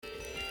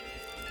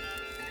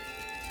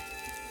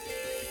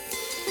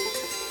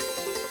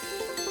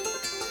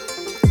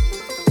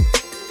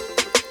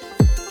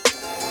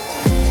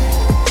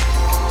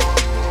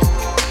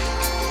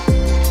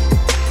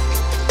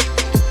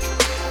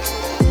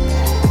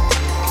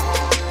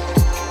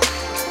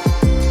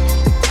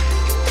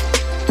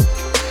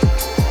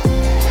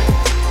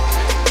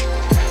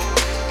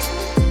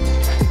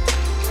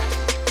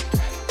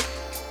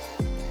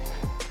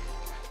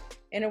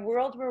in a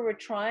world where we're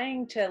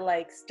trying to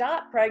like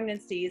stop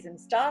pregnancies and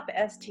stop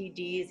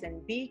STDs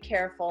and be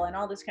careful and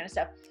all this kind of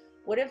stuff,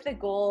 what if the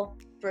goal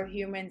for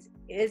humans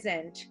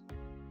isn't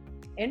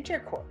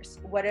intercourse?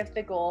 What if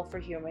the goal for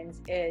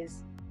humans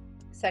is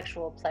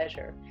sexual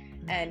pleasure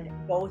and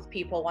both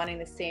people wanting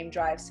the same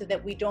drive, so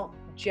that we don't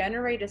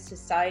generate a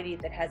society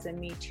that has a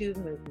Me Too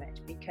movement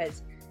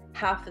because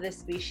half of the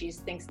species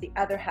thinks the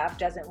other half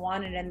doesn't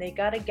want it and they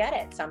got to get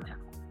it somehow.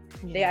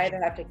 They either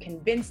have to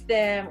convince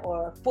them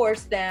or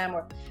force them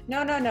or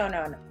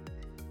no.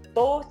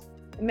 Both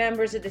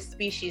members of the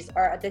species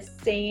are the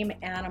same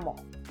animal.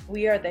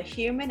 We are the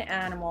human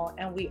animal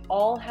and we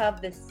all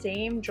have the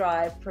same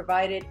drive,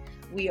 provided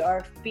we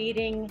are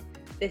feeding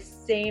the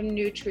same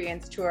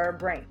nutrients to our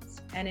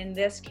brains. And in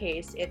this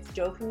case, it's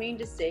dopamine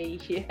to say,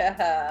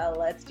 yeah,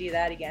 let's do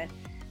that again.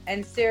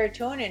 And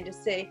serotonin to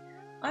say,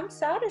 I'm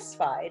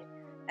satisfied.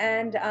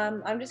 And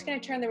I'm just going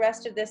to turn the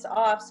rest of this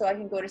off so I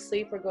can go to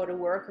sleep or go to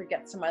work or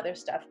get some other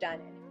stuff done.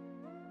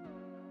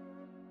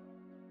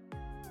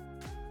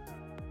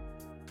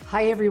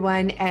 Hi,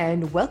 everyone,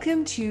 and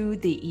welcome to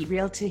the Eat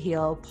Real to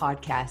Heal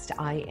podcast.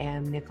 I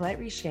am Nicolette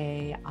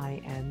Richer.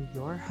 I am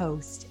your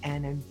host,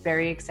 and I'm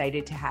very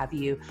excited to have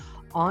you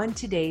on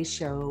today's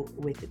show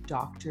with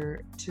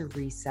Dr.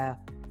 Teresa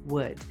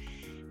Wood.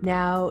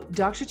 Now,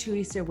 Dr.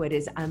 Teresa Wood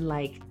is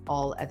unlike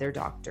all other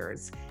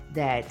doctors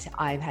that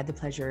I've had the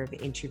pleasure of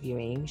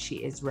interviewing. She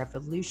is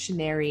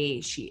revolutionary.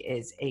 She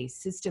is a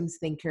systems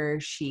thinker.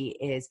 She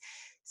is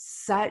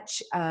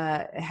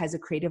has a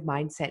creative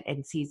mindset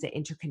and sees the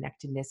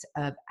interconnectedness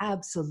of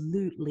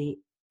absolutely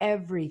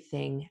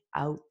everything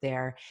out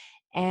there.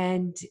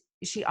 And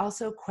she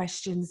also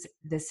questions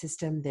the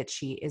system that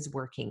she is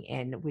working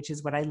in, which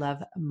is what I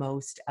love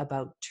most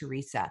about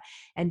Teresa.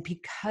 And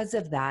because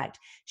of that,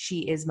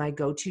 she is my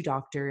go-to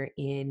doctor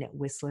in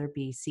Whistler,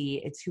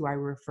 BC. It's who I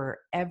refer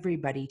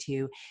everybody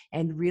to.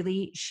 And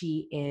really,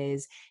 she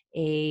is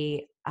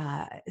a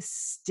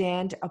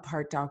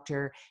stand-apart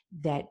doctor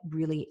that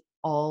really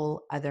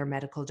all other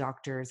medical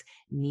doctors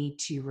need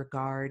to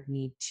regard,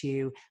 need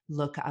to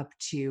look up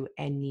to,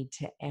 and need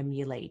to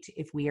emulate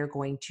if we are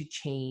going to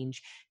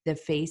change the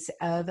face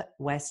of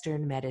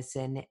Western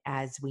medicine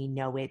as we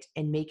know it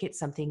and make it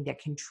something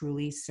that can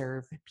truly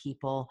serve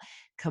people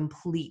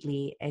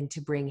completely and to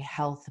bring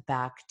health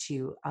back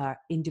to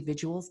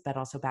individuals, but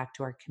also back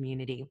to our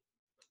community.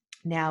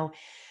 Now,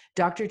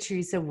 Dr.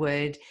 Teresa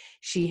Wood,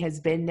 she has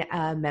been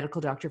a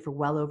medical doctor for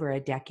well over a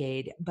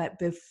decade, but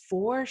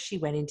before she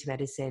went into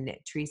medicine,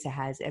 Teresa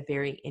has a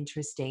very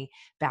interesting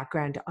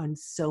background on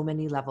so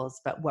many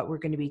levels. But what we're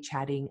going to be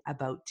chatting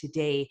about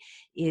today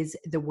is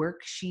the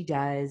work she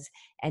does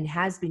and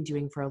has been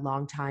doing for a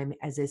long time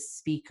as a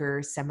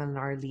speaker,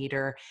 seminar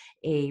leader,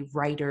 a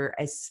writer,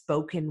 a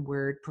spoken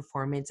word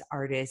performance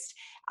artist,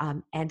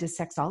 and a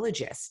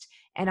sexologist.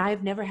 And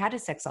I've never had a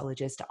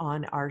sexologist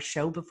on our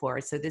show before.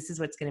 So this is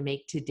what's going to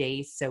make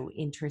today so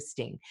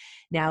interesting.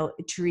 Now,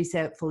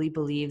 Teresa fully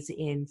believes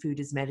in food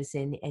as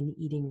medicine and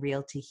eating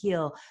real to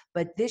heal.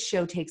 But this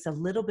show takes a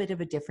little bit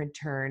of a different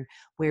turn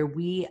where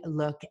we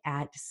look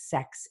at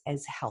sex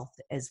as health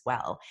as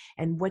well.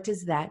 And what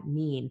does that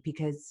mean?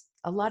 Because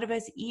a lot of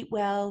us eat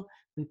well,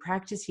 we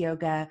practice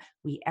yoga,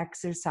 we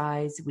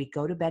exercise, we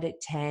go to bed at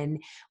 10,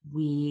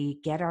 we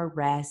get our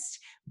rest,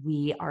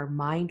 we are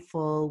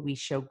mindful, we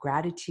show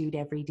gratitude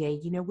every day.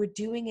 You know, we're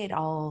doing it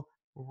all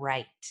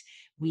right.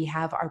 We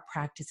have our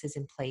practices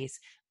in place,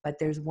 but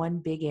there's one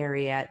big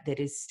area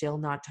that is still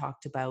not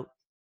talked about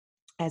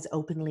as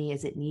openly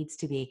as it needs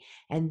to be.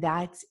 And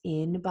that's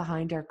in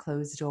behind our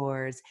closed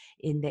doors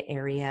in the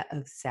area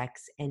of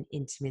sex and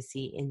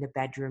intimacy in the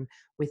bedroom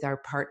with our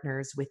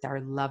partners, with our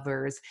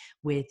lovers,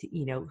 with,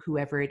 you know,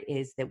 whoever it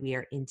is that we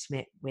are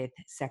intimate with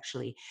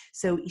sexually.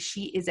 So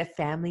she is a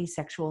family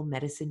sexual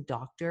medicine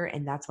doctor.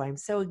 And that's why I'm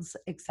so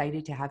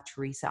excited to have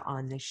Teresa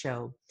on the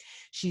show.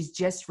 She's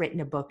just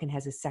written a book and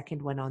has a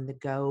second one on the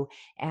go.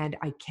 And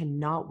I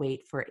cannot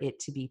wait for it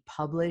to be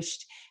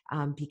published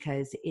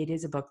because it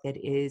is a book that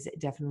is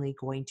definitely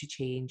going to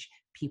change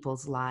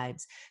people's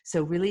lives.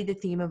 So really the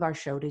theme of our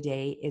show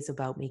today is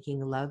about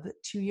making love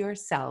to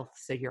yourself.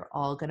 So you're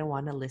all going to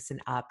want to listen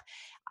up.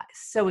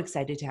 So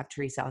excited to have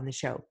Teresa on the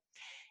show.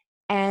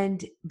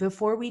 And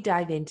before we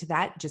dive into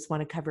that, just want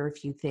to cover a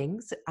few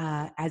things.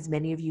 As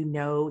many of you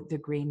know, the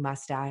Green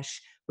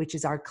Mustache, which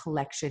is our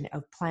collection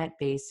of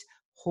plant-based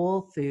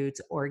whole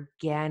foods,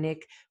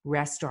 organic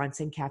restaurants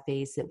and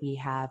cafes that we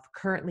have.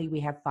 Currently, we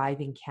have 5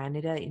 in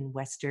Canada, in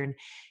Western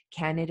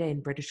Canada,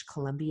 in British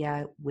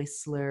Columbia,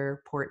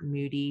 Whistler, Port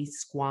Moody,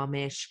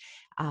 Squamish,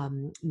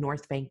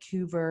 North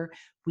Vancouver.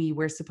 We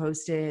were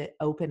supposed to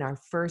open our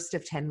first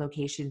of 10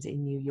 locations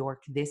in New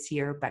York this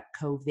year, but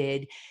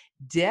COVID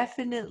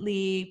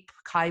definitely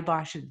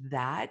kiboshed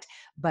that,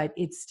 but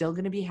it's still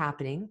going to be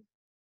happening.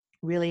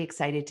 Really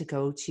excited to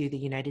go to the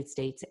United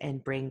States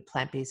and bring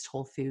plant-based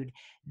whole food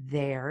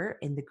there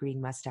in the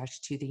Green Mustache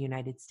to the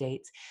United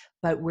States.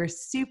 But we're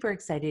super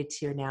excited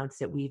to announce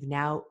that we've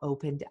now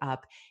opened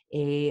up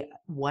a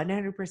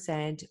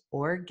 100%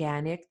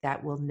 organic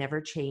that will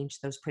never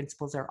change. Those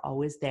principles are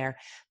always there.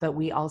 But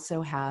we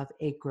also have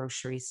a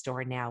grocery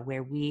store now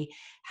where we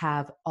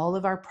have all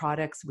of our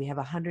products. We have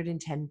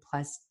 110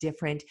 plus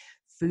different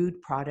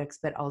food products,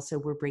 but also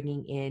we're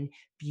bringing in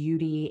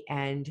beauty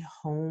and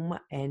home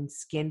and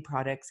skin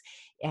products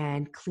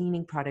and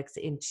cleaning products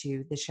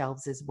into the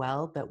shelves as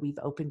well. But we've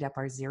opened up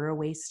our zero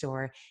waste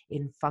store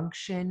in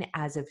Function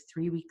as of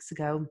 3 weeks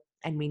ago.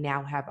 And we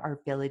now have our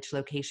village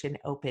location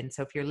open.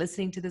 So if you're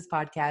listening to this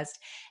podcast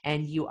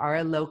and you are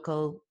a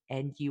local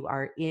and you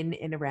are in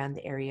and around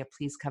the area,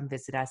 please come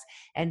visit us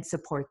and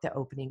support the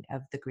opening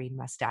of the Green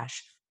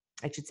Mustache.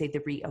 I should say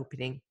the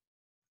reopening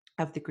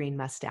of the Green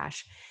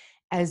Mustache.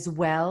 As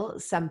well,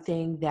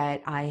 something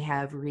that I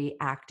have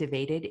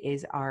reactivated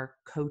is our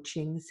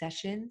coaching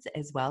sessions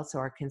as well. So,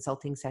 our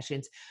consulting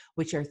sessions,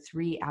 which are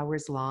 3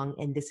 hours long.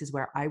 And this is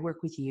where I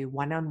work with you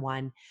one on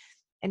one.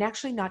 And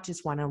actually, not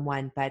just one on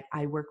one, but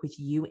I work with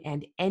you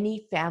and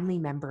any family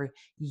member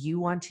you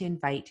want to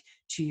invite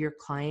to your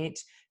client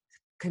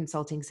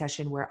consulting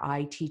session where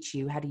I teach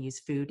you how to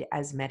use food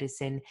as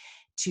medicine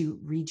to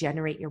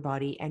regenerate your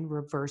body and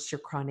reverse your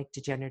chronic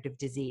degenerative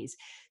disease.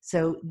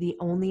 So the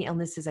only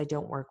illnesses I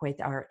don't work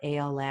with are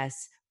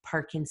ALS,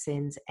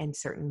 Parkinson's, and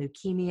certain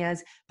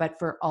leukemias. But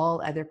for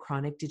all other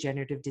chronic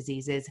degenerative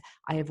diseases,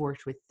 I have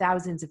worked with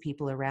thousands of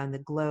people around the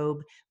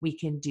globe. We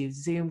can do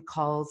Zoom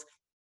calls.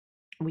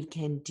 We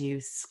can do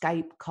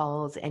Skype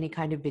calls, any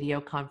kind of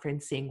video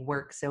conferencing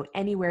work. So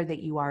anywhere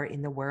that you are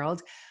in the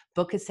world,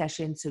 book a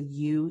session so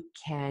you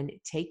can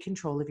take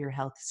control of your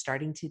health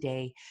starting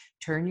today.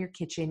 Turn your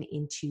kitchen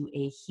into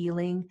a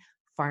healing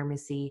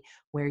pharmacy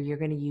where you're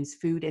going to use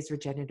food as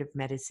regenerative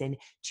medicine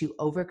to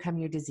overcome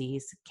your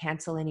disease,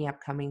 cancel any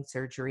upcoming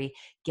surgery,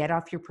 get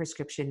off your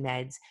prescription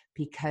meds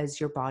because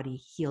your body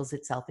heals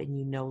itself and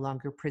you no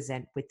longer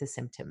present with the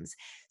symptoms.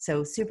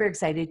 So super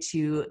excited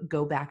to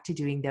go back to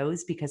doing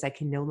those because I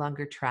can no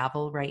longer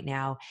travel right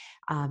now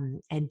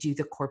and do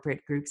the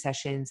corporate group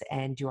sessions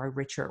and do our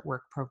Richer at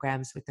Work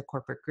programs with the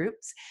corporate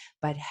groups,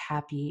 but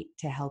happy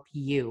to help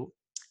you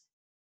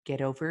get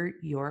over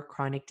your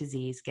chronic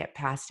disease, get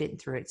past it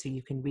and through it so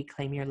you can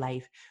reclaim your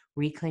life,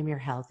 reclaim your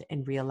health,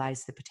 and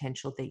realize the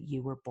potential that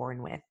you were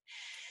born with.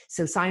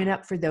 So sign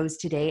up for those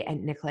today at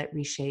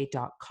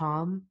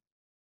nicolettericher.com.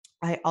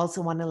 I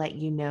also want to let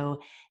you know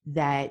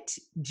that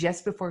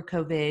just before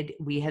COVID,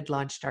 we had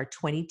launched our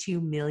 22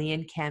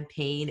 million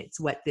campaign. It's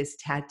what this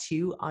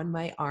tattoo on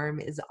my arm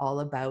is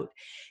all about.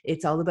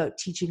 It's all about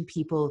teaching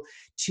people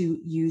to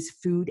use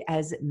food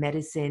as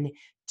medicine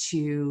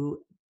to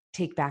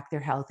take back their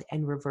health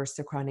and reverse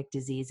their chronic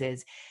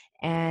diseases,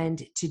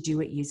 and to do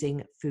it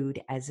using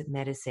food as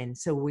medicine.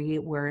 So I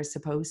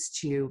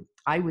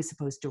was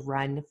supposed to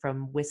run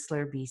from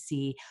Whistler,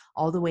 BC,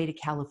 all the way to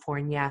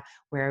California,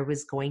 where I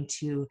was going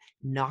to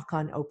knock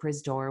on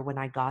Oprah's door when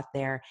I got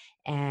there,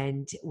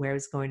 and where I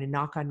was going to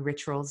knock on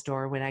Rich Roll's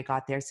door when I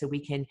got there, so we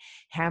can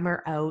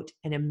hammer out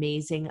an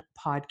amazing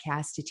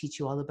podcast to teach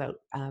you all about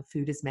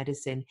food as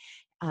medicine.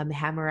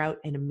 Hammer out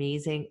an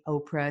amazing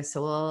Oprah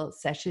Soul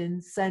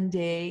Session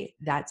Sunday.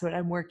 That's what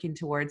I'm working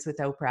towards with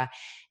Oprah.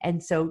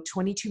 And so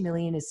 22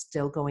 million is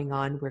still going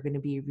on. We're going to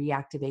be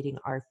reactivating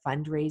our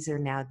fundraiser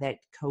now that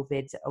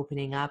COVID's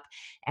opening up.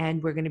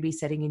 And we're going to be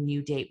setting a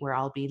new date where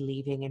I'll be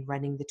leaving and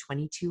running the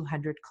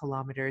 2,200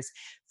 kilometers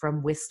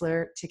from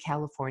Whistler to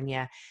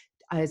California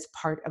as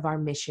part of our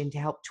mission to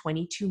help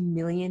 22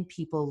 million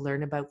people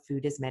learn about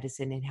food as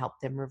medicine and help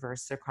them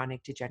reverse their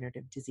chronic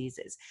degenerative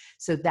diseases.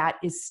 So that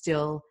is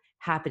still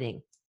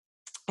happening.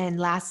 And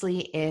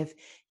lastly, if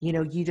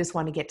you just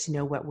want to get to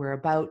know what we're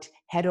about,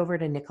 head over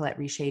to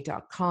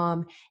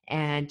nicolettericher.com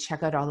and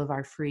check out all of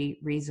our free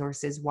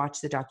resources,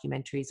 watch the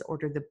documentaries,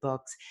 order the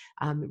books,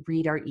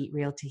 read our Eat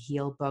Real to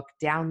Heal book,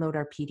 download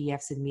our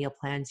PDFs and meal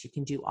plans. You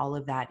can do all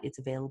of that. It's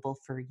available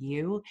for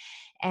you.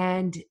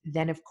 And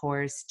then, of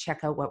course,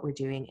 check out what we're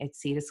doing at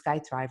Sea to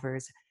Sky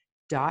Thrivers.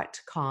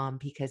 .com,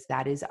 because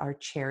that is our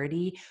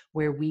charity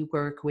where we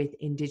work with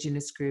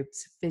Indigenous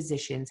groups,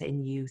 physicians,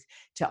 and youth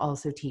to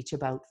also teach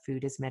about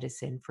food as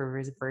medicine for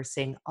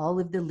reversing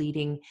all of the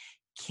leading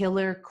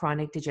killer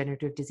chronic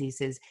degenerative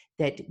diseases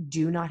that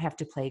do not have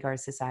to plague our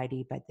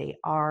society, but they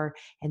are.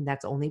 And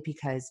that's only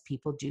because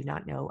people do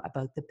not know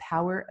about the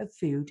power of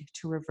food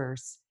to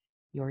reverse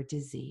your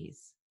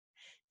disease.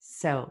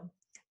 So,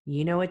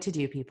 you know what to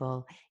do,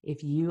 people.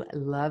 If you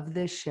love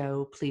this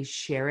show, please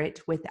share it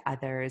with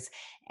others.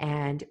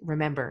 And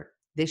remember,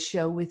 this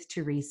show with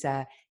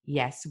Teresa,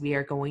 yes, we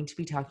are going to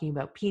be talking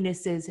about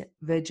penises,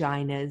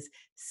 vaginas,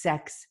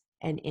 sex,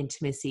 and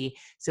intimacy.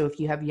 So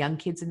if you have young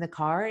kids in the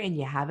car and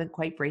you haven't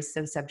quite braced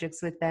those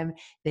subjects with them,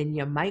 then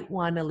you might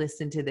want to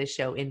listen to this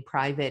show in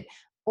private.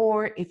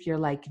 Or if you're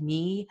like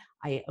me,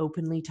 I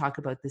openly talk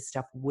about this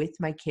stuff with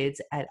my kids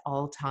at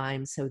all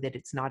times so that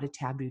it's not a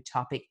taboo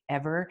topic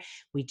ever.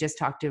 We just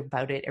talked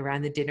about it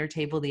around the dinner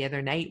table the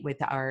other night with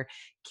our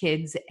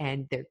kids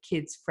and their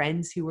kids'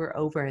 friends who were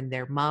over and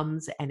their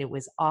mums, and it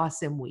was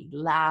awesome. We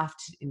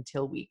laughed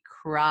until we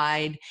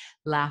cried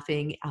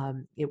laughing.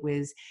 It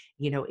was,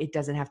 it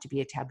doesn't have to be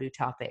a taboo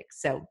topic.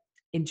 So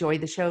enjoy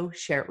the show,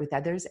 share it with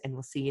others, and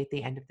we'll see you at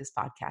the end of this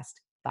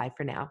podcast. Bye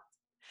for now.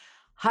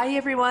 Hi,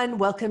 everyone.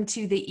 Welcome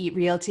to the Eat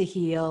Real to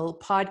Heal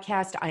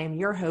podcast. I am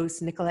your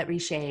host, Nicolette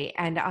Richer,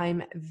 and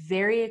I'm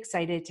very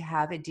excited to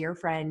have a dear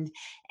friend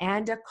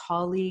and a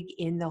colleague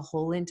in the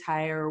whole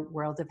entire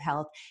world of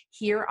health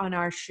here on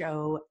our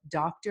show,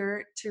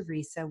 Dr.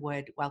 Teresa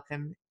Wood.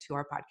 Welcome to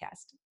our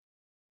podcast.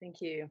 Thank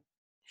you.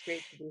 It's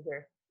great to be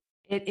here.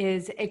 It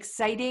is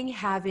exciting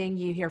having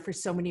you here for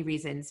so many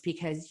reasons,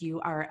 because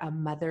you are a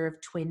mother of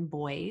twin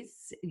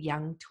boys,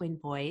 young twin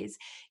boys.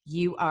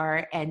 You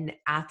are an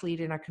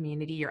athlete in our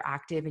community. You're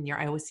active, and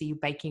I always see you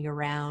biking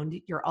around.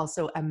 You're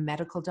also a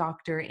medical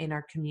doctor in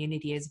our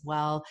community as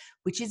well,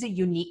 which is a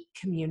unique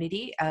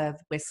community of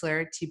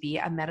Whistler to be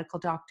a medical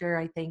doctor.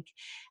 I think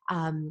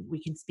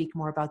we can speak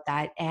more about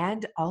that.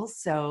 And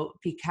also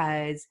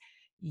because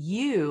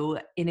you,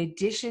 in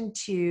addition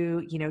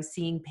to,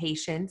 seeing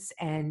patients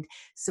and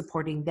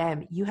supporting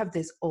them, you have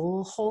this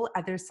whole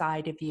other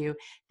side of you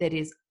that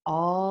is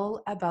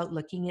all about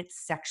looking at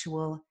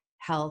sexual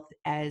health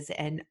as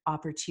an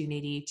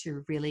opportunity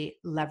to really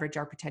leverage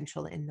our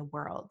potential in the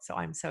world. So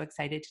I'm so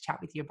excited to chat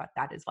with you about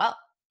that as well.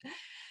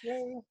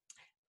 Yay.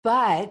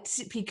 But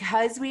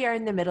because we are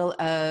in the middle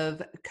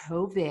of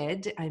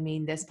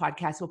COVID, this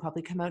podcast will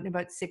probably come out in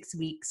about 6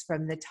 weeks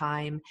from the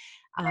time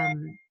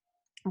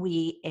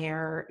we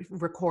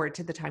record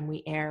to the time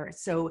we air.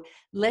 So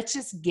let's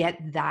just get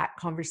that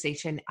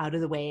conversation out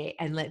of the way,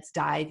 and let's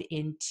dive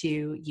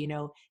into,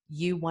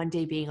 you one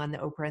day being on the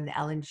Oprah and the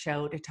Ellen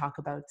show to talk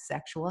about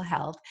sexual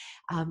health.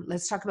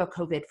 Let's talk about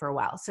COVID for a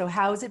while. So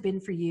how has it been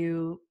for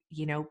you,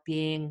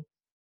 being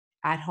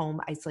at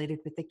home, isolated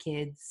with the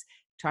kids,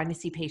 trying to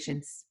see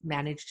patients,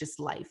 manage just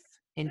life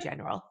in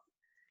general?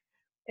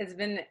 It's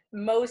been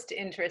most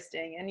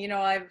interesting. And,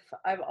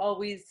 I've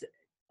always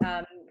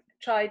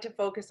tried to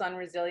focus on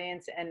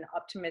resilience and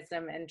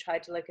optimism and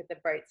tried to look at the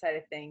bright side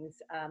of things.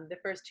 The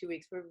first 2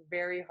 weeks were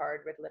very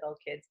hard with little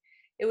kids.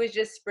 It was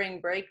just spring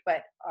break,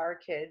 but our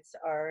kids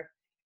are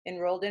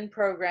enrolled in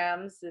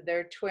programs.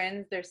 They're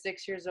twins. They're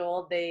 6 years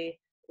old. They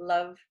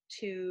love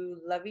to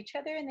love each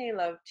other, and they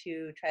love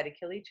to try to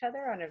kill each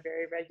other on a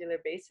very regular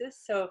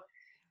basis. So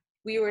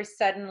we were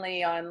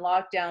suddenly on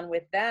lockdown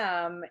with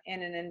them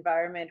in an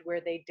environment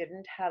where they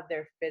didn't have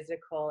their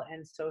physical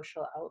and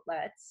social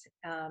outlets.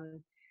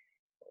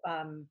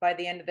 By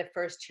the end of the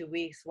first 2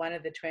 weeks, one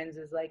of the twins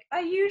was like, I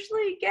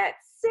usually get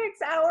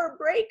 6-hour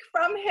break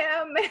from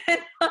him,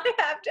 and I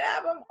have to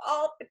have him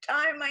all the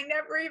time. I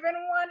never even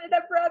wanted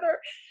a brother.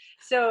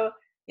 So,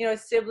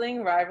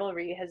 sibling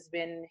rivalry has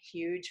been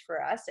huge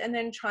for us. And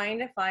then trying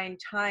to find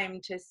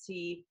time to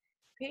see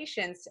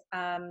patients,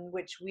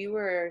 which we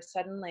were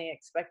suddenly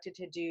expected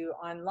to do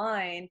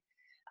online,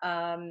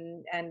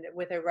 and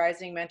with a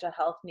rising mental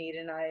health need.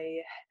 And I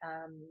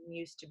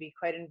used to be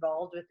quite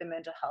involved with the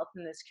mental health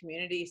in this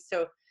community.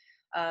 So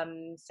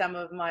some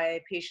of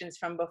my patients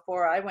from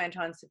before I went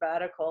on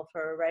sabbatical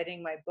for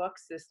writing my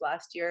books this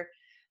last year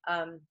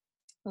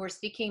were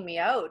seeking me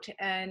out.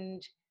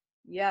 And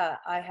yeah,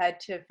 I had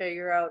to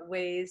figure out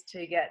ways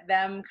to get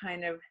them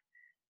kind of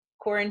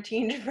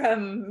quarantined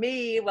from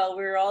me while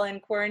we were all in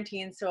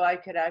quarantine so I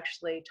could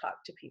actually talk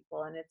to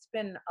people. And it's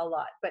been a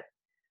lot, but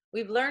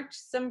we've learned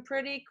some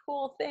pretty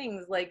cool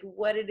things, like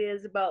what it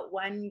is about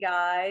one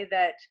guy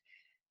that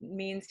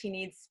means he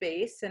needs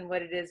space, and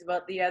what it is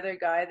about the other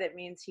guy that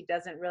means he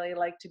doesn't really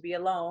like to be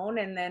alone,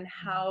 and then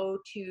how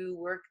to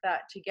work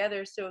that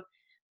together. So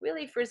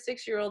really, for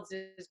 6-year-olds,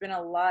 there's been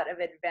a lot of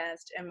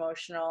advanced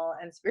emotional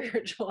and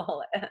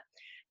spiritual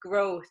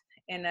growth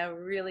in a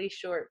really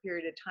short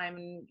period of time.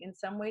 And in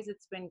some ways,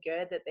 it's been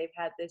good that they've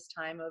had this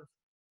time of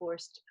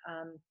forced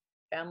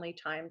family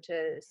time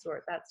to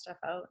sort that stuff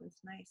out. And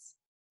it's nice.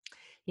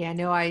 Yeah,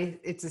 no,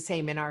 it's the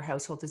same in our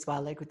household as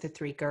well. Like with the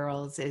 3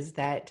 girls, is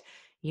that,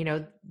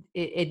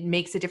 it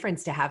makes a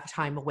difference to have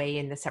time away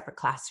in the separate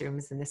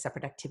classrooms and the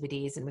separate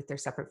activities and with their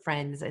separate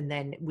friends. And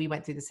then we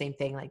went through the same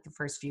thing. Like the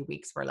first few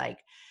weeks were like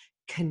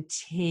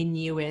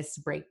continuous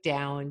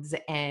breakdowns,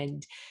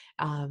 and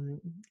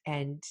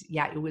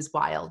yeah, it was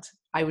wild.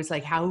 I was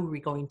like, how are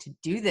we going to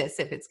do this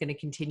if it's going to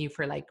continue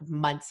for like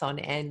months on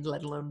end,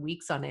 let alone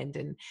weeks on end?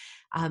 And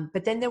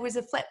but then there was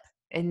a flip.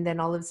 And then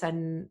all of a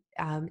sudden,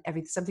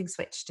 something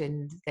switched,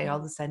 and they all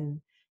of a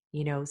sudden,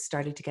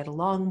 started to get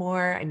along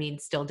more.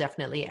 Still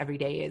definitely every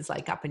day is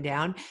like up and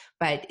down,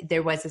 but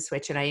there was a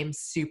switch, and I am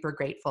super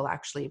grateful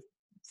actually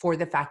for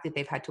the fact that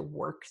they've had to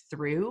work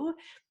through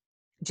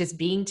just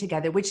being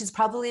together, which is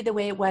probably the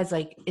way it was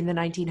like in the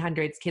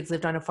 1900s. Kids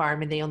lived on a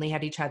farm and they only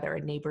had each other,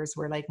 and neighbors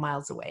were like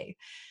miles away.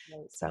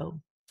 Right. So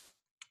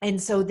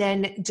And so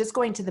then just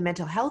going to the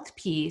mental health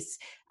piece,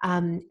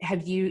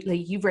 have you,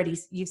 like,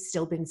 you've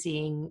still been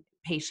seeing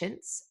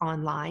patients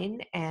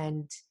online,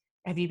 and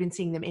have you been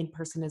seeing them in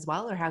person as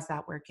well, or how's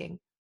that working?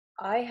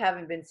 I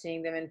haven't been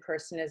seeing them in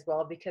person as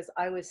well because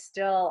I was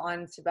still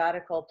on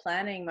sabbatical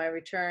planning my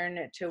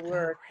return to Oh,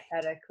 work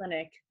at right. a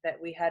clinic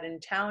that we had in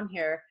town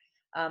here,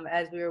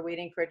 as we were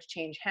waiting for it to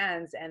change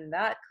hands. And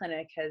that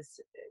clinic has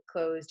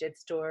closed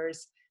its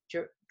doors,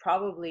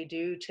 probably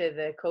due to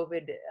the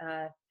COVID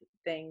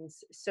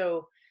things.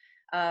 So,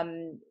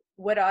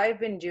 what I've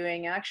been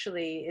doing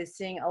actually is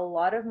seeing a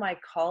lot of my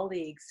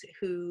colleagues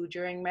who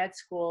during med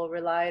school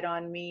relied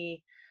on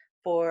me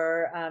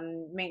for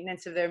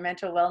maintenance of their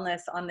mental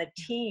wellness on the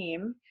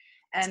team.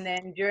 And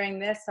then during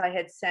this, I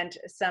had sent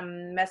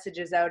some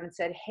messages out and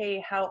said,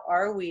 hey, how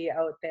are we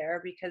out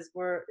there? Because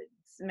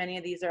many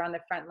of these are on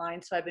the front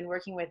line. So I've been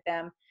working with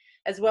them,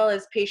 as well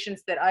as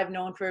patients that I've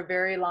known for a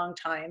very long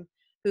time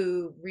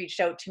who reached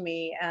out to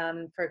me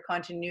for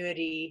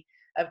continuity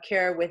of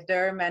care with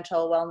their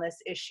mental wellness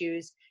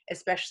issues,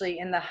 especially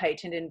in the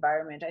heightened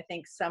environment. I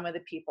think some of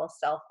the people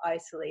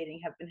self-isolating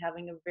have been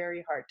having a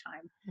very hard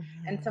time.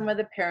 And some Mhm. of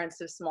the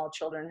parents of small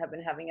children have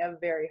been having a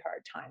very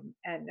hard time,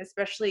 and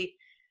especially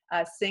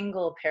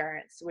single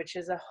parents, which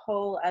is a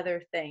whole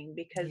other thing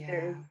because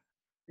there Yeah.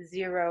 is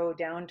zero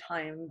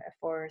downtime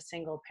for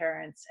single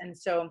parents. And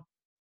so,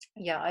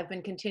 yeah, I've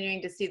been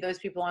continuing to see those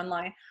people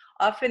online,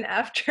 often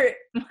after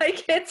my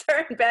kids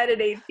are in bed at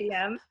 8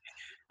 p.m.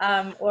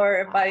 Or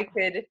if I Wow.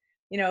 could,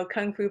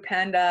 Kung Fu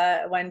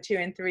Panda 1, 2,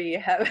 and 3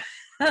 have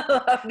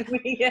allowed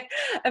me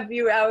a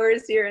few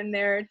hours here and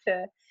there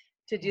to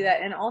do Yeah.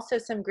 that, and also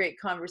some great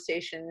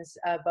conversations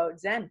about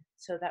Zen.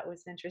 So that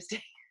was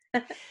interesting.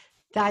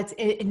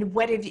 And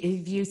what have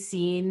you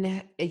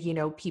seen,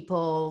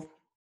 people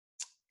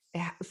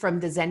from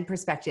the Zen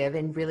perspective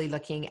and really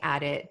looking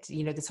at it,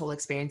 this whole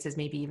experience as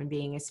maybe even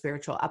being a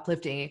spiritual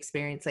uplifting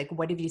experience. Like,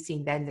 what have you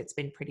seen then that's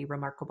been pretty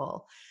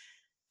remarkable?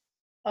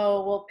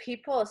 Oh,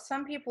 well,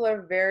 some people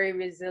are very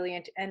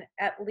resilient and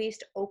at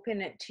least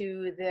open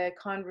to the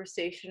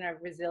conversation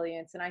of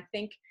resilience. And I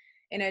think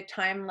in a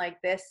time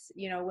like this,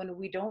 when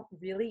we don't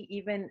really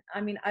even, I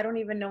mean, I don't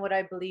even know what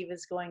I believe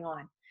is going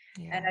on.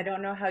 And I Yeah.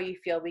 don't know how you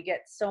feel. We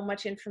get so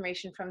much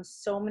information from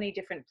so many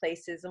different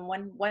places. And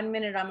one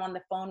minute I'm on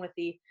the phone with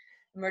the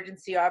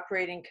emergency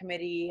operating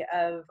committee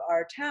of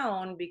our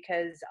town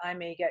because I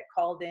may get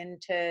called in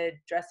to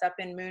dress up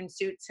in moon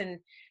suits and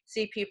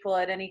see people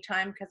at any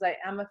time because I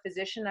am a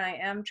physician. I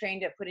am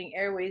trained at putting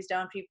airways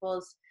down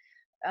people's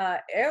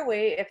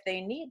airway if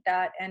they need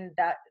that, and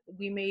that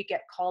we may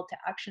get called to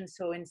action.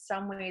 So in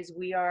some ways,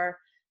 we are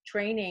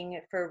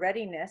training for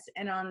readiness.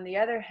 And on the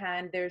other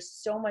hand, there's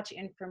so much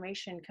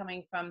information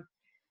coming from,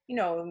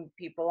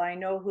 people I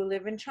know who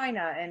live in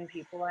China and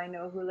people I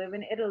know who live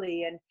in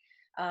Italy, and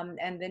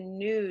the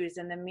news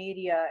and the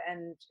media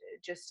and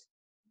just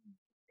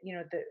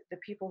the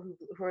people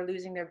who are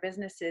losing their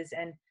businesses,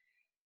 and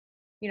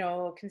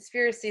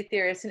conspiracy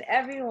theorists and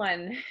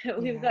everyone.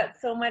 We've Yeah. got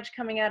so much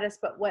coming at us,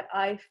 but what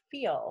I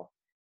feel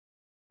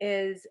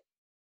is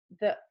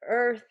the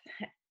earth,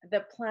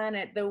 the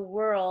planet, the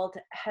world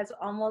has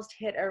almost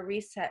hit a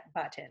reset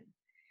button.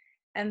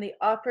 And the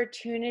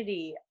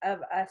opportunity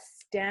of a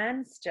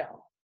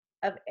standstill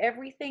of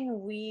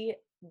everything we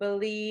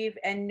believe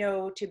and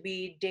know to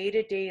be day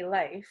to day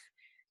life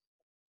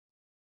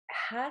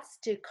has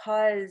to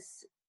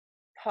cause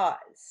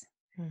pause.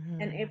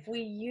 And Hmm. if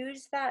we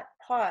use that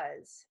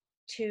pause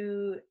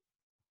to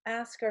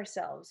ask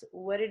ourselves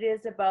what it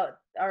is about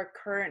our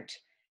current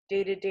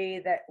day to day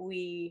that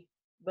we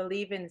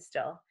believe in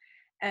still,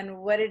 and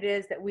what it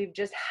is that we've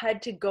just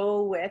had to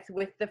go with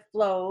the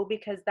flow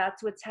because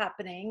that's what's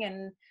happening.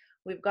 And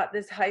we've got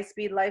this high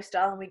speed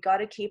lifestyle and we got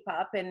to keep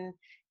up, and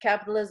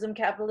capitalism,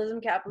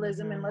 capitalism,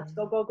 capitalism, and let's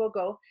go, Hmm. go, go,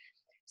 go.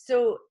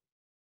 So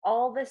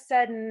all of a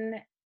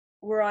sudden,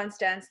 we're on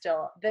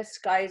standstill. The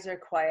skies are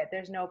quiet.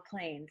 There's no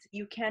planes.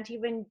 You can't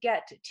even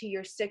get to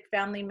your sick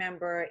family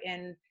member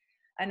in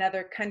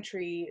another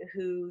country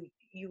who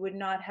you would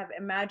not have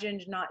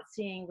imagined not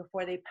seeing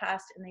before they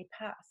passed, and they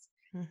passed.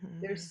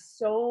 There's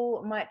Hmm.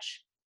 so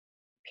much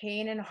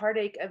pain and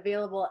heartache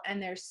available,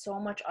 and there's so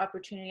much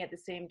opportunity at the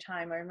same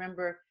time. I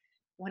remember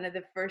one of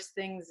the first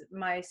things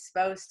my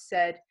spouse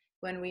said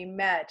when we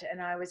met,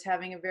 and I was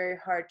having a very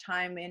hard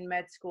time in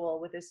med school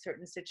with a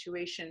certain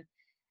situation.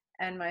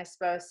 And my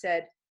spouse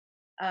said,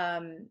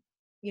 um,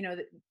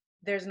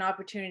 there's an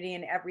opportunity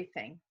in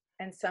everything.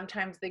 And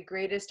sometimes the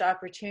greatest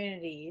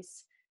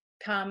opportunities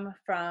come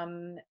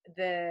from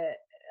the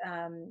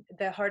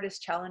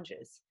hardest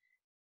challenges.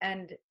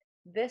 And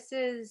this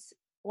is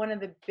one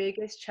of the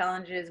biggest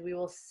challenges we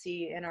will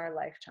see in our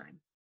lifetime.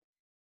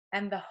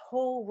 And the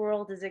whole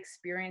world is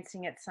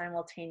experiencing it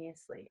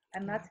simultaneously.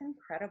 And Yeah, that's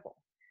incredible.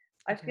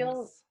 I it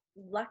feel is.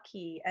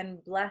 lucky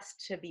and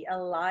blessed to be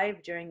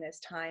alive during this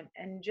time,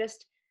 and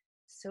just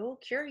so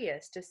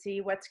curious to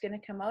see what's going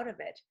to come out of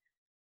it.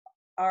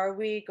 Are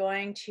we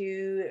going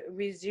to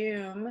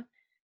resume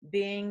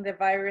being the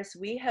virus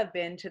we have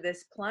been to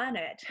this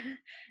planet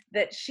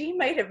that she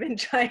might have been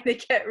trying to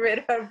get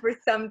rid of for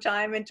some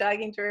time, and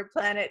talking to her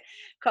planet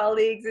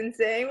colleagues and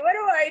saying, what do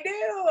I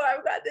do?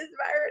 I've got this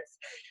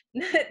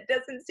virus that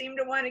doesn't seem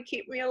to want to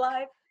keep me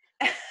alive.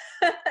 It's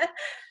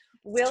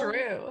Will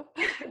true.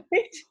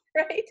 right,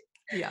 right?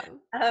 Yeah.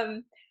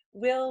 Um,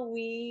 will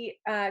we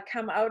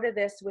come out of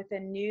this with a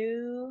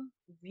new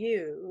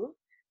view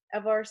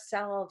of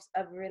ourselves,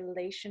 of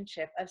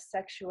relationship, of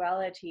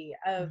sexuality,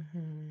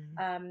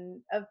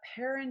 Mhm. of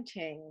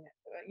parenting?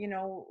 You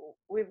know,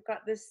 we've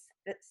got this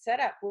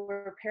setup where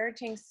we're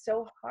parenting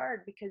so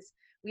hard because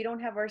we don't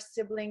have our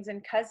siblings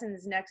and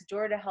cousins next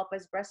door to help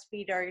us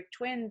breastfeed our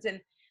twins, and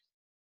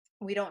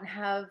we don't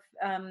have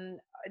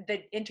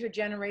the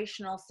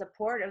intergenerational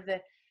support of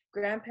the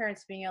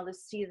grandparents being able to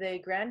see the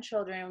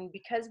grandchildren.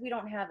 Because we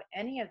don't have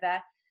any of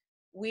that,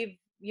 we've,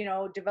 you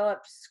know,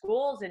 developed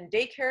schools and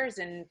daycares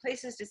and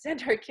places to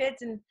send our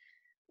kids, and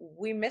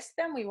we miss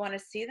them, we want to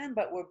see them,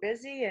 but we're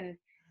busy. And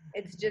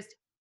it's Mhm. just,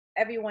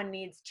 everyone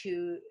needs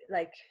to,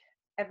 like,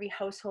 every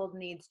household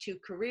needs two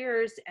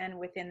careers, and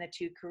within the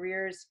two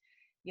careers,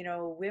 you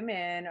know,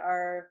 women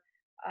are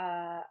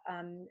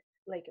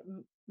like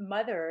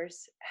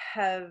mothers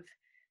have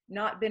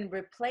not been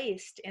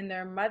replaced in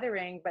their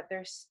mothering, but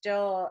they're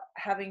still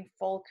having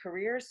full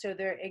careers, so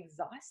they're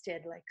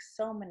exhausted. Like,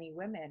 so many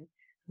women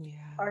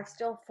Yeah. are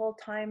still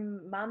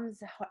full-time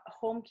moms,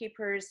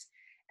 homekeepers,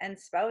 and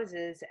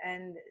spouses,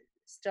 and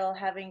still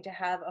having to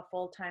have a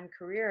full-time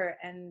career.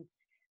 And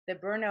the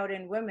burnout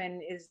in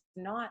women is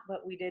not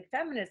what we did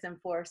feminism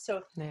for.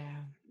 So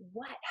Yeah.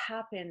 what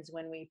happens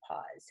when we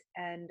pause?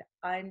 And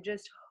I'm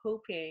just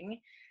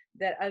hoping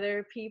that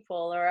other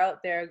people are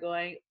out there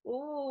going,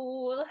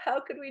 ooh, how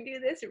could we do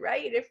this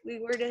right if we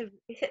were to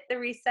hit the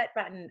reset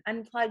button,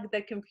 unplug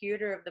the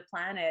computer of the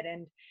planet,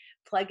 and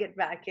plug it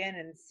back in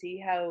and see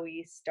how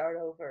we start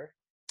over?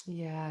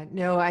 Yeah.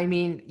 No, I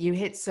mean, you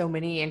hit so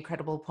many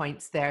incredible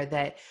points there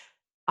that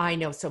I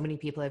know so many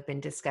people have been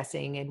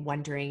discussing and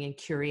wondering and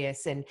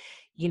curious. And,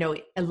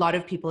 a lot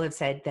of people have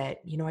said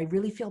that, I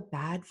really feel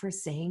bad for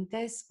saying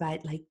this,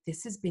 but like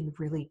this has been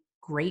really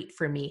great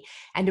for me.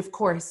 And of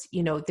course,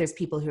 there's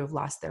people who have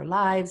lost their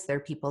lives. There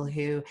are people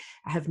who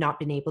have not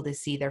been able to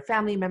see their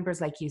family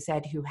members, like you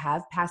said, who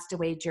have passed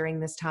away during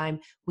this time.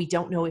 We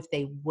don't know if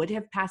they would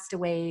have passed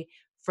away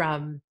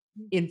from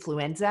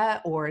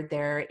influenza or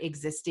their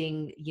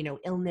existing,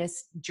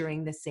 illness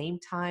during the same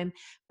time.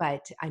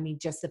 But I mean,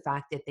 just the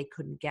fact that they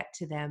couldn't get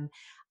to them,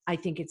 I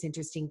think it's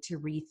interesting to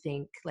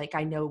rethink. Like,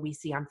 I know we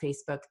see on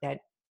Facebook that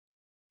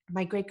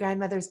my great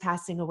grandmother's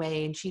passing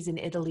away and she's in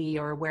Italy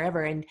or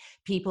wherever. And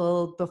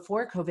people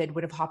before COVID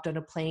would have hopped on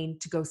a plane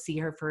to go see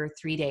her for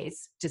 3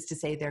 days just to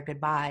say their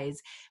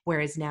goodbyes.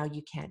 Whereas now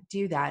you can't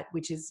do that,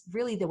 which is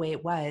really the way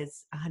it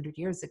was 100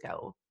 years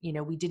ago.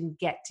 We didn't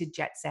get to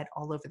jet set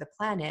all over the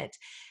planet,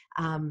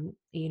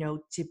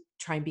 to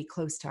try and be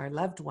close to our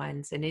loved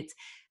ones. And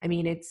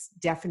it's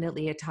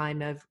definitely a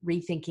time of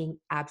rethinking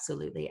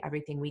absolutely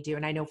everything we do.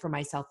 And I know for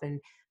myself and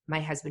my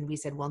husband, we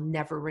said we'll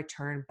never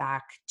return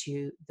back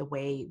to the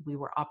way we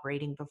were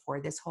operating before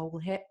this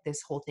whole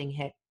thing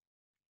hit,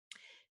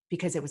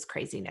 because it was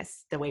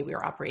craziness the way we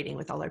were operating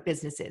with all our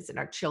businesses and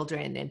our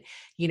children. And,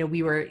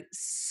 we were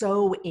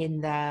so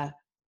in the,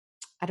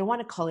 I don't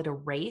want to call it a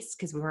race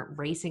because we weren't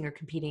racing or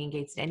competing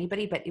against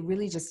anybody, but it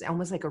really just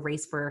almost like a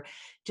race for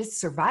just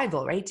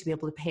survival, right? To be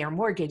able to pay our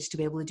mortgage, to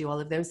be able to do all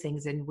of those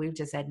things. And we've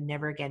just said,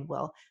 never again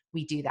will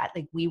we do that.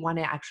 Like, we want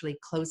to actually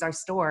close our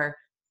store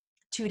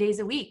 2 days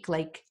a week,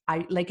 like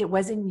it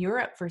was in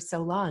Europe for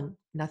so long.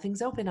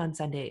 Nothing's open on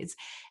Sundays.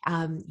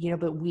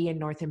 But we in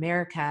North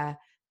America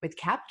with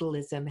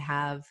capitalism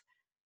have,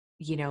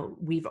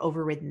 we've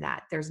overridden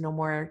that. There's no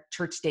more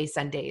church day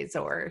Sundays,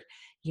 or,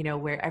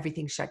 where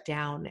everything's shut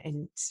down.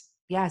 And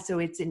yeah, so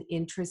it's an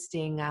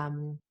interesting,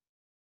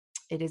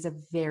 it is a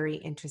very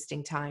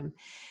interesting time.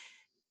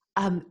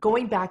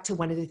 Going back to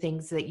one of the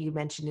things that you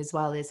mentioned as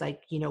well is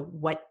like,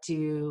 what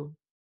do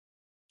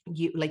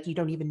you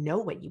don't even know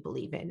what you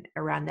believe in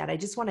around that. I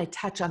just want to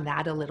touch on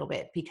that a little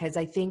bit, because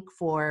I think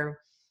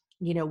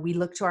we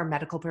look to our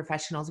medical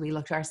professionals, we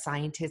look to our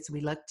scientists,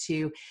 we look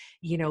to,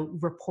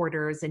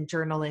 reporters and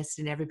journalists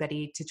and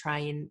everybody to try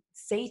and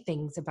say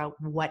things about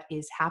what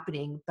is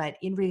happening. But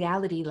in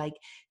reality, like,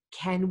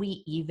 can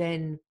we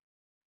even,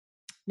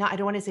 not, I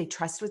don't want to say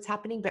trust what's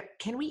happening, but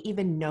can we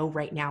even know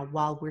right now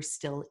while we're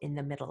still in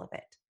the middle of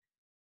it?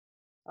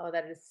 Oh,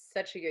 that is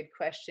such a good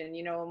question.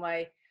 You know,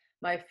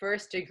 my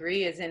first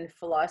degree is in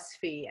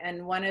philosophy,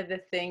 and one of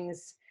the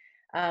things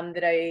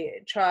that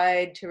I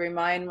tried to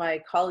remind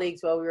my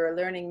colleagues while we were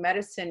learning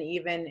medicine,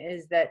 even,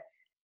 is that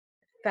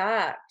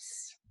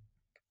facts,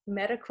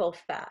 medical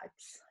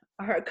facts,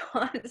 are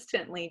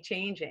constantly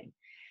changing,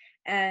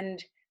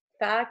 and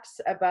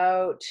facts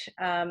about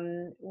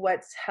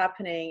what's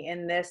happening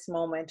in this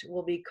moment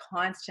will be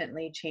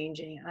constantly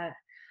changing.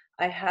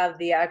 I have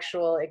the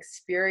actual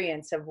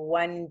experience of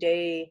one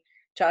day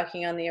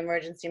talking on the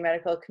emergency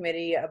medical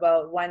committee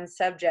about one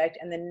subject,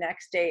 and the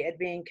next day it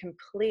being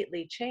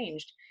completely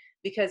changed,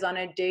 because on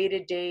a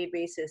day-to-day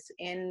basis,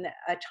 in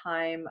a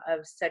time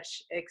of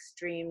such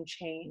extreme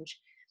change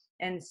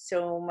and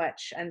so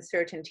much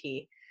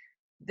uncertainty,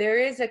 there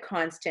is a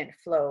constant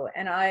flow.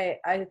 And I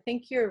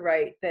think you're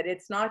right that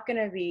it's not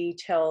going to be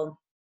till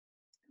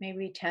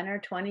maybe 10 or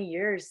 20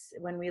 years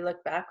when we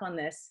look back on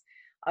this.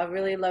 I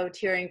really loved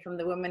hearing from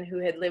the woman who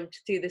had lived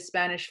through the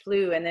Spanish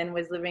flu and then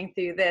was living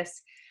through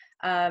this,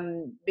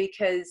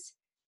 because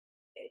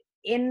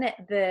in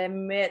the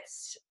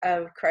midst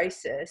of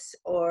crisis,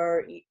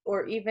 or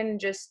even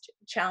just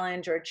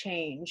challenge or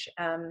change,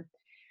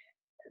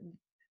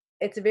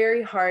 it's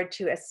very hard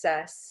to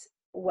assess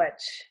what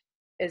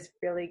is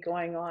really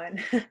going on.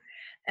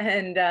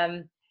 And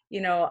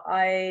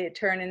I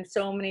turn in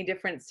so many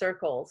different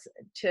circles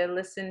to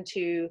listen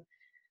to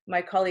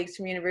my colleagues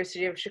from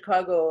University of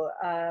Chicago,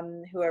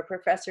 who are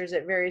professors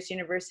at various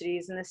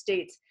universities in the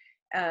States,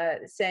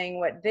 saying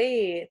what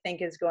they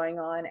think is going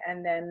on,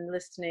 and then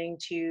listening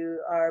to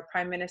our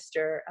Prime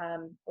Minister,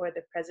 or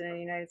the President of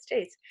the United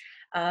States,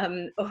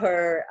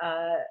 or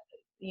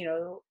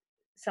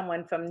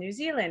someone from New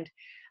Zealand.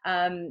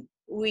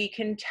 We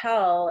can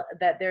tell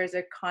that there's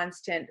a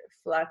constant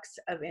flux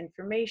of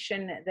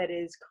information that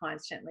is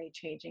constantly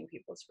changing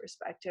people's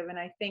perspective. And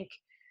I think,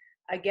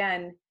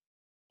 again,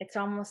 it's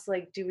almost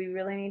like, do we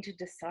really need to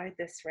decide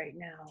this right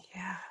now?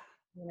 Yeah.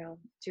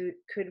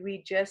 Could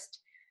we just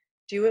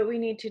do what we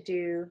need to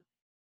do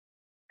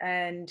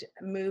and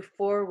move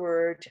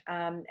forward,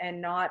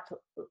 and not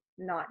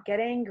get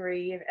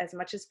angry as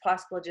much as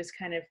possible, just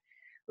kind of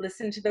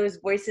listen to those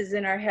voices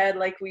in our head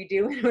like we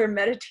do when we're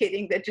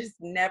meditating, that just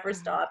never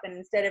stop. And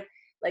instead of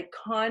like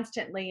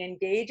constantly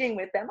engaging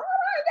with them, oh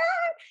my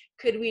God,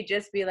 could we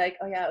just be like,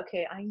 oh yeah,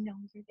 okay, I know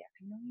you're there.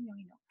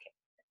 I know.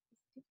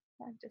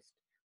 Okay. I'm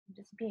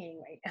just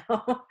being right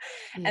now.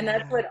 And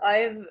that's Yeah. what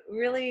I've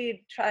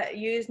really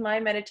used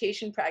my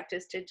meditation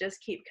practice to just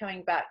keep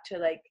coming back to,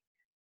 like,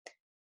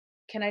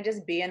 can I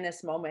just be in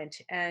this moment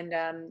and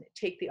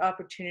take the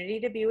opportunity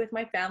to be with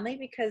my family,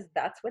 because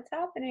that's what's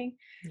happening.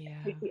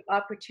 Yeah. Take the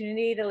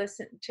opportunity to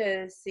listen,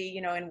 to see,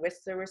 in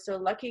Whistler, we're so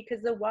lucky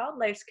because the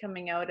wildlife's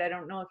coming out. I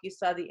don't know if you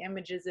saw the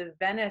images of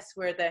Venice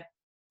where the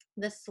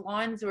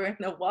swans were in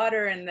the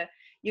water, and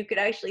you could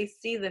actually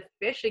see the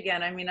fish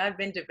again. I mean, I've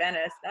been to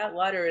Venice. That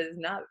water is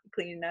not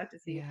clean enough to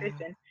see fish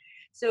Yeah. in.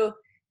 So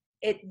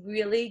it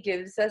really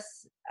gives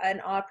us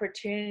an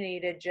opportunity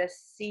to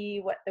just see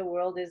what the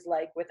world is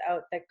like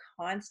without the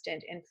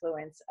constant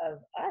influence of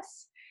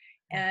us,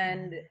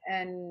 and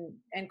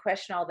Mhm.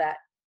 question all that,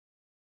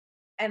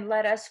 and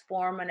let us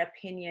form an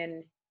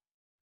opinion,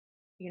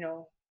 you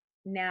know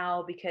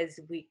now, because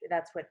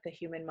that's what the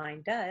human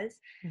mind does.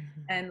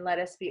 Mhm. And let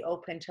us be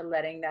open to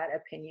letting that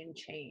opinion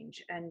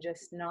change, and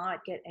just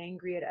not get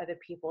angry at other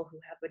people who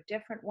have a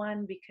different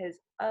one, because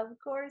of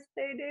course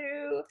they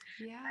do.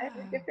 I have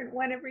a Yeah. different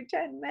one every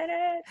 10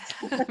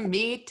 minutes.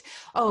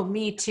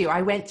 Me too.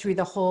 I went through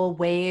the whole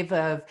wave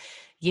of,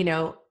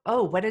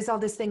 oh, what is all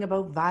this thing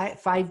about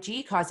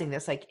 5G causing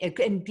this? Like,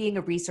 and being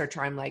a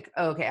researcher, I'm like,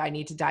 okay, I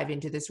need to dive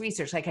into this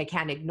research. Like, I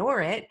can't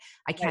ignore it.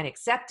 I Right. can't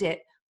accept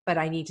it, but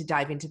I need to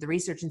dive into the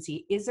research and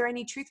see, is there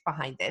any truth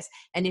behind this?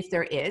 And if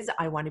there is,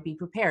 I want to be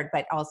prepared.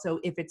 But also,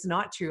 if it's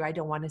not true, I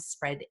don't want to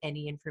spread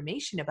any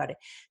information about it.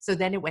 So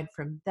then it went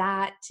from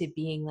that to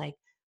being like,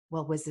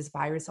 well, was this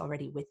virus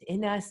already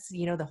within us,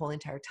 the whole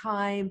entire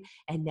time?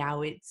 And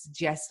now it's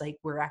just like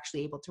we're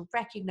actually able to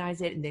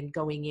recognize it. And then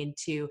going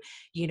into,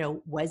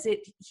 was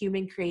it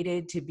human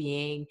created, to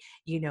being,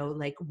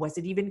 like, was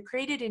it even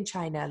created in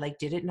China? Like,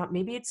 did it not?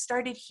 Maybe it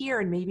started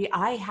here, and maybe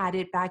I had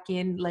it back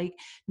in like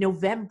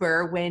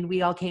November when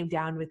we all came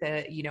down with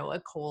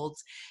a cold,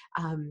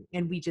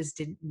 and we just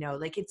didn't know.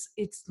 Like,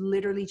 it's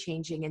literally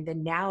changing. And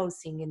then now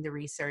seeing in the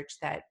research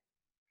that,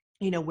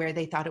 where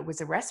they thought it was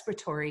a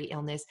respiratory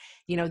illness,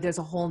 there's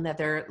a whole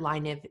nother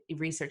line of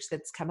research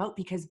that's come out,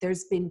 because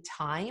there's been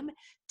time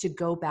to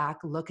go back,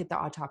 look at the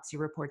autopsy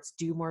reports,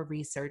 do more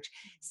research,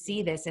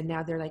 see this. And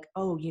now they're like,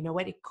 oh, you know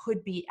what? It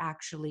could be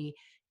actually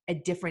a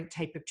different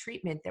type of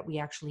treatment that we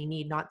actually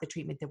need, not the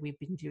treatment that we've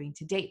been doing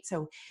to date.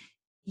 So,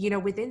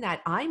 within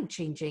that, I'm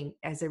changing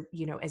as a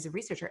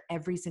researcher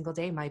every single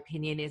day. My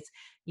opinion is,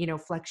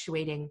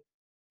 fluctuating.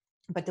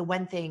 But the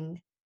one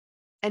thing,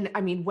 and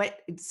I mean,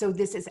 so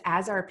this is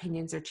as our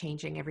opinions are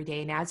changing every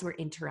day and as we're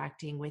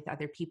interacting with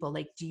other people,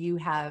 like,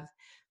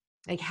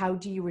 how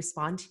do you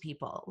respond to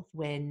people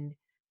when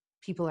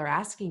people are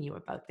asking you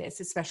about this,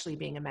 especially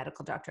being a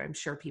medical doctor? I'm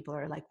sure people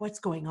are like, what's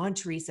going on,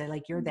 Teresa?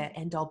 Like, you're the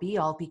end all be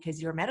all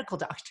because you're a medical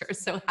doctor.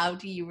 So how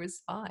do you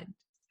respond?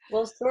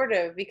 Well, sort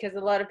of, because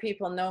a lot of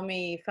people know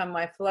me from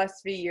my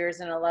philosophy years,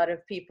 and a lot of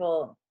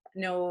people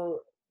know,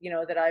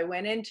 that I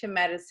went into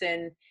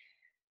medicine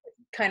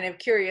kind of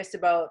curious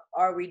about,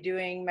 are we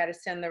doing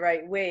medicine the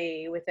right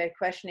way, with a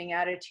questioning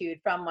attitude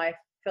from my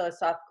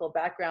philosophical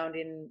background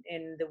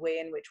in the way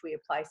in which we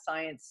apply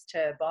science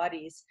to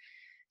bodies.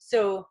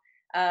 So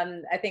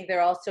I think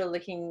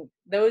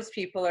those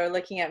people are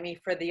looking at me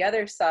for the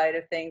other side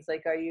of things,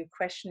 like, are you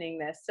questioning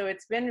this? So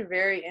it's been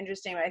very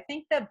interesting. I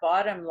think the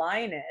bottom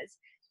line is,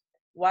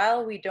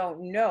 while we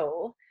don't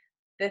know,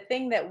 the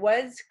thing that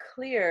was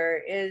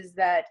clear is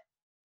that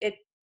it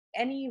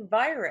any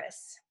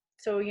virus,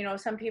 so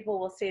some people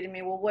will say to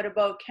me, well, what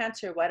about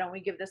cancer? Why don't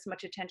we give this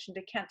much attention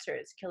to cancer?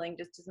 It's killing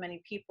just as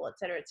many people, et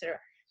cetera, et cetera.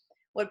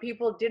 What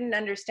people didn't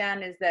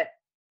understand is that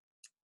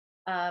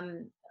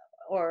um,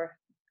 or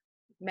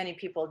many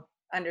people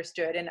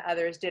understood and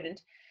others didn't,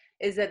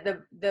 is that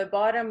the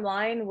bottom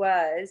line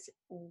was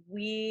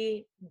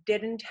we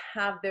didn't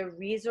have the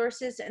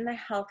resources in the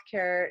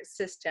healthcare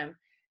system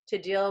to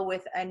deal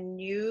with a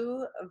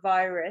new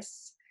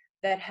virus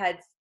that had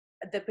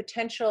the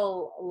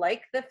potential,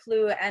 like the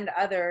flu and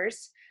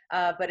others,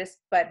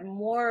 but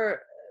more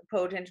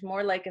potent,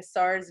 more like a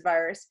SARS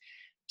virus,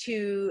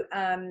 to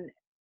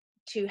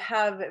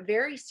have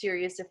very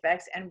serious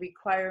effects and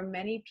require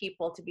many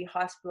people to be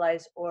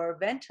hospitalized or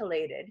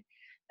ventilated,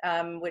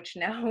 which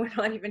now we're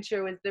not even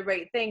sure was the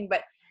right thing,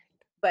 but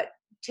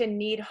to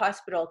need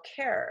hospital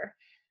care.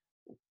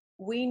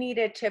 We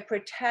needed to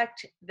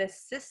protect the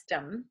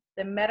system,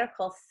 the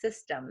medical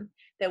system,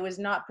 that was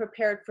not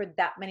prepared for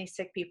that many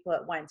sick people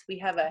at once. We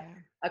have a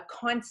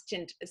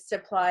constant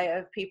supply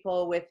of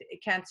people with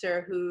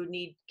cancer who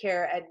need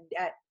care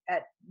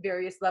at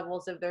various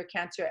levels of their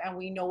cancer, and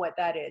we know what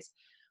that is.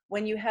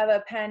 When you have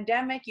a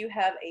pandemic, you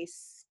have a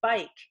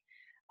spike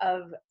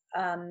of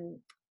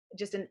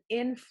just an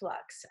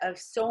influx of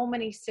so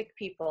many sick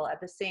people at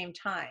the same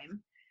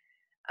time.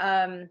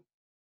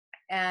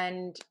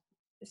 And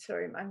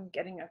sorry, I'm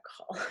getting a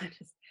call.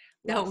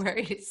 No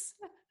worries.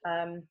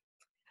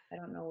 I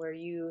don't know where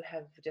you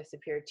have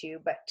disappeared to,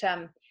 but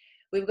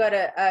we've got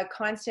a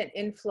constant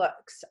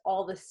influx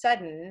all of a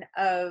sudden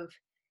um,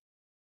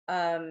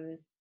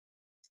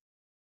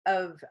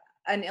 of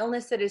an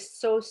illness that is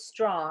so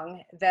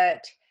strong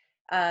that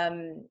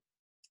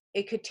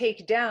it could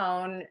take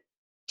down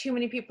too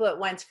many people at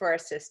once for our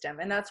system.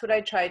 And that's what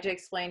I tried to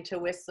explain to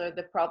Whistler.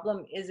 The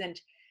problem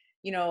isn't,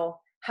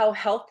 how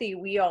healthy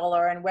we all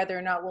are and whether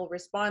or not we'll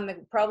respond.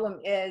 The problem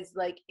is,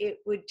 like, it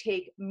would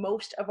take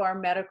most of our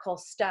medical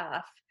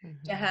staff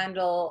to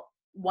handle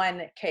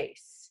one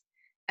case.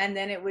 And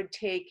then it would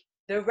take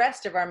the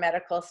rest of our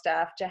medical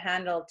staff to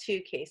handle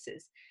 2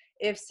 cases.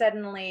 If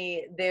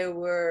suddenly there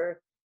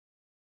were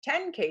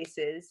 10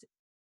 cases,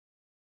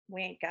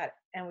 we ain't got,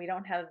 and we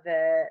don't have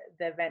the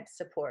vent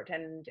support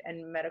and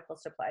medical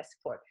supply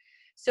support.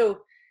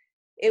 So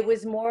it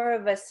was more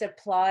of a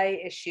supply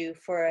issue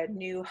for a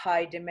new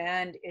high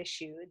demand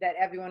issue that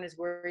everyone is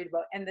worried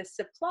about. And the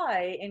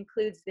supply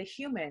includes the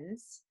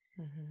humans,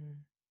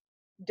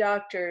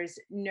 doctors,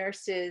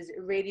 nurses,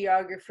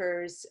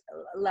 radiographers,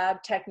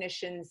 lab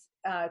technicians,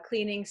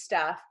 cleaning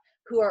staff,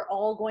 who are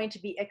all going to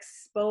be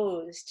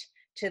exposed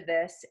to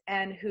this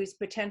and whose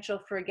potential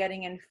for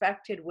getting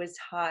infected was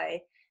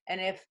high. And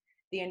if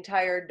the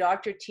entire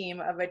doctor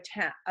team of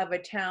a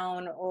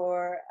town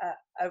or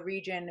a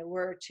region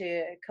were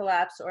to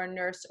collapse, or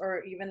nurse,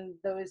 or even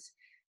those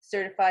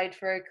certified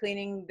for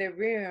cleaning the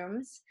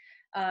rooms,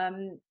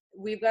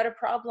 we've got a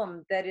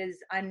problem that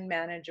is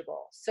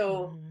unmanageable.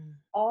 So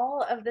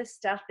all of the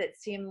stuff that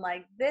seemed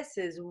like, this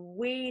is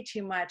way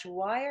too much,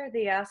 why are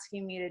they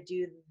asking me to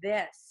do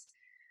this,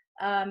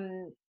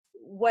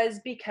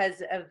 was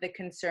because of the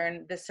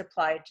concern, the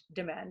supply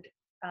demand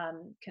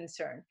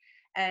concern.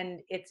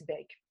 And it's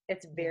big.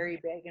 It's very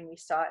big, and we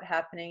saw it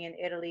happening in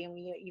Italy, and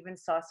we even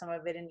saw some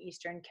of it in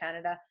Eastern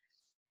Canada.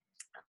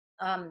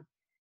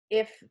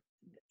 If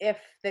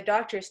the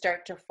doctors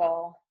start to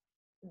fall,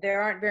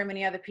 there aren't very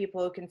many other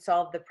people who can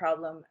solve the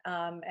problem.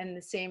 And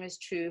the same is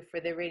true for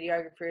the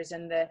radiographers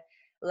and the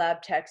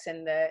lab techs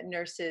and the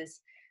nurses.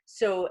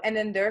 So, and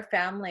then their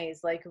families,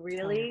 like,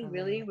 really,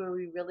 were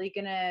we really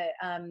gonna,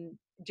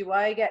 do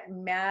I get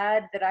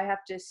mad that I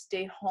have to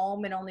stay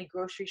home and only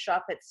grocery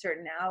shop at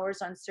certain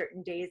hours on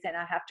certain days, and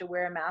I have to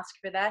wear a mask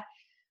for that,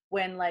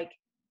 when, like,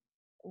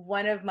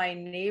 one of my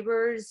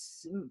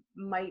neighbors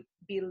might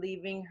be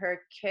leaving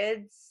her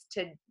kids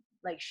to,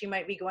 like, she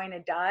might be going to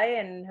die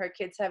and her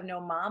kids have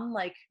no mom,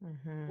 like,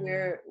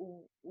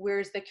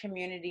 where's the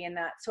community in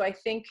that? So I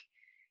think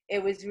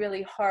it was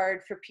really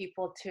hard for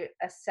people to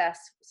assess,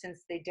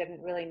 since they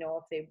didn't really know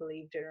if they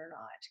believed it or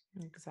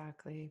not.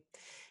 Exactly.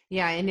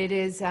 Yeah. And it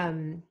is,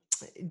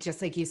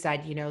 just like you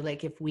said,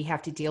 like, if we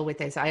have to deal with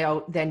this,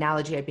 the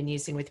analogy I've been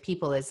using with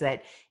people is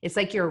that it's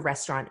like you're a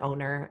restaurant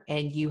owner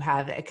and you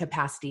have a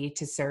capacity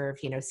to serve,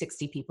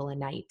 60 people a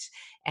night.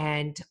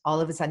 And all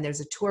of a sudden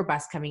there's a tour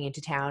bus coming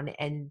into town,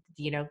 and,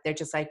 they're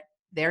just like,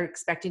 they're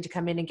expecting to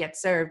come in and get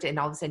served. And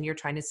all of a sudden you're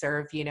trying to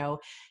serve,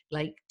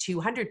 like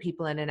 200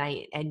 people in a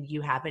night, and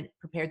you haven't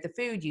prepared the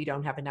food. You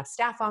don't have enough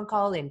staff on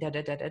call, and da,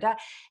 da, da, da, da.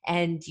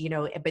 And,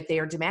 but they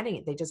are demanding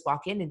it. They just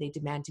walk in and they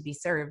demand to be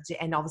served.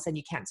 And all of a sudden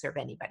you can't serve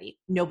anybody.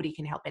 Nobody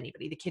can help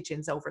anybody. The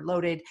kitchen's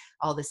overloaded.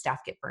 All the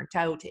staff get burnt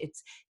out.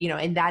 It's,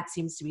 and that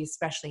seems to be,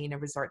 especially in a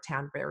resort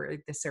town where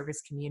the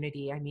service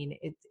community, I mean,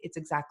 it's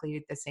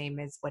exactly the same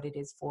as what it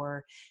is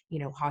for,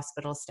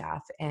 hospital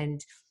staff.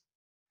 And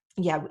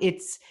yeah,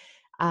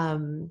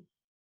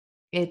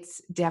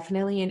 it's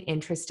definitely an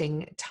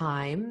interesting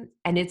time,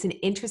 and it's an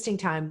interesting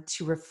time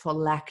to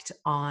reflect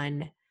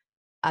on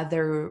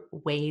other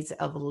ways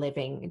of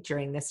living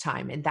during this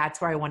time. And that's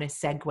where I want to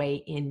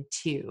segue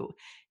into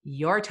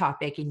your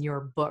topic in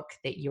your book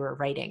that you're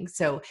writing.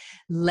 So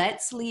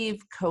let's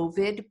leave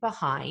COVID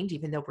behind,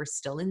 even though we're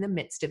still in the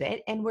midst of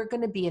it. And we're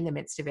going to be in the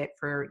midst of it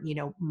for,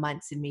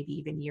 months and maybe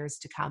even years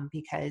to come,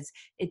 because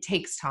it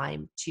takes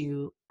time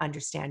to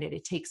understand it.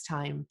 It takes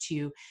time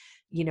to,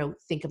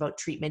 think about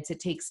treatments. It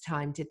takes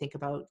time to think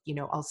about,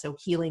 also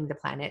healing the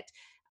planet.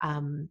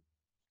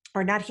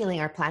 Or not healing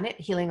our planet,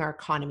 healing our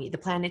economy. The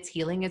planet's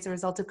healing as a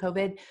result of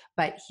COVID,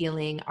 but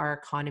healing our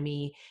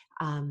economy.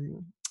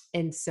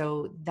 And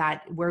so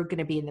that we're going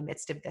to be in the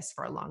midst of this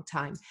for a long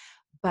time.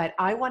 But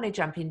I want to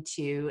jump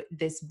into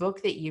this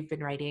book that you've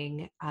been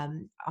writing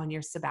on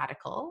your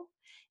sabbatical.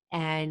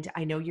 And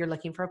I know you're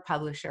looking for a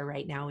publisher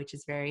right now, which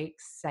is very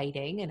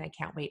exciting. And I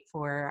can't wait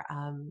for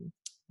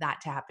that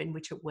to happen,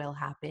 which it will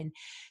happen.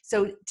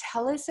 So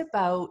tell us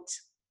about,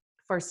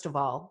 first of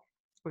all,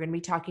 we're going to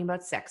be talking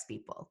about sex,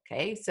 people.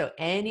 Okay. So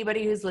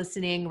anybody who's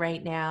listening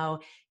right now,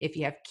 if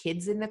you have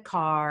kids in the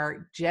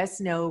car,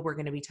 just know we're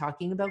going to be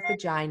talking about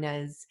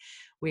vaginas.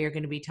 We are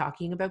going to be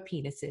talking about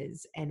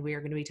penises, and we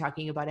are going to be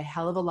talking about a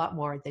hell of a lot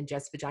more than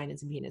just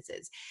vaginas and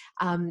penises.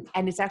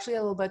 And it's actually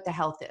a little about the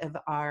health of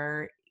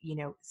our,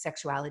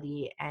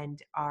 sexuality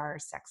and our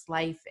sex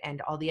life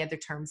and all the other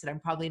terms that I'm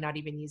probably not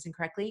even using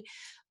correctly.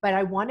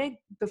 But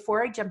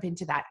before I jump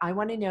into that, I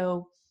want to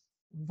know,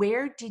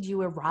 where did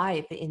you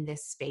arrive in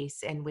this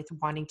space and with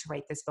wanting to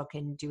write this book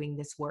and doing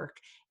this work?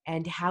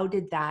 And how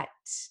did that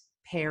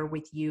pair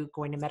with you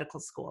going to medical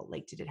school?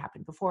 Like, did it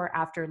happen before,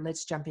 after?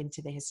 Let's jump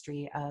into the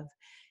history of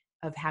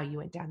how you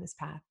went down this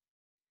path.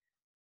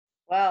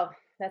 Well,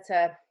 that's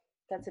a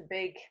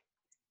big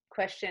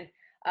question.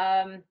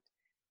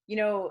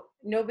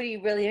 Nobody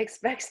really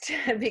expects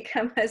to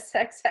become a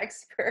sex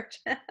expert.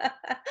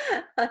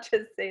 I'll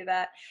just say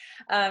that.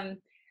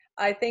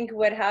 I think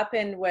what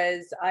happened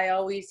was I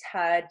always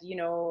had,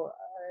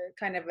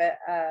 kind of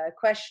a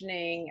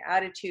questioning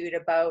attitude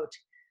about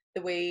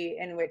the way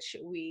in which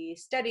we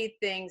studied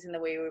things and the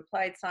way we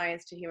applied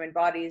science to human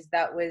bodies.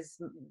 That was,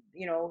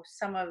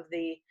 some of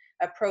the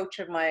approach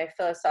of my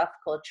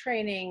philosophical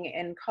training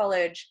in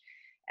college.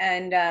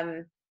 And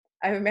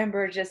I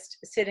remember just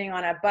sitting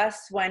on a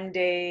bus one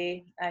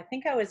day. I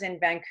think I was in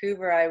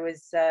Vancouver. I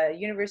was a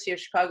University of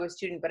Chicago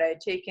student, but I had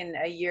taken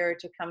a year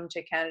to come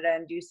to Canada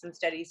and do some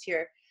studies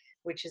here,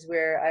 which is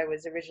where I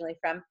was originally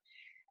from.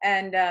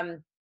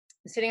 And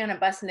sitting on a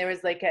bus, and there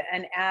was like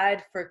an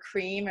ad for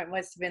cream. It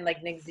must have been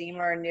like Nexima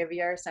or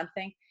Nivea or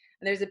something.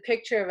 And there's a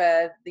picture of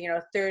a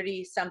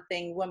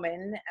 30-something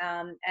woman,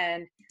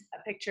 and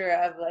a picture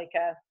of like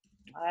a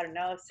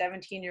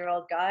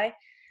 17-year-old guy,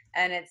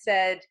 and it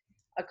said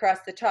across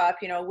the top,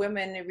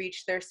 women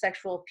reach their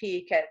sexual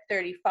peak at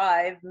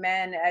 35,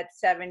 men at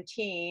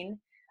 17.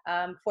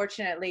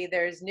 Fortunately,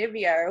 there's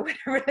Nivea or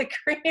whatever the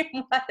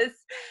cream was.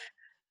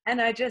 And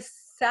I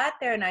just sat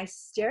there and I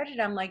stared at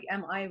him like,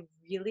 am I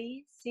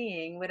really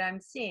seeing what I'm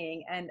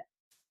seeing? And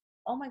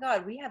oh my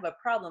God, we have a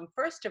problem.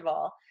 First of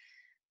all,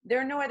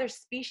 there are no other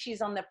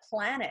species on the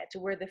planet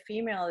where the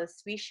female of the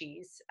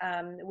species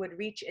would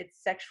reach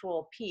its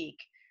sexual peak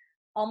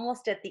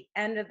almost at the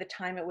end of the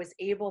time it was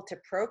able to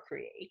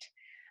procreate,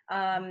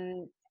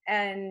 and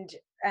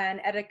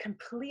at a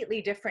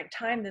completely different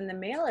time than the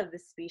male of the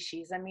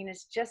species. I mean,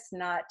 it's just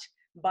not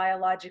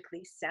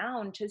biologically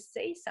sound to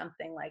say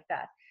something like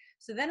that.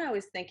 So then I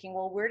was thinking,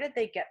 well, where did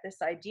they get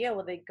this idea?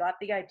 Well, they got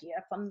the idea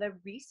from the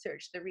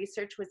research. The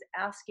research was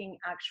asking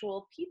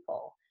actual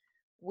people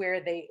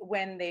when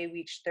they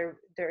reached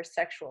their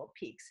sexual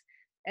peaks.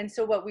 And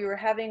so what we were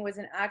having was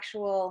an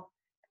actual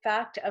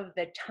fact of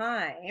the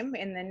time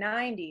in the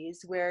 90s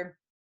where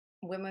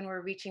women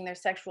were reaching their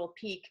sexual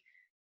peak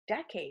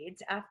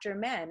decades after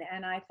men.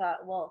 And I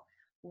thought, well,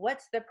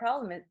 what's the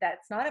problem?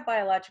 That's not a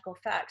biological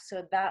fact,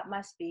 so that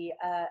must be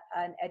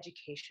an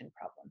education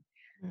problem.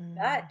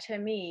 That to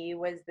me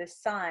was the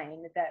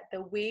sign that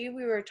the way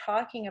we were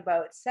talking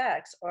about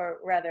sex, or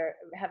rather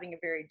having a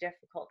very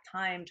difficult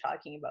time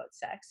talking about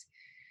sex,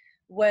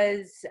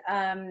 was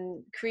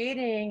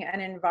creating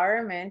an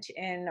environment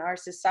in our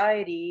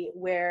society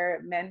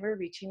where men were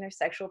reaching their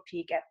sexual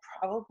peak at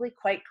probably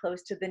quite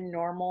close to the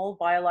normal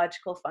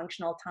biological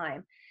functional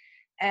time.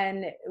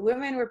 And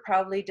women were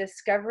probably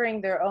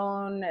discovering their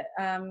own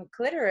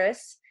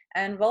clitoris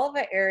and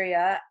vulva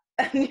area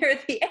near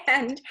the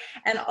end,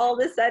 and all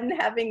of a sudden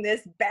having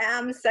this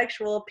bam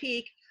sexual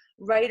peak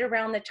right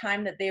around the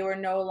time that they were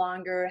no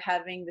longer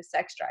having the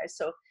sex drive.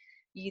 So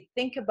you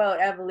think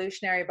about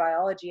evolutionary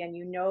biology, and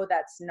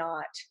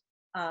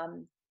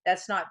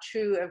that's not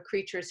true of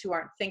creatures who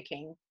aren't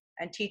thinking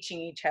and teaching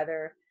each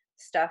other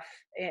stuff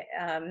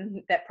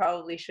that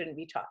probably shouldn't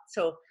be taught.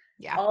 So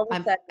Yeah, all of a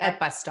I'm sudden, at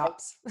bus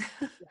stops.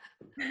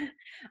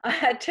 I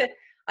had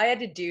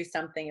to do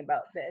something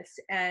about this,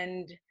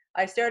 and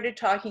I started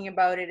talking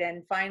about it.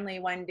 And finally,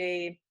 one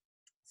day,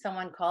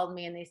 someone called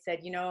me and they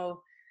said,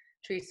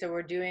 Teresa,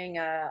 we're doing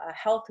a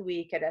health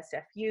week at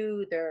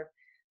SFU. They're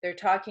they're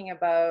talking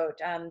about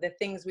the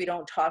things we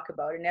don't talk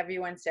about. And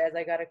everyone says,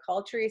 I got to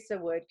call Teresa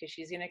Wood because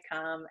she's going to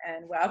come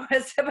and wow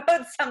us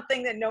about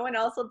something that no one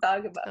else will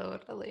talk about.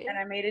 And Totally.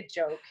 I made a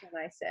joke and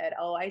I said,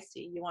 oh, I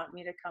see. You want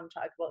me to come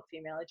talk about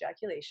female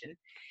ejaculation.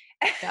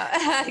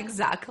 Yeah,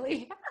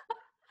 exactly.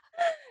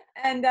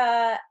 And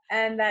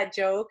that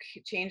joke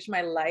changed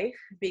my life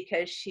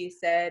because she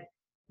said,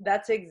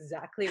 that's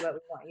exactly what we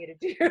want you to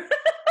do.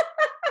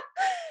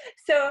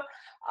 So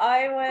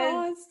I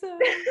was, Awesome.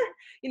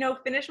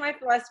 finished my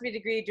philosophy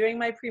degree, doing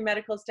my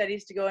pre-medical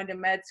studies to go into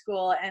med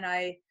school, and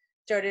I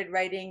started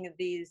writing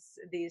these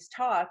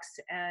talks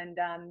and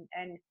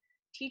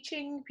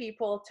teaching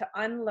people to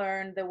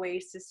unlearn the way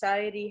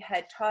society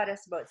had taught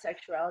us about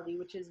sexuality,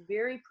 which is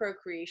very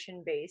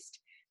procreation based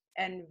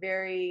and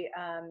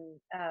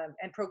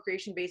and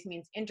procreation based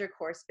means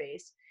intercourse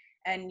based.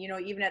 And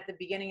even at the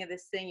beginning of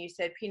this thing, you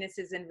said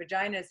penises and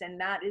vaginas, and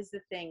that is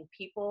the thing.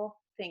 People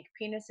think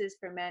penises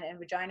for men and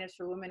vaginas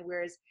for women,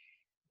 whereas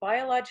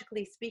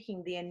biologically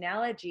speaking, the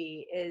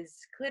analogy is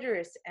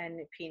clitoris and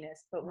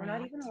penis, but we're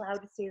not Right. even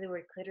allowed to say the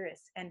word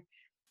clitoris. And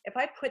if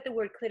I put the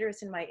word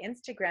clitoris in my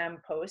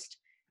Instagram post,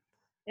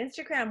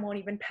 Instagram won't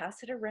even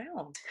pass it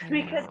around I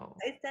because know.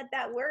 I said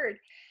that word.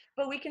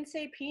 But we can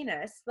say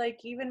penis, like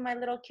even my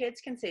little kids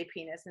can say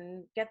penis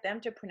and get them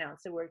to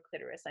pronounce the word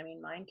clitoris. I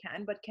mean, mine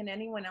can, but can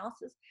anyone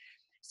else's?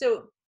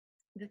 So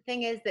the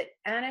thing is that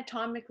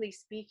anatomically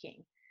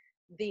speaking,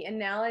 the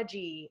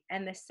analogy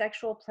and the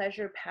sexual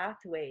pleasure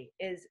pathway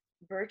is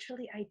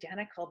virtually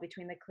identical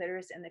between the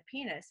clitoris and the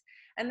penis.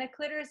 And the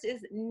clitoris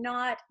is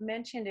not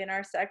mentioned in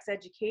our sex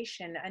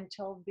education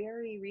until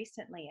very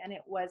recently. And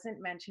it wasn't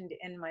mentioned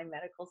in my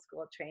medical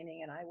school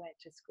training. And I went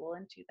to school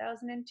in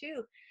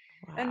 2002.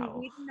 And Wow.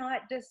 we did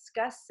not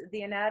discuss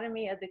the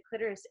anatomy of the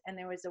clitoris. And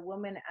there was a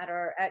woman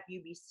at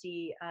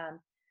UBC,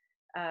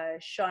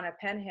 Shauna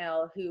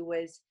Penhale, who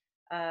was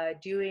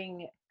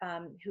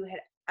who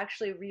had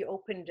actually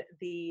reopened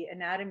the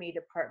anatomy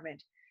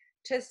department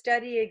to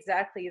study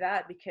exactly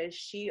that, because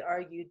she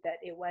argued that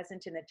it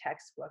wasn't in the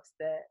textbooks.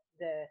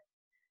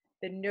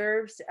 The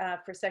nerves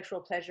for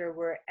sexual pleasure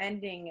were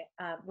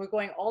we're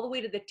going all the way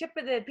to the tip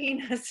of the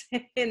penis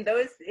in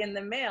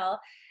the male,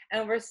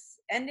 and we're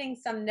ending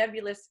some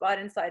nebulous spot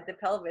inside the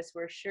pelvis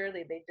where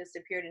surely they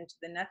disappeared into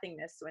the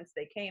nothingness once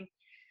they came.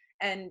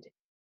 And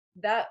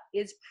that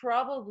is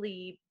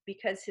probably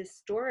because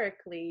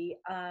historically,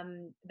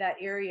 that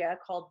area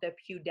called the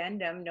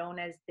pudendum, known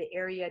as the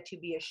area to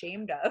be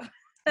ashamed of,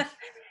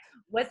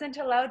 wasn't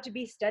allowed to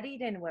be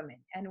studied in women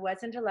and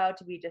wasn't allowed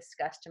to be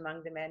discussed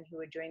among the men who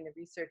were doing the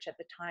research at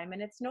the time.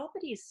 And it's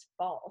nobody's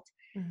fault.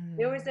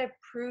 There was Mhm. a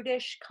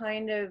prudish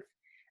kind of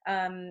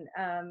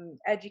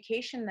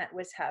education that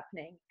was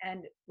happening.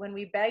 And when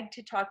we begged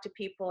to talk to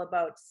people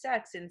about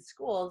sex in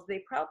schools, they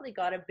probably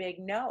got a big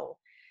no.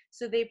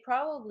 So they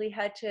probably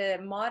had to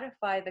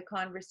modify the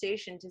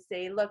conversation to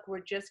say, look,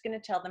 we're just going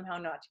to tell them how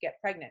not to get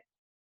pregnant.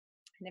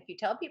 And if you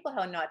tell people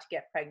how not to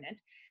get pregnant,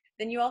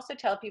 then you also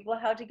tell people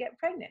how to get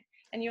pregnant.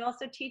 And you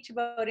also teach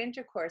about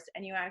intercourse,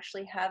 and you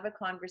actually have a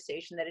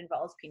conversation that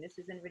involves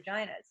penises and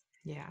vaginas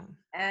Yeah.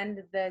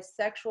 and the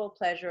sexual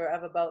pleasure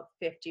of about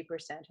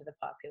 50% of the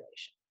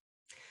population.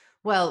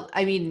 Well,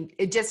 I mean,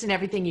 just in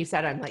everything you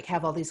said, I'm like,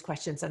 have all these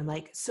questions. And I'm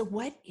like, so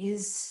what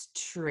is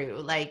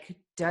true? Like,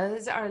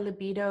 does our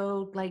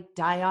libido like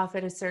die off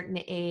at a certain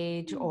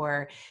age,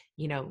 or,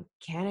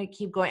 can it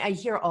keep going? I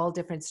hear all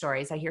different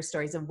stories. I hear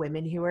stories of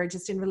women who are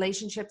just in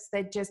relationships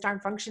that just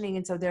aren't functioning.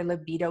 And so their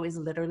libido is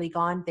literally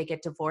gone. They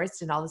get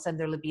divorced and all of a sudden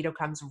their libido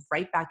comes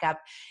right back up,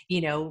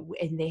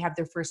 and they have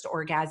their first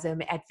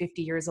orgasm at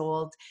 50 years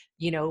old,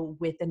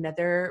 with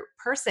another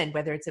person,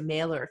 whether it's a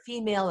male or a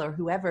female or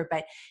whoever.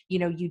 But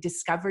you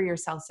discover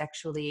yourself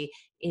sexually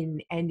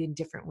in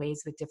different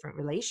ways with different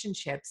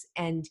relationships.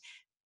 And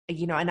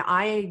and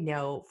I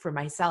know for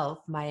myself,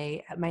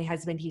 my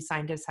husband, he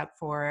signed us up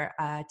for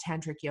a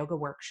tantric yoga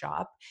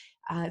workshop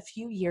a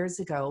few years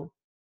ago,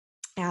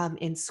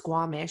 in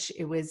Squamish.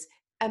 It was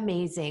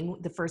amazing.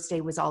 The first day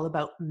was all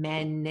about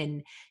men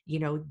and,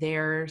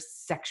 their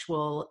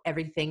sexual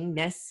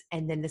everythingness.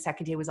 And then the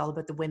second day was all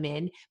about the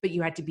women, but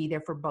you had to be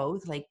there for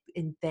both. Like,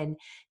 and then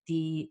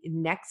the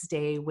next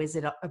day was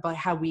about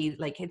how we,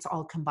 like, it's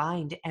all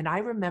combined. And I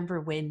remember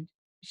when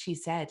she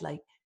said, like,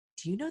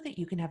 do you know that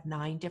you can have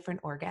 9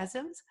 different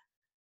orgasms?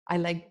 I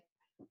like,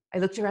 I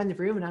looked around the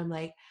room and I'm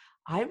like,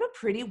 I'm a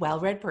pretty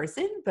well-read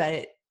person,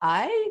 but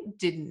I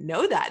didn't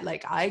know that.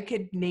 Like, I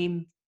could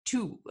name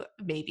 2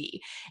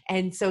 maybe.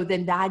 And so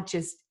then that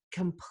just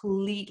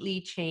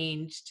completely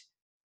changed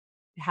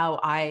how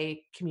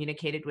I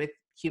communicated with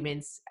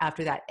humans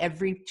after that.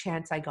 Every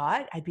chance I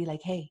got, I'd be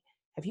like, "Hey,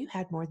 have you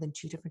had more than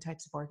 2 different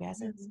types of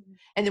orgasms?" Mhm.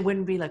 And they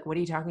wouldn't be like, "What are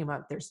you talking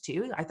about? There's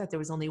 2? I thought there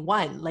was only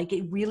 1." Like,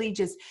 it really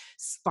just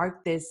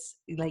sparked this,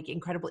 like,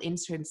 incredible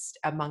interest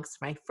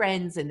amongst my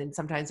friends, and then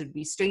sometimes it would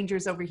be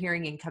strangers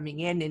overhearing and coming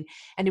in,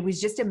 and it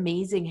was just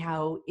amazing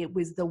how it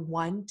was the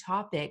one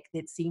topic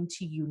that seemed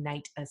to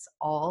unite us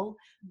all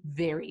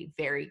very,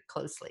 very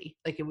closely.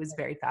 Like, it was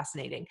very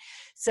fascinating.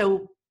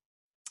 So,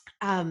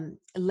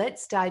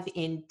 let's dive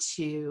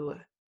into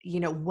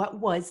what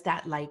was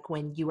that like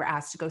when you were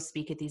asked to go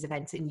speak at these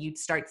events and you'd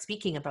start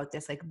speaking about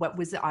this? Like, what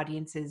was the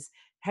audiences?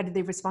 How did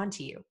they respond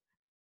to you?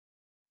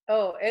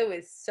 Oh, it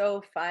was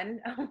so fun.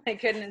 Oh my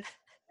goodness.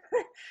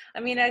 I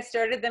mean, I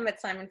started them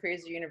at Simon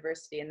Fraser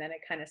University, and then it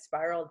kind of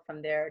spiraled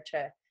from there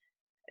to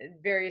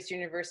various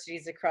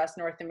universities across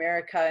North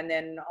America, and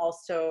then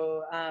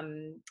also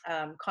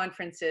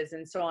conferences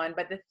and so on.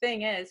 But the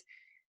thing is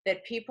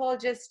that people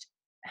just,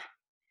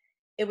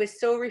 it was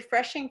so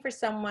refreshing for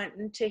someone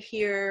to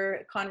hear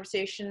a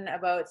conversation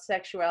about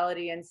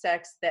sexuality and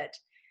sex that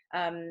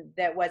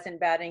wasn't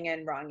batting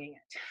and wronging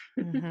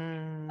it.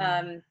 Mm-hmm.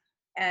 um,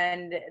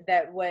 and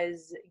that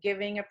was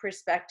giving a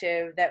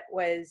perspective that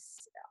was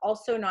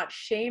also not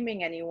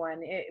shaming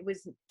anyone. It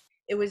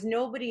was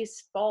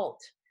nobody's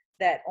fault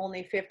that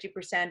only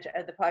 50%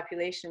 of the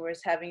population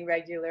was having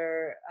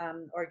regular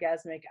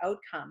orgasmic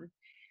outcome.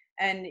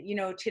 And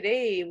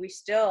today we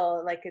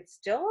still, like, it's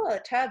still a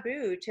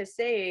taboo to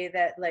say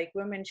that, like,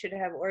 women should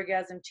have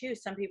orgasm too.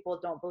 Some people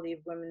don't believe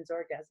women's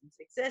orgasms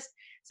exist.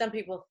 Some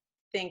people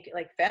think,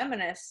 like,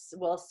 feminists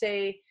will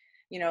say,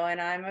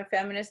 and I'm a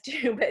feminist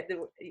too, but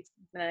the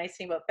nice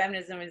thing about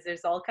feminism is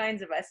there's all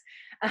kinds of us,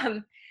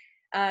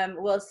 um,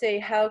 will say,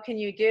 how can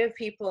you give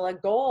people a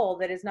goal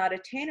that is not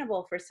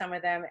attainable for some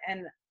of them?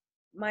 And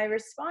my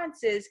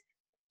response is,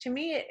 to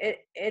me,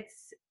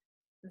 it's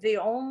the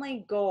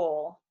only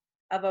goal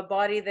of a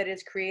body that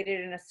is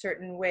created in a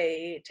certain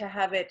way to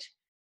have it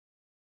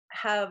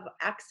have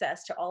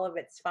access to all of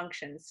its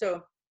functions.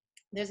 So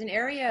there's an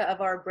area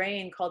of our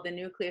brain called the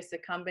nucleus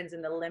accumbens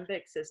in the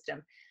limbic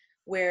system,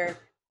 where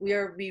we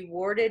are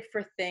rewarded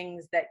for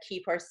things that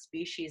keep our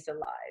species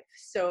alive.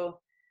 So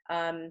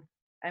I'm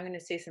going to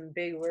say some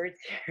big words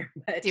here,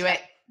 but Do it.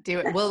 Do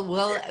it.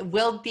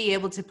 We'll be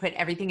able to put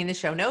everything in the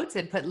show notes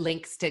and put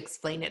links to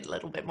explain it a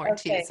little bit more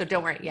too. okay. So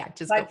don't worry. Yeah,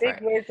 just By go for big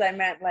it. words, I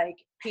meant like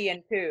pee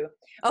and poo.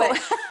 Oh,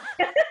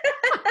 But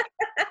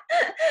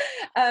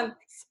um,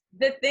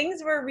 the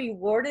things we're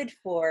rewarded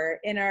for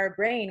in our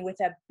brain with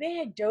a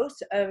big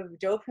dose of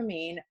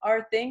dopamine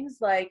are things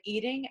like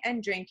eating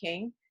and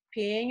drinking,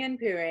 peeing and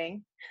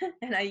pooing.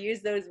 And I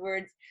use those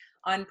words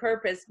on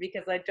purpose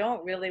because I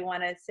don't really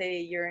want to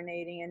say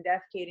urinating and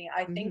defecating.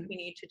 I think we mhm.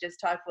 need to just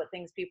talk about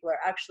things people are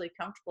actually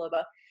comfortable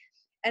about.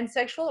 And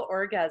sexual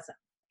orgasm.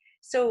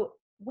 So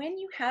when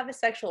you have a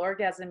sexual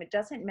orgasm, it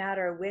doesn't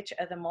matter which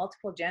of the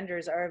multiple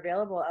genders are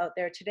available out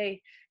there today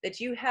that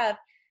you have.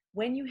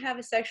 When you have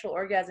a sexual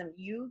orgasm,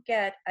 you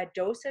get a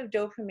dose of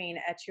dopamine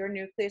at your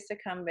nucleus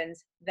accumbens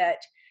that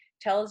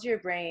tells your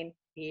brain,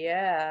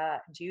 yeah,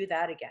 do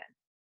that again.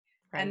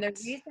 And the Right.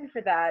 reason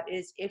for that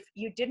is if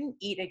you didn't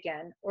eat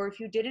again, or if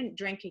you didn't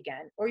drink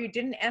again, or you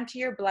didn't empty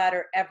your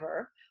bladder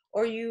ever,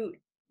 or you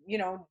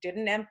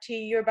didn't empty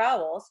your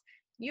bowels,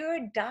 you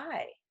would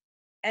die.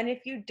 And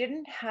if you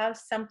didn't have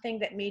something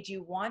that made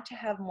you want to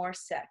have more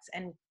sex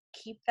and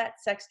keep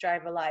that sex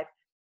drive alive,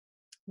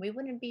 we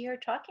wouldn't be here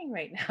talking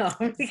right now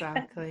because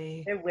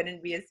Exactly. there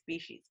wouldn't be a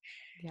species.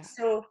 Yeah.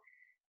 So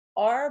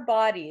our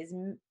bodies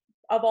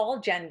of all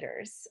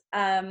genders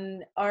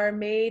are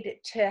made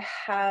to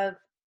have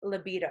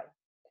libido.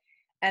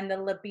 And the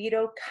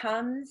libido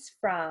comes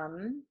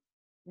from,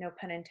 no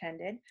pun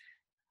intended,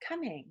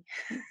 coming.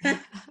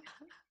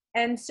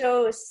 And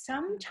so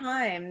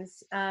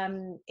sometimes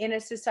in a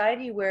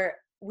society where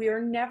we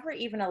are never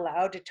even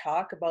allowed to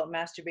talk about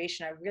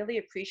masturbation, I really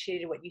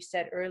appreciated what you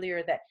said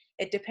earlier, that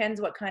it depends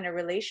what kind of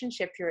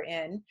relationship you're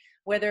in,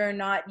 whether or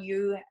not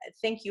you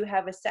think you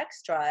have a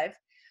sex drive.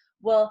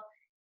 Well,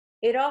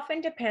 it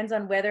often depends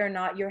on whether or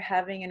not you're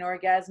having an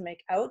orgasmic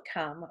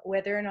outcome,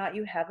 whether or not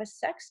you have a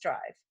sex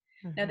drive.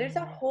 Now, there's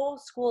a Mhm. whole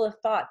school of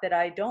thought that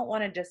I don't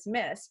want to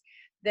dismiss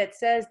that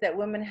says that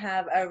women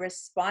have a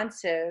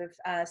responsive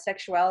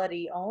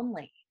sexuality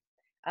only.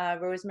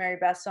 Rosemary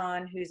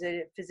Basson, who's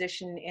a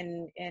physician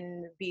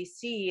in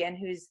BC and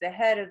who's the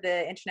head of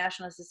the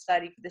International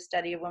Society for the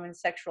Study of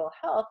Women's Sexual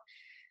Health,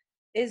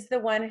 is the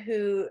one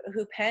who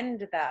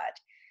penned that.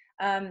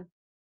 Um,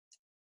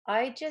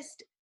 I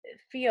just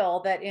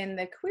feel that in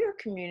the queer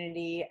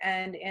community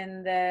and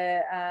in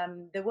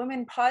the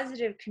women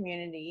positive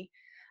community,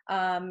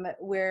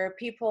 where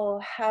people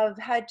have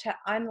had to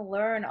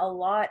unlearn a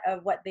lot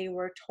of what they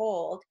were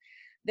told,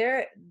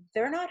 they're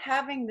they're not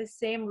having the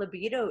same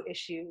libido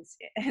issues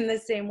in the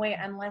same way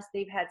unless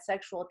they've had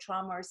sexual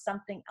trauma or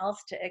something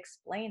else to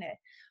explain it,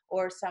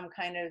 or some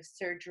kind of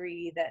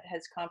surgery that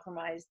has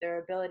compromised their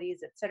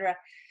abilities, etc.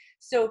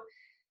 So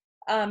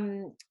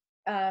um,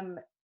 um,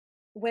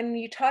 when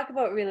you talk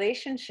about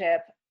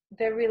relationship,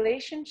 the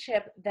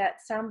relationship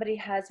that somebody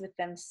has with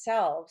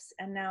themselves,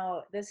 and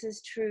now this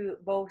is true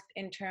both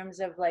in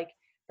terms of like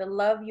the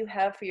love you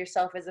have for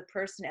yourself as a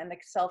person and the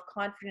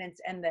self-confidence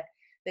and the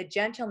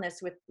gentleness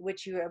with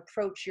which you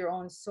approach your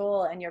own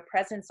soul and your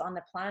presence on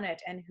the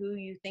planet and who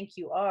you think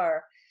you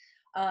are.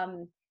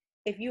 um,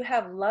 if you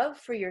have love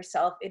for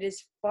yourself, it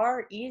is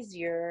far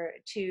easier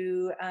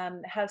to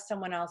have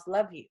someone else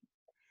love you.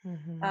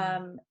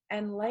 Mhm.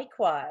 And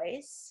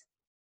likewise,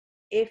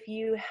 if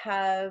you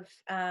have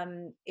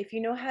if you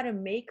know how to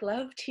make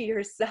love to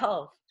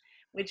yourself,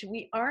 which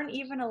we aren't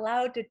even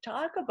allowed to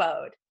talk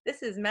about.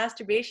 This is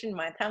masturbation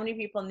month. How many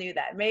people knew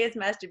that? May is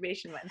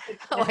masturbation month.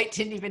 Oh, I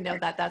didn't even know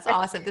that. That's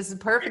awesome. This is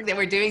perfect that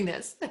we're doing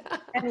this.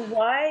 And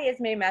why is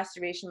May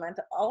Masturbation Month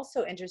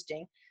also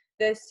interesting?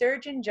 The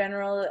Surgeon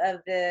General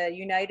of the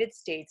United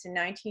States in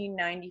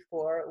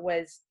 1994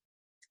 was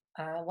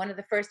one of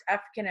the first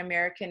African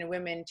American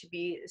women to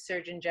be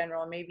Surgeon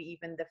General, maybe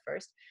even the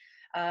first,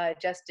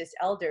 Justice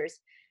Elders.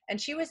 And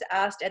she was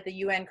asked at the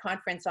UN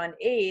conference on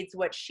AIDS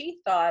what she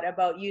thought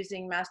about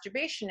using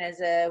masturbation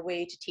as a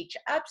way to teach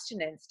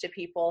abstinence to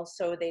people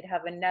so they'd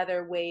have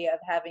another way of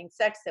having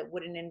sex that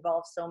wouldn't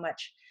involve so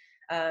much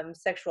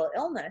sexual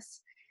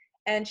illness.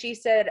 And she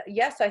said,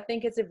 yes, I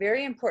think it's a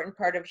very important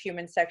part of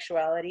human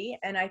sexuality,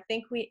 and I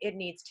think it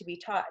needs to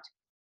be taught.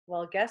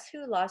 Well, guess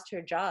who lost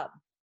her job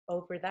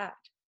over that?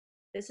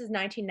 This is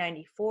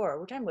 1994.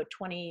 We're talking about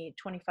 20,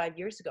 25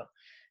 years ago.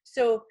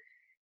 So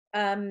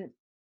um,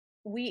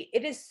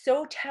 it is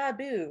so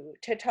taboo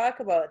to talk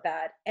about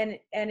that. And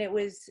it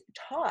was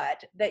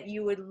taught that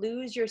you would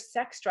lose your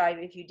sex drive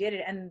if you did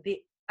it. And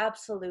the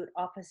absolute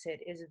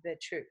opposite is the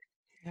truth.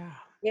 Yeah.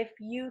 If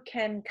you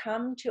can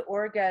come to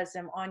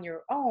orgasm on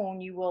your own,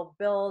 you will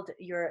build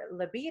your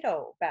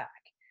libido back.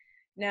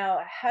 Now,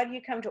 how do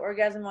you come to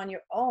orgasm on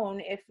your own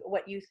if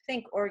what you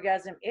think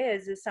orgasm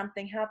is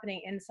something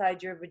happening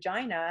inside your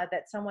vagina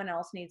that someone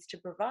else needs to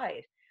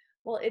provide?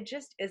 Well, it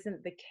just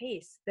isn't the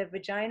case. The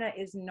vagina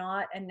is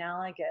not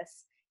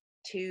analogous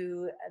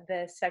to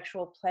the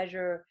sexual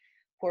pleasure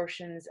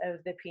portions of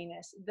the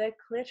penis. The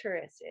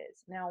clitoris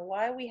is. Now,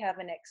 why we have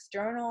an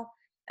external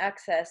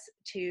access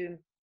to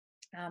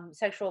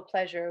sexual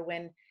pleasure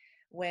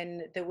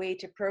when the way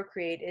to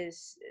procreate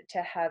is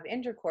to have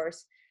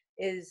intercourse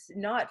is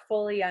not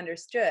fully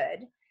understood,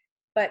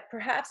 but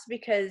perhaps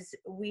because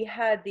we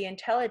had the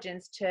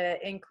intelligence to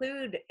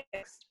include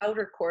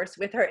outer course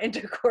with our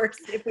intercourse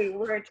if we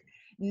weren't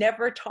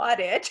never taught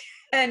it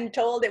and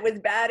told it was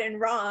bad and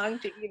wrong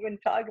to even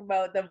talk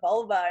about the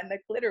vulva and the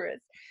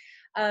clitoris.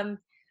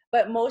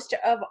 But most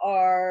of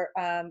our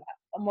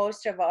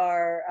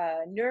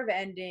nerve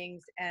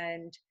endings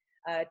and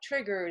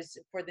triggers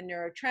for the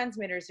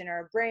neurotransmitters in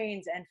our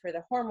brains and for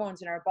the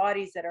hormones in our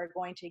bodies that are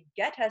going to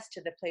get us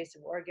to the place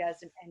of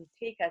orgasm and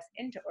take us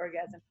into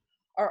orgasm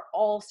are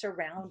all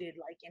surrounded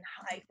like in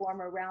high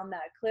form around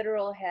that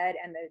clitoral head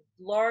and the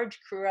large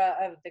crura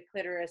of the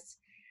clitoris.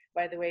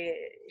 By the way,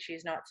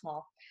 she's not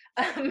small.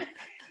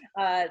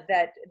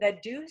 That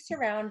do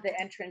surround the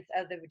entrance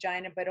of the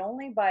vagina, but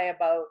only by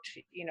about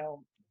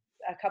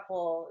a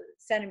couple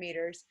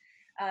centimeters.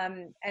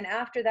 And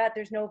after that,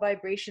 there's no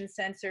vibration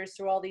sensors.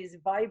 So all these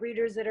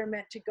vibrators that are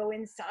meant to go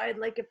inside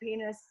like a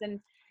penis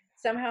and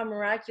somehow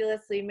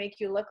miraculously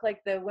make you look like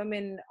the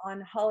women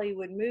on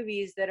Hollywood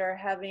movies that are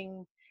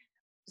having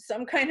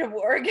some kind of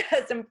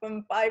orgasm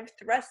from 5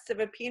 thrusts of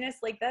a penis.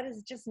 Like that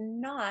is just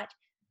not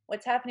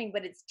what's happening,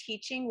 but it's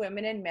teaching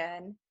women and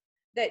men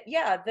that,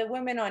 yeah, the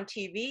women on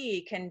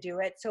TV can do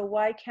it. So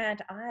why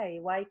can't I?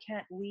 Why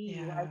can't we?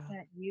 Yeah. Why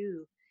can't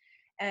you?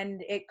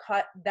 And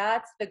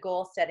that's the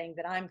goal setting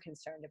that I'm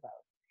concerned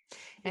about.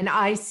 And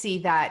I see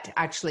that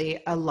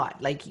actually a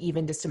lot, like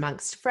even just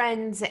amongst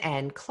friends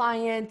and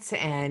clients.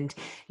 And,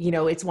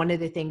 it's one of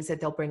the things that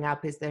they'll bring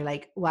up is they're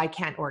like, well, I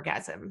can't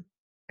orgasm.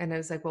 And I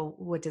was like, well,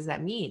 what does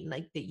that mean?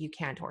 Like that you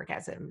can't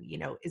orgasm,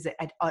 is it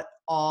at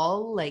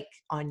all like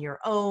on your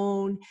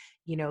own,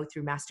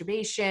 through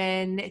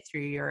masturbation,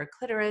 through your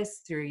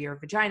clitoris, through your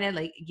vagina,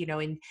 like,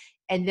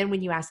 and then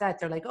when you ask that,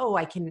 they're like, oh,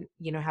 I can,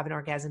 have an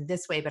orgasm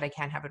this way, but I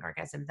can't have an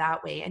orgasm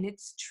that way. And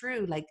it's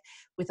true, like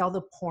with all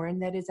the porn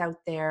that is out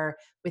there,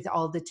 with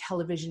all the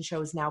television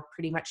shows now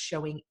pretty much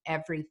showing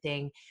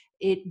everything,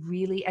 it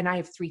really, and I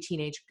have 3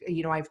 teenage,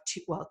 I have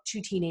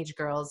 2 teenage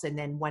girls and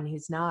then one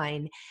who's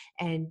 9.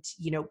 And,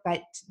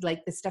 but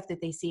like the stuff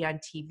that they see on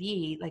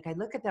TV, like I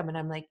look at them and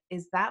I'm like,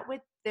 is that what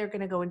they're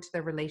going to go into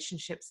their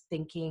relationships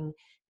thinking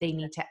they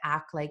need to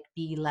act like,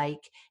 be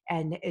like,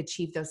 and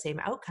achieve those same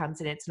outcomes?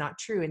 And it's not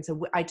true. And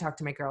so I talk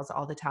to my girls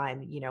all the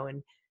time,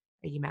 and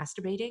are you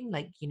masturbating?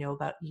 Like, do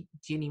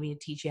you need me to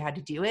teach you how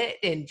to do it?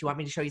 And do you want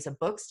me to show you some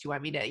books? Do you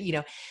want me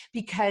to,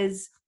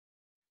 because,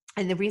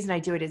 and the reason I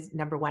do it is,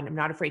 number one, I'm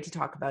not afraid to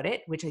talk about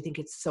it, which I think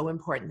it's so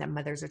important that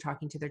mothers are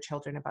talking to their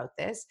children about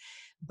this.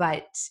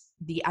 But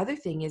the other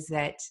thing is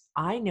that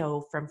I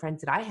know from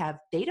friends that I have,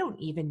 they don't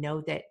even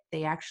know that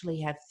they actually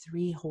have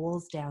 3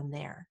 holes down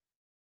there.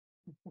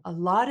 A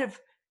lot of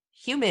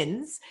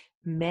humans,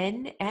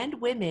 men and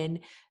women,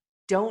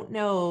 don't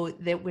know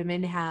that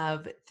women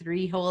have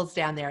 3 holes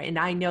down there. And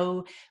I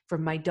know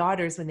from my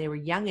daughters when they were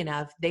young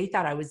enough, they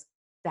thought I was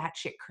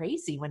batshit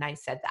crazy when I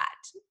said that.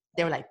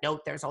 They were like, no,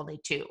 there's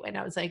only 2. And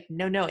I was like,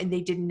 no. And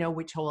they didn't know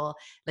which hole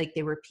like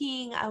they were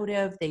peeing out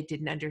of. They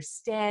didn't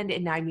understand.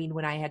 And I mean,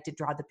 when I had to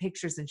draw the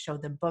pictures and show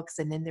them books,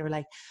 and then they were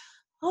like,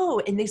 oh,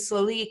 and they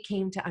slowly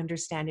came to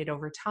understand it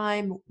over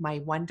time. My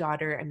one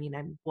daughter, I mean,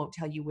 I won't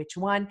tell you which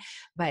one,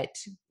 but,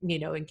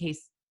 in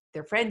case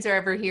their friends are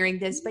ever hearing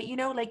this, but,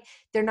 like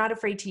they're not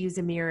afraid to use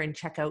a mirror and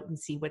check out and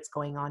see what's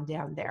going on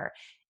down there.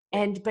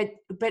 And but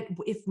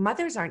if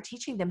mothers aren't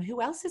teaching them,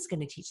 who else is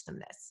going to teach them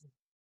this?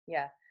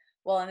 Yeah.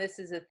 Well, and this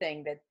is a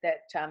thing that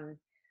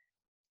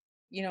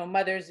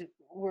mothers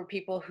were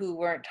people who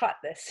weren't taught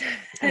this.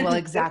 Well, And so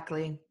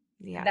exactly.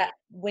 Yeah. that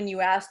when you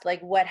asked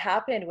like what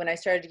happened when I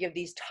started to give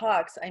these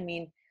talks, I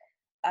mean,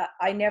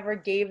 I never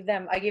gave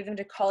them. I gave them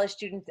to college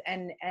students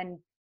and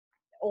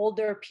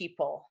older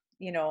people,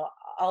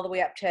 all the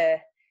way up to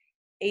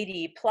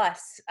 80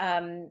 plus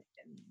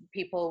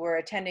people were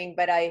attending,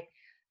 but I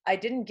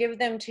didn't give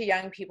them to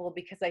young people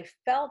because I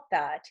felt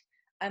that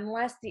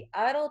unless the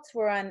adults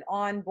were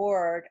on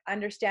board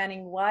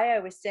understanding why I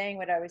was saying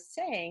what I was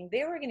saying,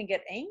 they were going to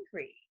get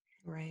angry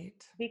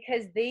Right.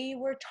 because they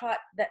were taught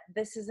that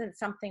this isn't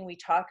something we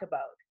talk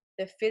about.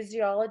 The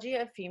physiology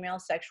of female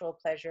sexual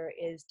pleasure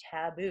is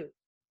taboo.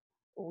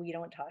 We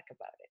don't talk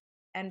about it.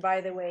 And by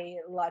the way,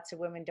 lots of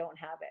women don't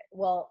have it.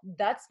 Well,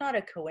 that's not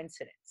a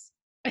coincidence.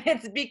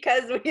 It's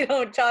because we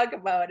don't talk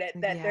about it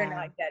that they're Yeah.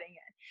 not getting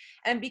it.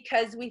 And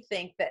because we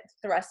think that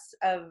thrusts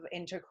of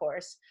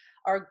intercourse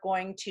are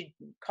going to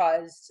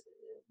cause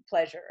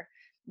pleasure.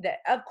 That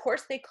of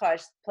course they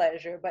cause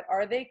pleasure, but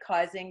are they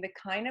causing the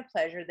kind of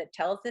pleasure that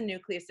tells the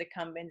nucleus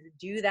accumbens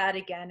do that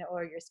again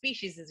or your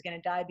species is going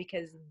to die?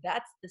 Because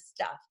that's the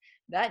stuff,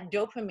 that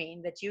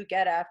dopamine that you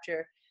get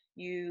after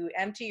you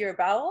empty your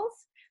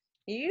bowels,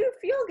 you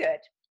feel good.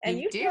 And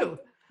You do.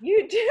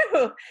 you do.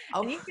 Oh,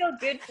 And you feel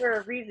good for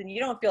a reason. You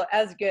don't feel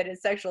as good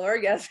as sexual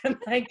orgasm,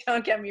 like,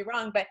 don't get me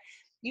wrong, but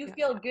you yeah.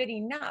 feel good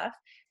enough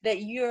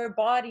that your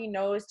body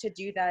knows to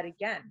do that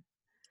again.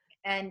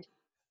 And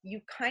you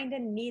kind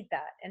of need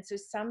that. And so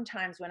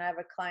sometimes when I have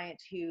a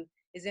client who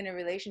is in a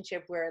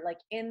relationship where, like,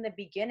 in the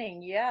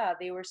beginning, yeah,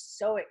 they were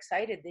so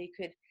excited they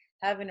could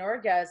have an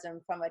orgasm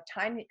from a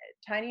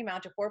tiny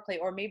amount of foreplay,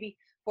 or maybe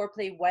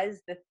foreplay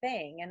was the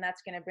thing. And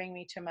that's going to bring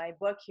me to my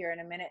book here in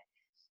a minute.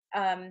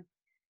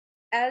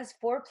 As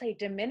foreplay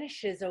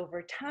diminishes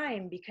over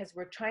time, because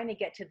we're trying to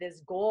get to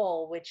this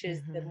goal, which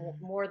is the Mhm.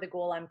 more the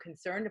goal I'm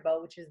concerned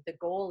about, which is the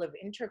goal of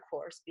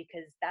intercourse,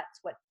 because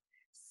that's what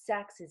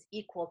sex is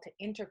equal to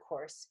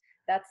intercourse.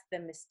 That's the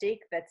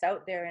mistake that's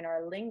out there in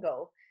our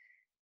lingo.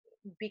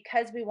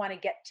 Because we want to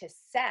get to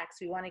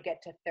sex, we want to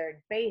get to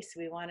third base,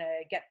 we want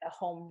to get the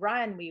home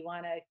run, we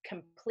want to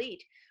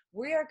complete.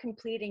 We are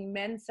completing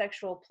men's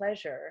sexual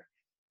pleasure,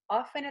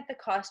 often at the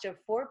cost of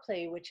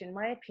foreplay, which in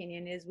my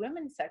opinion is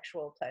women's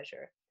sexual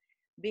pleasure.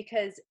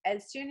 Because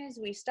as soon as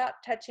we stop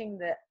touching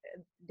the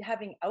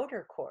having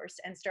outer course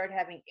and start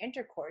having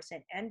intercourse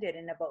and end it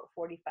in about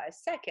 45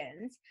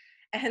 seconds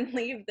and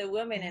leave the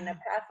woman in a Yeah.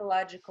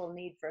 pathological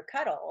need for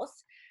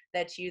cuddles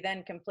that you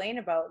then complain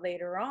about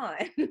later on.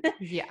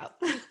 Yeah.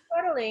 She's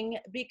cuddling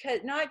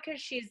because not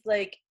because she's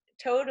like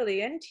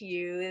totally into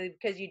you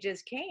because you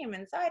just came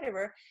inside of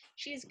her.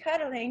 She's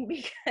cuddling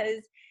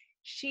because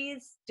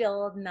she's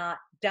still not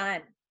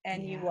done,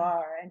 and you Yeah.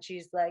 are, and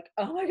she's like,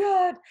 oh my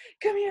god,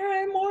 come here,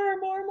 and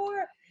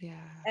more.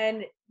 Yeah.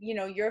 And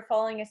you're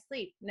falling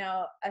asleep.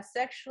 Now a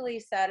sexually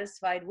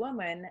satisfied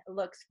woman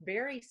looks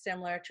very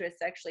similar to a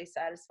sexually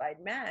satisfied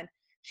man.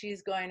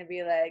 She's going to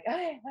be like,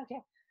 okay.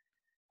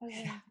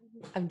 Yeah.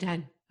 I'm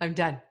done. I'm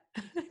done.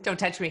 Don't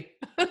touch me.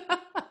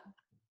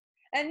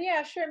 And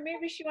yeah, sure,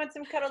 maybe she wants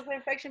some cuddles by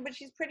affection, but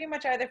she's pretty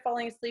much either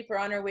falling asleep or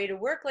on her way to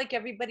work like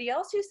everybody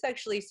else who's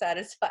sexually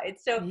satisfied.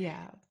 So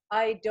Yeah.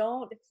 I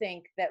don't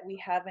think that we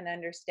have an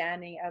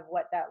understanding of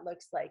what that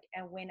looks like.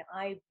 And when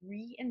I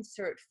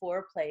reinsert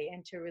foreplay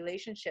into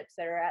relationships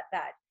that are at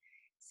that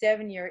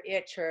 7-year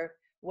itch or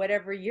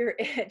whatever year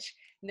itch,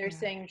 and they're Yeah.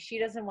 saying she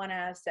doesn't want to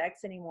have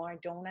sex anymore, I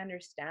don't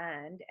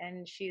understand.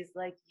 And she's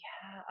like,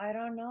 yeah, I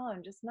don't know.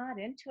 I'm just not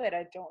into it.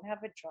 I don't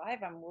have a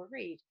drive. I'm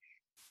worried.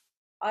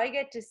 I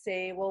get to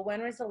say, well,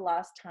 when was the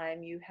last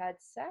time you had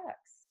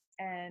sex?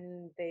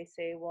 And they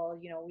say, well,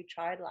 we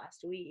tried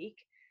last week.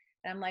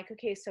 And I'm like,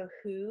 okay, so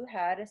who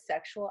had a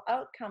sexual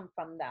outcome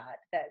from that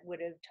would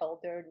have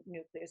told their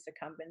nucleus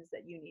accumbens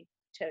that you need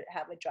to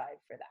have a drive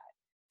for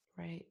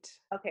that? Right.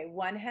 Okay,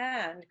 one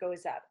hand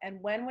goes up. And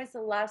when was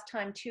the last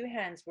time two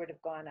hands would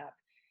have gone up?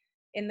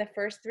 In the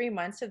first 3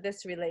 months of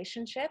this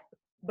relationship,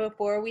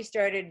 before we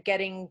started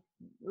getting,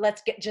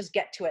 just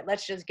get to it.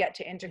 Let's just get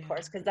to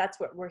intercourse Yeah. because that's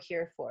what we're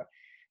here for.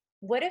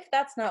 What if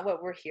that's not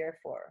what we're here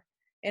for?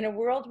 In a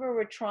world where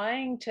we're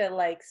trying to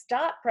like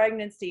stop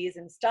pregnancies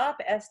and stop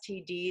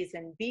STDs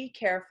and be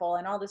careful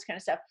and all this kind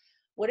of stuff,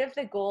 what if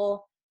the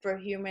goal for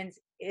humans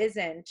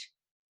isn't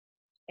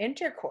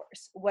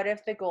intercourse? What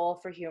if the goal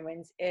for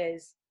humans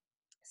is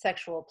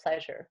sexual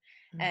pleasure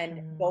and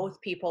Mhm. both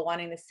people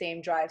wanting the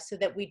same drive, so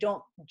that we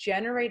don't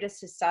generate a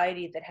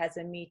society that has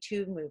a Me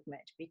Too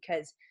movement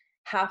because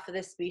half of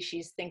the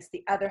species thinks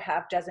the other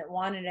half doesn't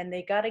want it and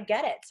they got to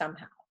get it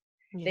somehow.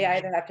 They Yeah.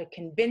 either have to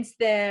convince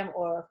them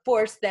or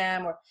force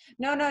them or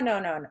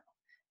no.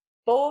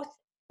 Both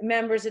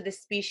members of the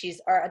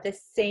species are the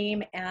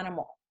same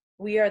animal.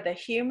 We are the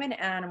human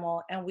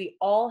animal and we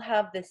all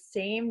have the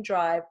same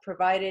drive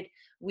provided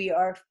we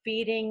are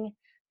feeding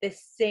the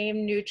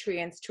same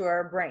nutrients to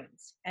our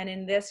brains. And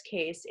in this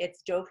case,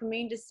 it's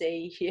dopamine to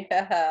say,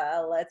 yeah,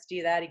 let's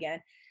do that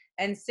again.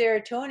 and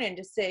serotonin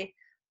to say,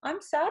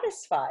 I'm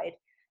satisfied.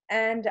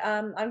 And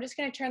I'm just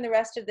going to turn the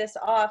rest of this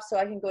off so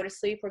I can go to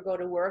sleep or go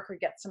to work or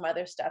get some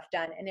other stuff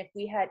done. And if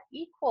we had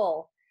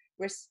equal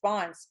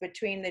response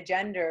between the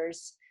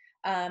genders,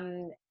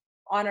 um,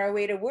 on our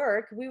way to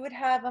work, we would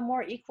have a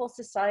more equal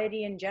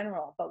society in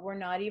general. But we're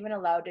not even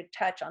allowed to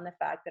touch on the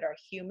fact that our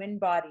human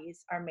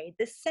bodies are made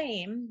the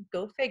same,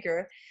 go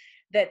figure,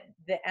 that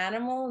the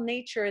animal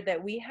nature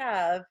that we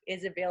have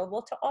is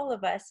available to all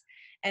of us.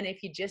 And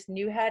if you just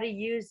knew how to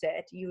use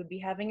it, you would be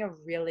having a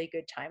really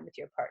good time with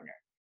your partner.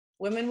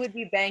 Women would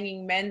be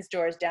banging men's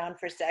doors down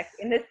for sex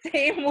in the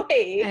same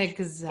way if they had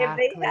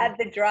Exactly.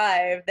 the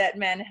drive that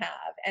men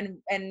have,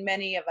 and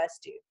many of us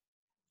do.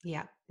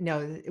 Yeah,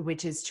 no,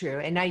 which is true.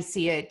 And I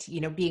see it,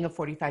 being a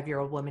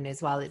 45-year-old woman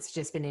as well. It's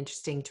just been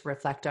interesting to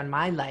reflect on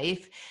my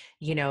life,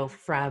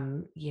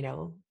 from,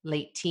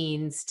 late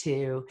teens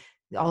to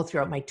all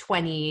throughout my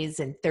 20s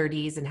and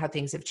 30s, and how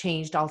things have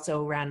changed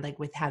also around, like,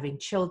 with having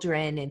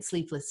children and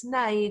sleepless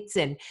nights,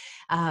 and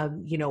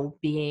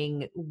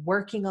being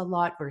working a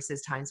lot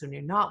versus times when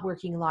you're not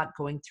working a lot,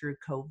 going through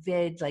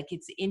COVID. Like,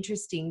 it's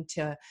interesting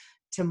to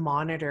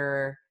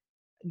monitor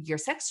your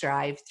sex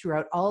drive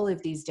throughout all of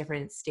these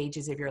different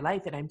stages of your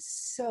life. And I'm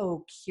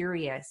so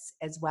curious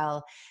as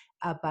well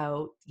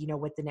about,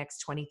 what the next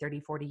 20,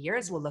 30, 40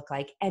 years will look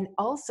like. And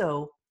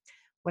also,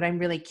 what I'm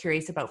really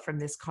curious about from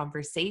this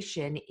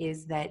conversation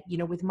is that,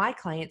 with my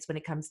clients, when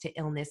it comes to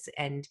illness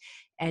and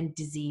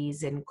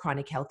disease and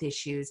chronic health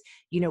issues,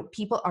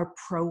 people are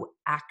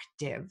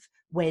proactive.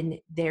 When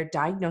they're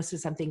diagnosed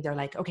with something, they're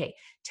like, okay,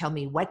 tell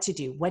me what to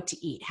do, what to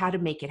eat, how to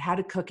make it, how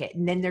to cook it,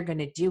 and then they're going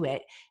to do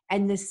it.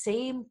 And the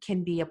same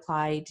can be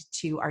applied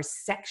to our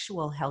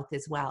sexual health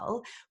as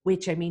well,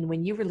 which, I mean,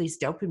 when you release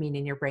dopamine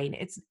in your brain,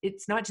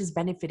 it's not just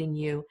benefiting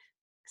you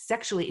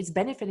sexually, it's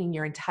benefiting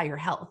your entire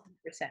health.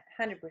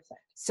 100%.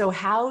 So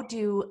how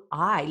do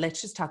I, let's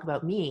just talk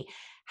about me,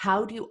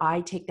 how do I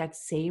take that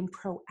same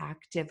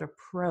proactive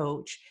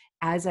approach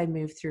as I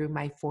move through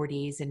my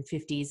 40s and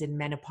 50s and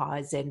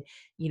menopause and,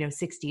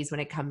 60s, when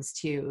it comes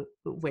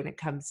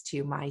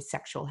to my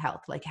sexual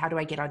health? Like, how do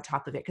I get on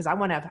top of it? Because I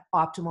want to have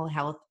optimal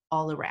health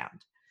all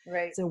around.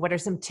 Right. So what are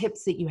some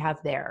tips that you have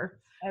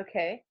there?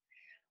 Okay.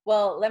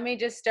 Well, let me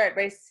just start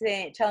by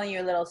telling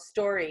you a little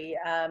story.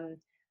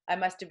 I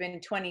must have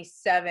been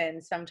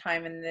 27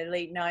 sometime in the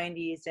late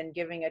 90s and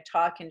giving a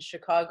talk in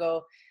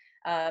Chicago,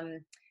 um,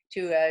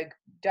 to a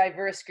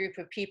diverse group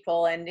of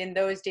people. And in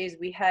those days,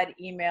 we had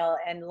email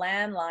and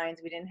landlines.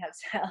 We didn't have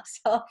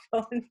cell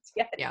phones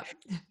yet. Yeah,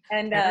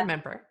 And I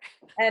remember.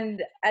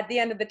 and at the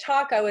end of the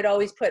talk, I would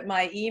always put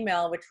my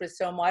email, which was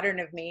so modern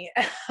of me,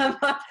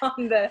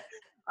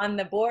 on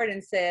the board,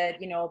 and said,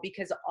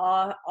 because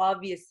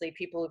obviously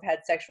people who've had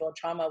sexual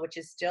trauma, which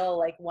is still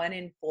like 1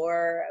 in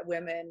 4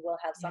 women will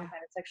have some Yeah.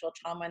 kind of sexual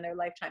trauma in their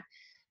lifetime.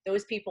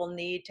 Those people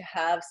need to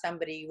have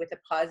somebody with a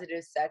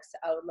positive sex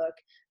outlook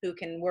who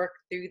can work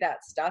through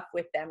that stuff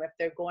with them if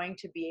they're going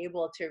to be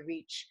able to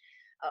reach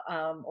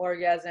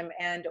orgasm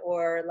and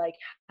or like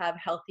have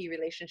healthy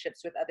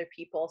relationships with other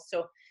people.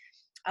 So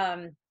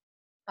um,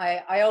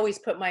 I always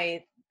put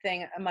my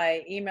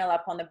email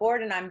up on the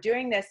board, and I'm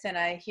doing this and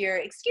I hear,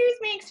 excuse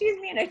me.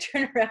 And I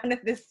turn around and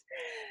this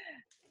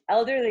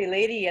elderly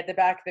lady at the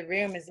back of the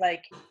room is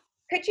like,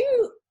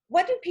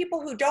 what do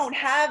people who don't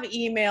have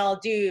email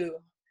do?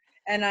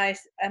 And I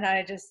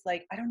just,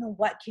 like, I don't know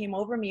what came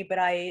over me, but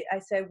I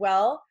said,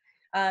 well,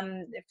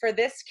 for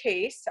this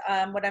case,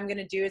 what I'm going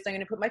to do is I'm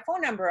going to put my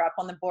phone number up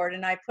on the board,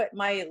 and I put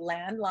my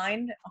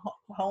landline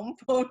home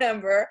phone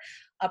number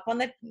up on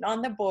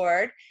the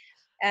board,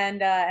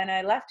 and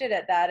I left it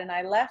at that, and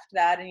I left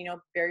that, and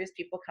various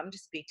people come to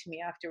speak to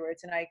me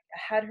afterwards, and I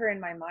had her in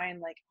my mind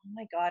like, oh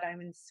my God,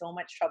 I'm in so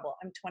much trouble.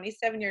 I'm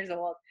 27 years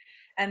old,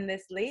 and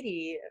this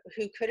lady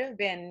who could have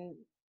been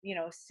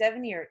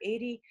 70 or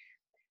 80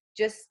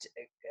 just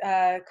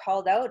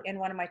called out in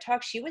one of my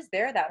talks. She was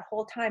there that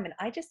whole time, and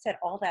I just said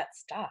all that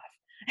stuff.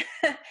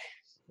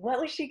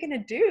 What was she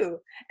gonna do?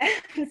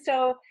 And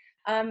so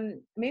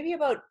maybe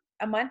about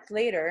a month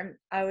later,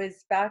 I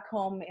was back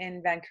home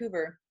in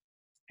Vancouver,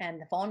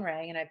 and the phone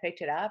rang, and I picked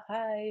it up.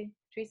 Hi,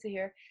 Teresa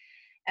here.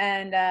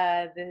 And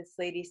this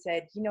lady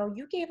said,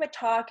 you gave a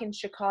talk in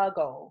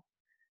Chicago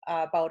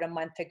about a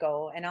month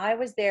ago, and I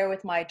was there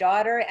with my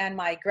daughter and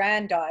my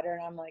granddaughter.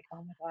 And I'm like,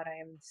 oh my God, I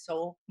am in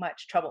so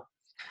much trouble.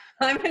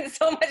 I'm in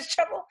so much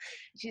trouble.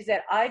 She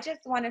said, I just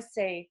want to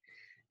say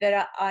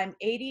that I'm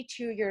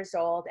 82 years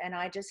old, and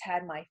I just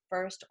had my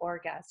first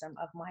orgasm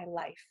of my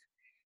life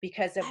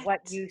because of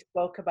what What? you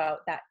spoke about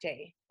that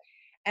day.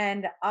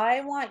 And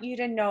I want you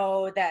to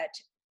know that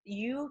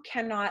you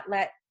cannot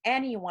let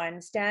anyone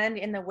stand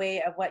in the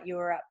way of what you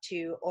are up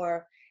to,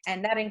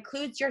 and that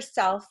includes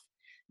yourself,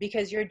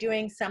 because you're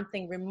doing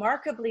something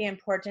remarkably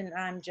important. And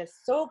I'm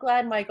just so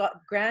glad my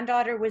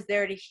granddaughter was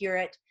there to hear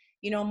it.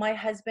 My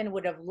husband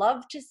would have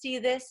loved to see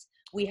this.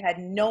 We had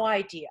no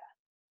idea.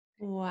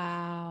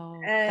 Wow.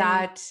 And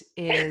That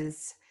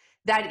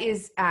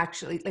is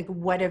actually, like,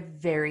 what a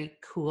very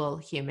cool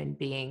human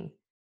being.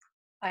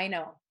 I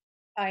know.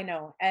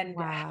 And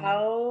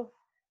Wow.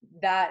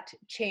 that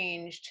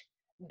changed.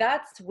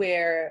 That's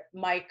where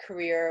my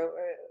career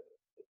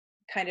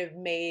kind of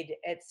made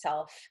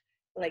itself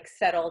like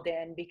settled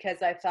in,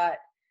 because I thought,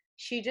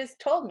 she just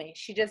called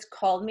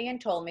me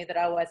and told me that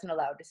I wasn't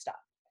allowed to stop.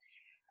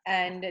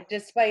 And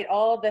despite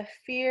all the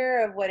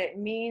fear of what it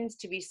means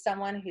to be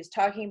someone who's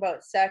talking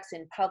about sex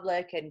in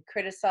public and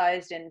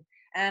criticized and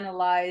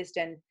analyzed,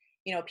 and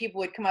people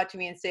would come up to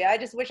me and say, I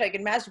just wish I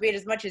could masturbate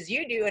as much as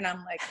you do. And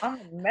I'm like, I'm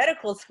in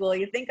medical school.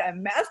 You think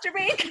I'm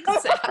masturbating?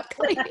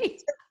 Exactly.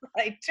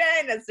 Like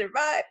trying to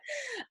survive.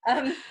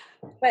 Um,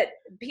 but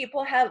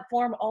people have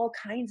form all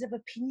kinds of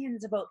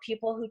opinions about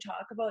people who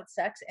talk about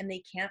sex, and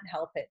they can't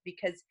help it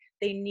because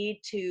they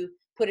need to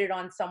put it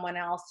on someone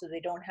else so they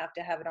don't have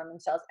to have it on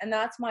themselves. And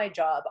that's my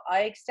job.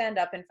 I stand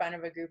up in front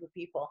of a group of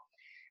people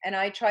and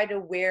I try to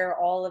wear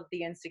all of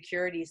the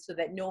insecurities so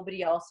that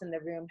nobody else in the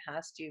room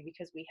has to,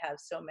 because we have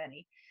so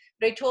many.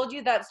 But I told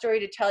you that story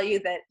to tell you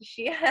that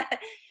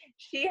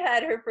she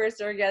had her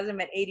first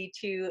orgasm at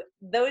 82.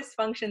 Those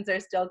functions are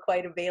still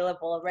quite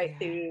available right Yeah.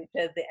 through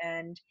to the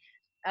end.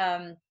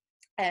 um,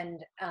 and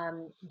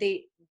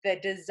the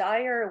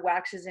desire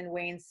waxes and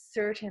wanes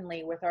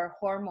certainly with our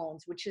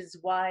hormones, which is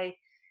why,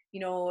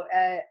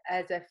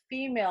 as a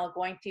female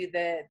going through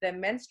the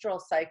menstrual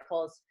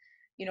cycles,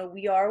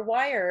 we are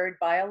wired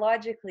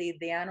biologically,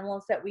 the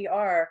animals that we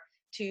are,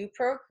 to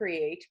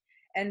procreate.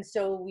 And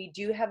so we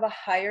do have a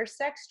higher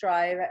sex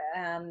drive,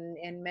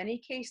 in many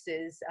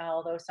cases,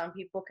 although some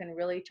people can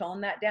really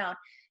tone that down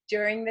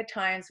during the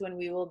times when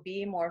we will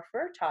be more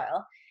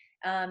fertile,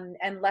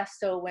 and less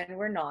so when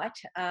we're not.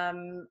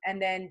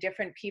 And then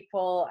different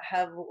people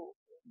have,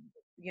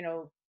 you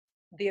know,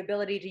 the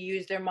ability to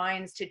use their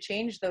minds to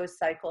change those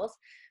cycles,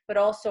 but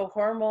also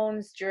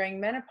hormones during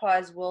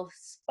menopause will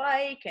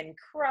spike and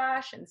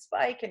crash and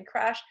spike and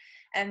crash,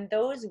 and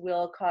those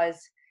will cause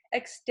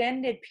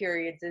extended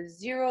periods of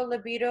zero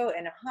libido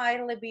and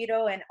high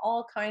libido and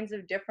all kinds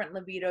of different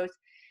libidos.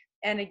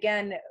 And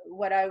again,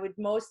 what I would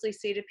mostly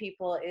say to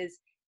people is,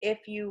 if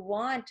you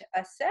want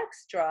a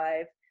sex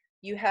drive,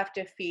 you have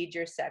to feed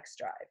your sex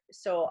drive.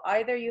 So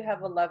either you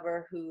have a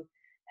lover who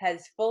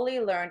has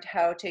fully learned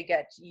how to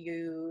get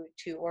you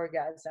to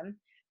orgasm,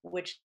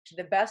 which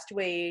the best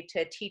way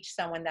to teach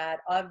someone that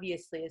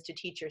obviously is to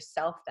teach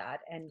yourself that,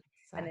 and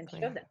then show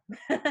Exactly.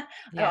 them. I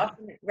Yeah.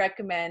 often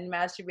recommend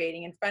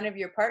masturbating in front of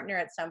your partner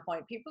at some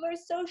point. People are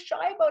so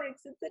shy about it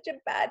because it's such a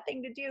bad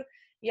thing to do.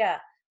 Yeah,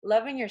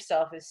 loving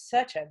yourself is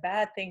such a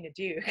bad thing to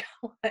do.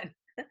 Come on.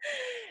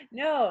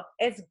 No,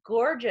 it's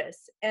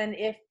gorgeous. And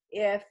if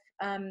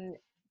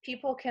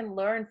people can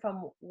learn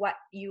from what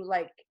you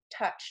like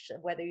touched,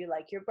 whether you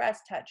like your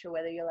breast touch or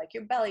whether you like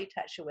your belly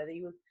touch or whether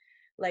you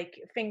like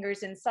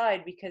fingers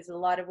inside, because a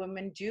lot of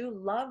women do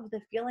love the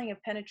feeling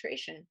of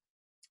penetration.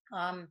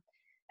 um,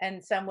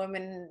 and some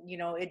women,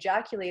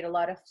 ejaculate a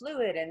lot of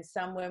fluid, and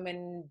some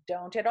women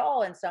don't at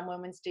all, and some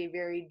women stay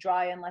very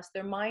dry unless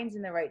their mind's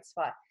in the right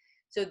spot.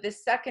 So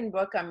this second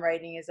book I'm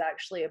writing is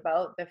actually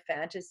about the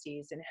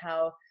fantasies and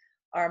how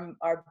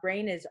our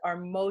brain is our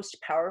most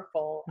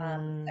powerful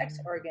sex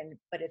Mm. organ,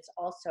 but it's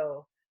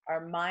also,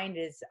 our mind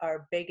is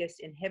our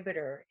biggest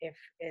inhibitor if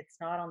it's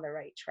not on the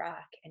right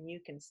track. And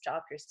you can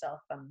stop yourself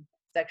from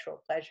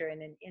sexual pleasure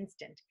in an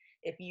instant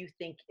if you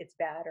think it's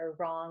bad or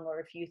wrong, or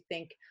if you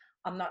think,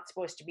 I'm not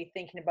supposed to be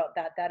thinking about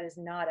that. That is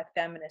not a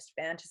feminist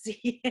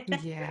fantasy.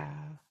 Yeah.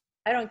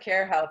 I don't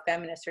care how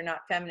feminist or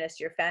not feminist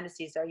your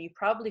fantasies are. You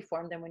probably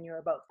formed them when you were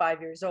about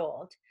 5 years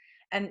old.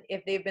 And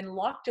if they've been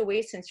locked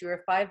away since you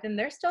were five, then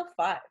they're still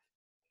five.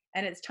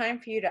 And it's time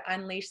for you to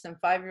unleash some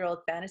 5-year-old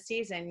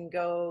fantasies and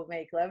go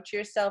make love to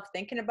yourself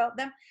thinking about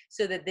them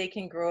so that they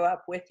can grow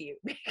up with you,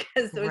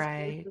 because those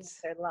Right. places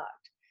are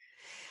locked.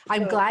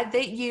 I'm So, glad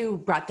that you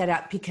brought that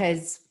up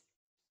because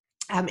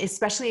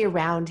especially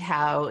around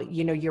how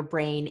your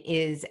brain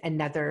is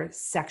another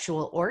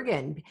sexual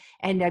organ.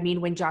 And I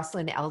mean, when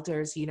Jocelyn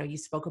Elders, you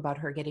spoke about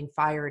her getting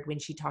fired when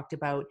she talked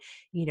about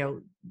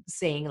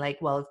saying like,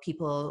 well, if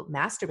people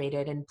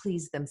masturbated and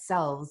pleased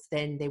themselves,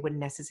 then they wouldn't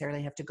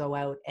necessarily have to go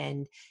out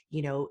and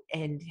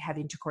and have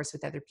intercourse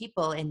with other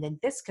people, and then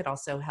this could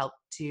also help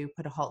to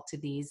put a halt to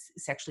these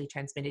sexually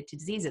transmitted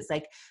diseases.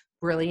 Like,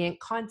 brilliant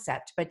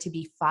concept, but to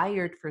be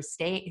fired for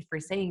saying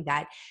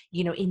that,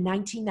 in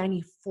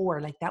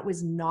 1994, like that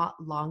was not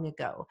long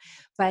ago.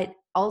 But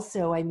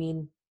also, I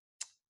mean,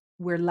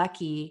 we're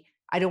lucky.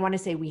 I don't want to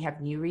say we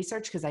have new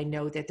research because I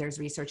know that there's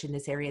research in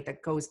this area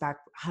that goes back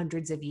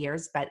hundreds of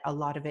years, but a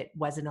lot of it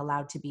wasn't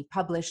allowed to be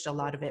published. A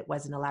lot of it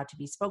wasn't allowed to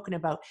be spoken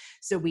about.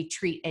 So we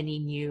treat any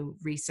new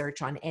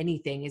research on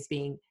anything as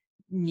being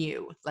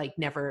new, like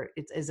never,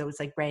 it's as though it's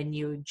like brand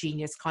new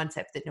genius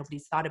concept that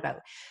nobody's thought about.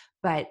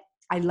 But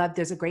I love,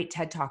 there's a great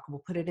TED talk.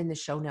 We'll put it in the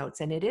show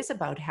notes. And it is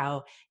about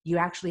how you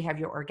actually have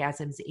your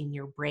orgasms in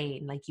your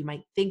brain. Like, you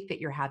might think that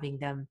you're having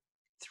them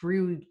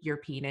through your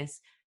penis,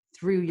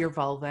 through your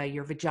vulva,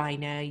 your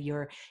vagina,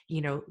 your,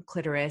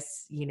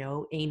 clitoris,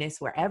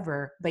 anus,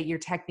 wherever, but you're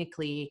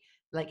technically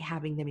like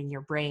having them in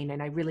your brain.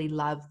 And I really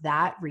love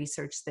that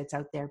research that's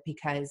out there,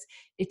 because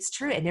it's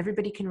true and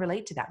everybody can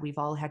relate to that. We've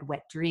all had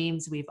wet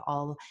dreams, we've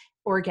all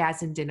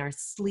orgasmed in our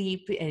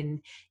sleep,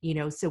 and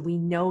so we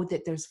know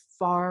that there's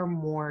far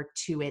more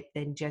to it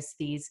than just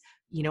these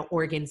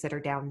organs that are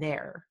down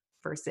there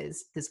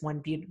versus this one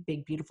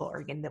big beautiful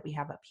organ that we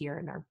have up here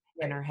in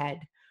Right. our head.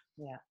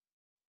 Yeah.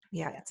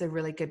 Yeah, Yeah. it's a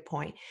really good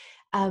point.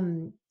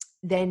 um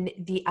then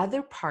the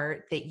other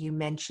part that you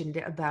mentioned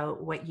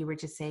about what you were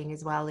just saying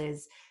as well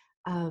is,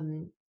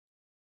 um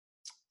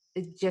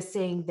just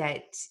saying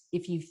that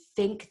if you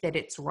think that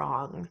it's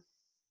wrong,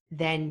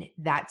 then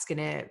that's going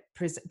to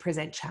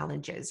present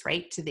challenges,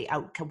 right, to the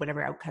outcome,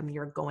 whatever outcome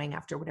you're going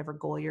after, whatever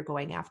goal you're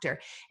going after.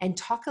 And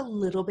talk a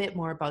little bit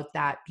more about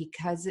that,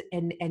 because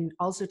and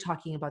also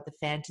talking about the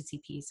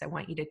fantasy piece, I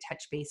want you to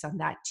touch base on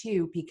that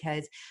too,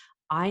 because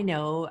I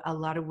know a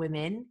lot of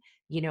women,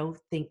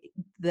 think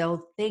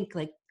they'll think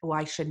like, oh,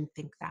 I shouldn't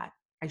think that.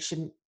 I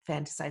shouldn't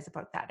fantasize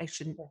about that. I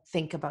shouldn't Yeah.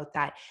 think about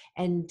that.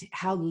 And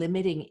how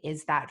limiting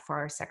is that for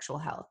our sexual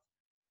health?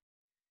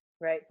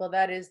 Right. Well,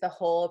 that is the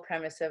whole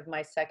premise of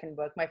my second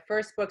book. My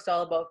first book's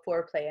all about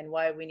foreplay and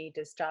why we need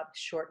to stop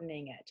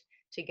shortening it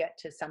to get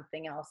to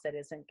something else that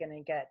isn't going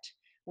to get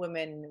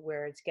women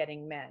where it's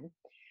getting men.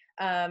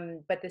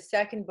 But the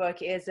second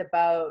book is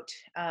about,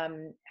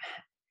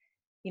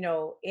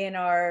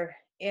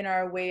 in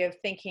our way of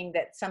thinking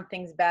that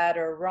something's bad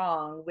or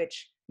wrong,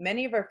 which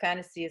many of our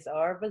fantasies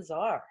are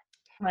bizarre.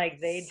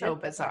 Like they So just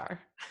are.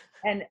 bizarre.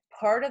 And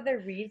part of the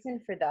reason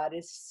for that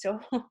is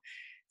so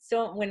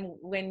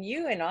when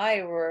you and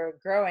I were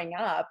growing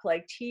up,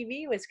 like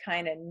TV was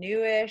kind of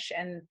newish,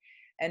 and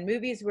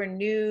movies were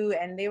new,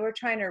 and they were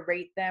trying to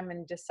rate them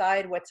and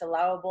decide what's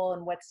allowable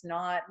and what's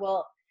not.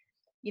 Well,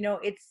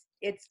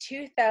 it's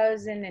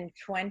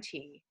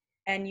 2020,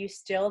 and you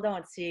still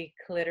don't see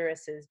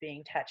clitorises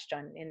being touched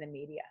on in the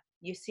media.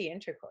 You see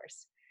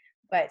intercourse,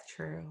 but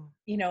True.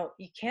 you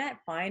can't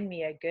find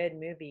me a good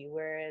movie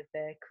where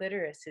the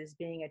clitoris is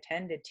being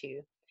attended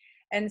to.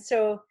 And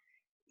so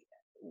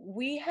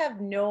we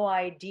have no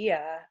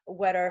idea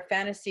what our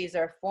fantasies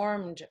are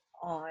formed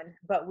on,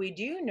 but we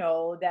do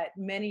know that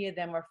many of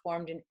them are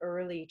formed in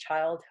early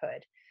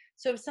childhood.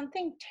 So if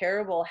something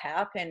terrible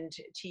happened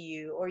to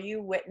you, or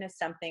you witnessed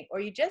something, or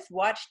you just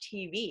watched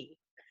TV,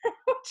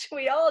 which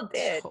we all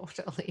did,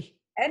 Totally.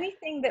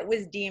 anything that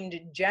was deemed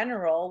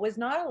general was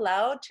not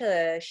allowed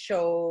to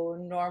show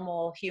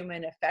normal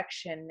human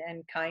affection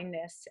and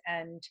kindness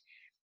and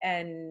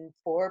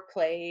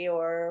foreplay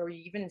or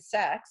even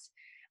sex.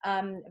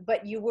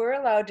 But you were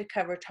allowed to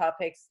cover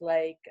topics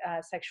like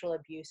sexual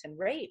abuse and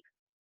rape,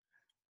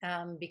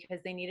 because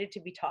they needed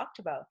to be talked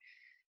about.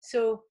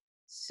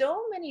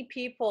 So many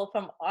people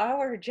from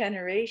our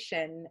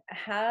generation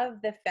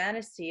have the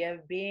fantasy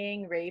of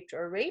being raped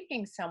or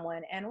raping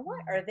someone, and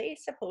what are Mm. they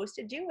supposed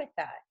to do with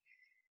that?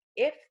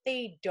 If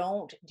they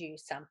don't do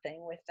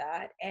something with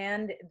that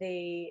and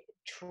they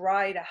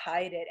try to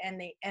hide it, and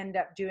they end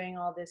up doing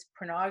all this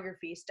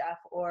pornography stuff,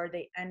 or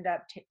they end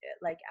up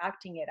like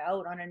acting it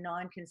out on a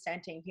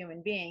non-consenting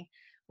human being,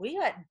 we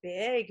got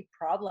big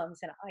problems.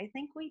 And I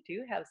think we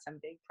do have some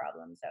big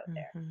problems out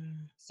there.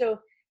 Mhm.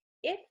 So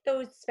if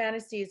those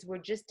fantasies were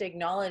just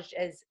acknowledged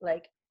as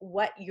like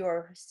what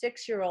your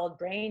 6-year-old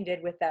brain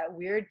did with that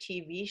weird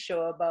TV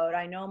show about,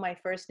 I know my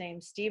first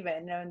name's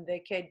Steven, and the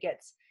kid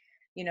gets,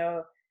 you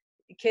know,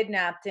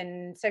 kidnapped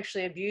and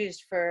sexually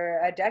abused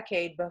for a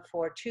decade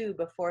before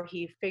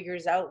he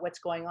figures out what's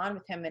going on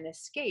with him and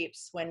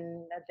escapes,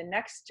 when the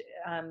next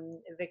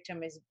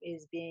victim is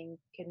being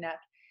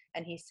kidnapped,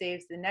 and he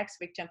saves the next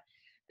victim.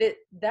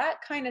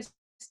 That kind of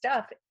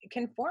stuff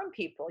can form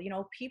people.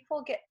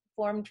 People get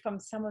formed from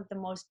some of the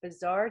most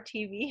bizarre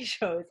TV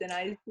shows, and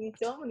I see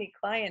so many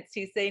clients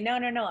who say, no,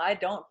 no, no, I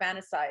don't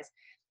fantasize,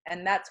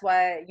 and that's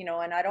why,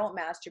 and I don't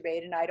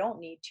masturbate, and I don't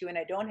need to, and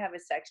I don't have a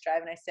sex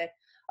drive. And I said,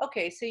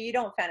 okay, so you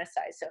don't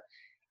fantasize. So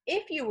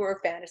if you were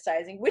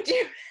fantasizing, would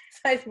you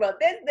fantasize about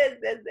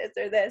this,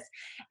 or this?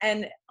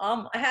 And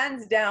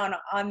hands down,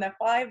 on the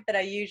 5 that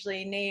I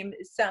usually name,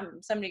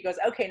 somebody goes,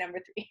 okay, number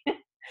 3. You're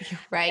and,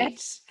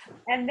 right.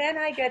 and then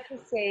I get to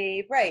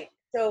say, right,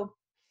 so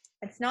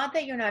it's not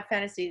that you're not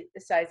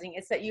fantasizing,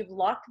 it's that you've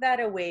locked that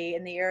away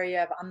in the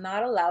area of, I'm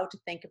not allowed to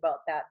think about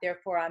that,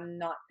 therefore I'm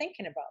not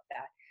thinking about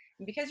that.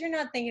 And because you're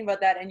not thinking about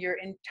that, and your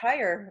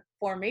entire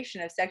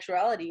formation of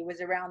sexuality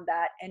was around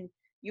that, and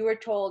you were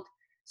told,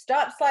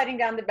 stop sliding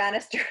down the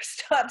banister,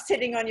 stop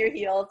sitting on your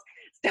heels,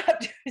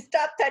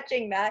 stop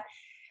touching that.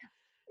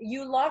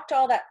 You locked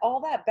all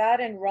that bad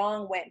and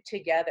wrong went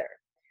together.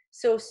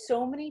 So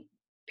many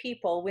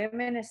people,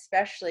 women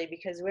especially,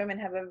 because women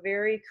have a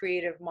very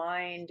creative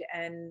mind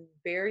and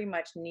very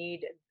much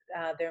need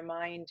their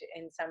mind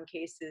in some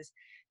cases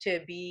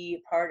to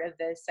be part of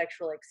the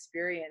sexual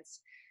experience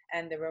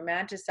and the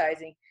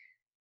romanticizing.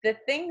 The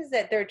things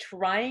that they're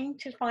trying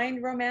to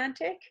find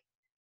romantic,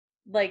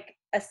 like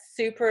a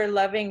super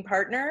loving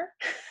partner,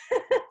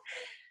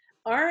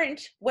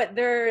 aren't what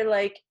they're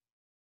like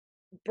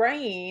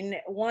brain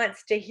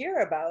wants to hear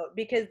about,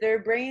 because their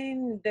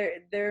brain,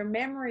 their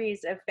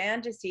memories of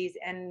fantasies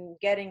and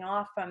getting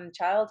off from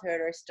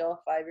childhood are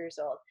still 5 years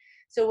old.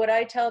 So what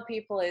I tell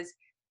people is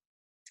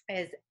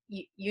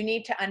you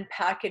need to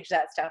unpackage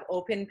that stuff,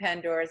 open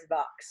Pandora's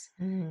box,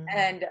 Mm.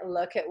 and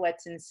look at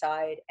what's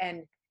inside,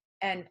 and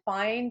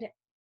find,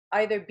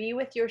 either be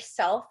with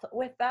yourself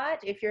with that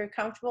if you're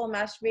comfortable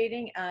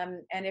masturbating,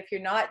 and if you're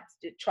not,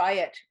 try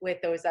it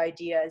with those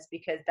ideas,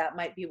 because that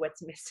might be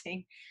what's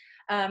missing.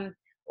 um,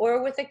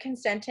 or with a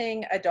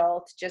consenting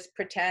adult, just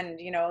pretend,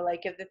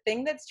 like, if the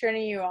thing that's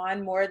turning you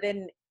on more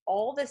than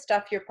all the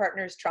stuff your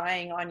partner's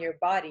trying on your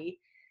body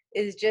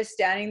is just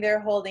standing there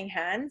holding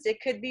hands,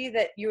 it could be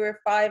that you were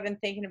 5 and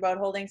thinking about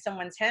holding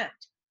someone's hand,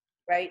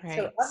 right?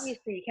 So Right.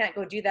 obviously you can't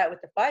go do that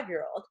with the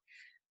 5-year-old,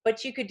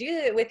 but you could do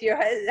it with your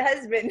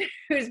husband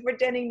who's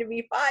pretending to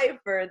be 5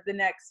 for the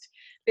next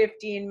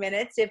 15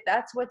 minutes, if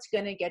that's what's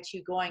going to get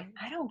you going.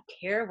 Right. I don't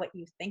care what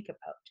you think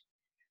about.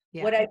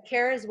 Yeah. What I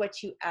care is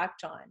what you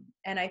act on.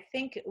 And I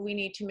think we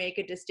need to make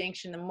a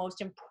distinction. The most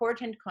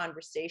important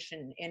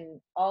conversation in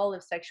all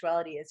of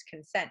sexuality is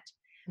consent.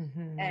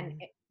 And,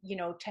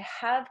 Hmm. to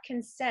have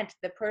consent,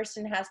 the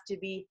person has to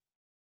be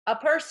a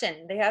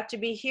person, they have to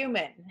be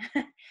human.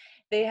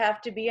 They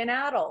have to be an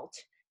adult,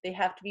 they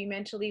have to be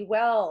mentally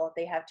well,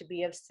 they have to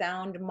be of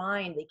sound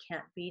mind, they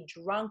can't be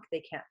drunk,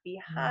 they can't be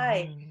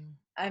high. Hmm.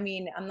 I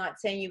mean, I'm not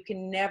saying you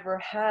can never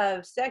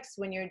have sex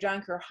when you're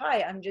drunk or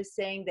high. I'm just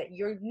saying that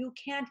you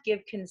can't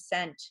give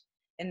consent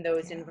in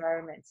those Yeah.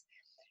 environments.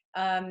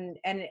 And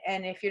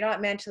if you're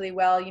not mentally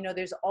well,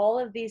 there's all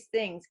of these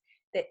things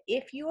that,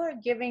 if you are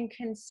giving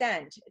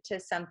consent to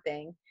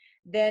something,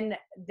 then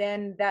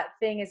that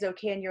thing is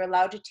okay, and you're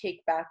allowed to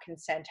take back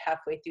consent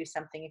halfway through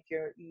something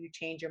if you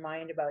change your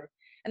mind about it.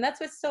 And that's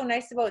what's so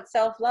nice about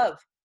self-love.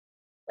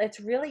 It's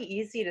really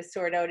easy to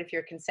sort out if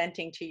you're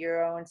consenting to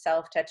your own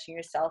self touching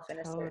yourself in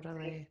a certain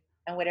way, Totally.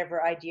 and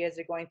whatever ideas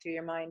are going through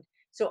your mind.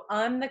 So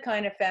I'm the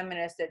kind of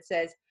feminist that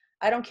says,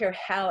 I don't care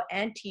how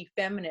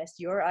anti-feminist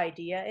your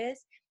idea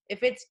is,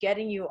 if it's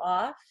getting you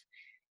off,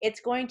 it's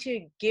going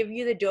to give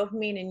you the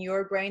dopamine in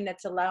your brain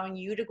that's allowing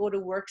you to go to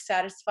work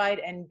satisfied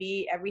and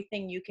be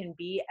everything you can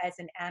be as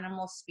an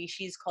animal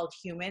species called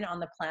human on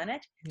the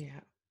planet. Yeah.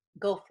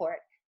 Go for it.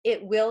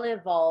 It will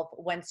evolve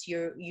once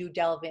you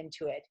delve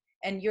into it,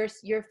 and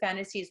your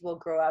fantasies will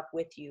grow up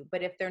with you.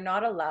 But if they're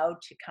not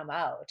allowed to come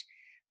out,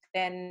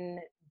 then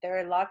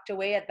they're locked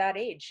away at that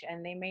age,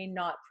 and they may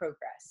not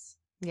progress.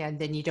 Yeah, and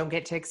then you don't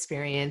get to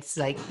experience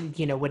like,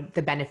 what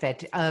the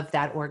benefit of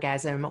that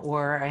orgasm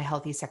or a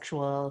healthy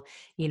sexual,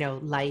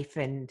 life.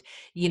 And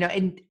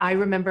I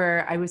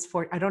remember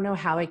I don't know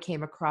how I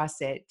came across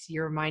it.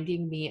 You're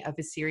reminding me of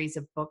a series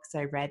of books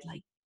I read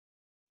like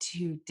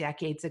 2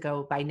 decades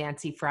ago by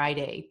Nancy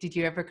Friday. Did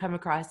you ever come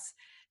across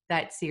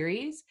that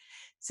series?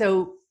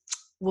 So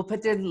we'll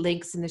put the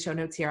links in the show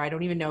notes here. I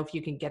don't even know if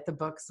you can get the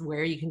books,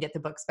 where you can get the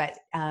books, but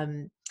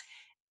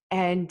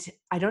and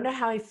I don't know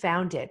how I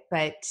found it,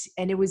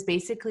 and it was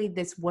basically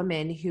this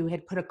woman who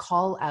had put a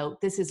call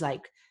out. This is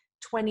like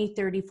 20,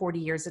 30, 40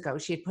 years ago.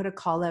 She had put a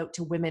call out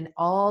to women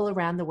all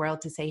around the world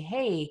to say,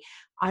 hey,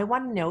 I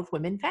want to know if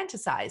women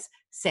fantasize.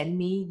 Send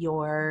me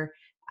your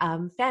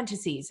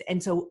fantasies.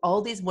 And so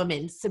all these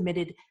women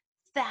submitted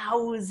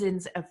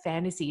thousands of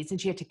fantasies,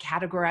 and she had to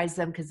categorize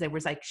them because there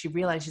was like, she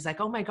realized, she's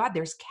like, oh my God,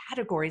 there's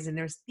categories and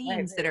there's Right,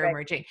 themes that right, are right.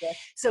 emerging. Yes.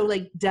 So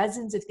like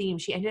dozens of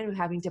themes. She ended up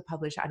having to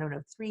publish, I don't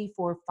know, 3,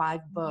 4,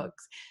 5 Mhm.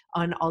 books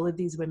on all of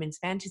these women's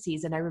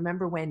fantasies. And I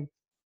remember when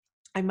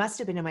I must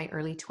have been in my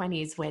early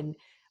 20s when,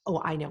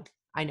 oh, I know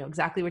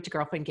exactly what your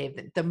girlfriend gave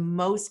them. The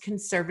most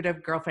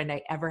conservative girlfriend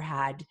I ever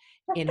had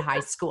in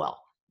high school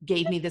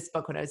gave me this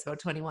book when I was about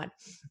 21.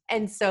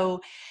 And so,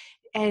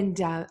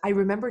 I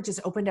remember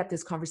just opened up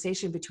this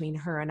conversation between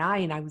her and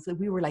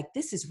we were like,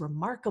 this is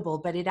remarkable,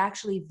 but it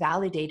actually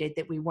validated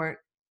that we weren't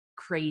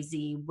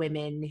crazy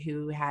women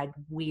who had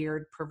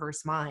weird,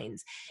 perverse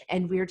minds.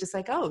 And we were just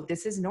like, oh,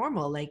 this is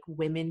normal. Like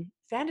women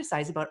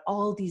fantasize about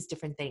all these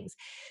different things.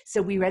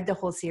 So we read the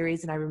whole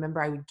series, and I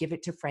remember I would give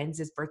it to friends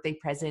as birthday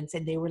presents,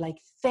 and they were like,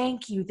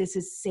 thank you. This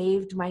has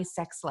saved my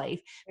sex life,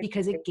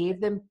 because it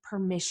gave them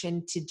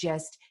permission to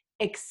just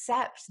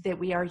accept that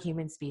we are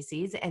human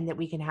species and that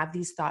we can have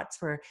these thoughts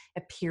for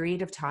a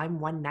period of time,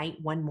 one night,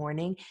 one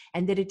morning,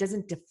 and that it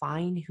doesn't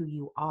define who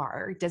you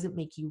are. It doesn't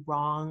make you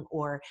wrong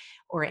or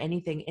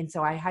anything. And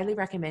so I highly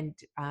recommend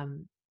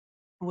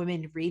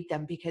women read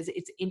them, because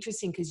it's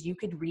interesting, because you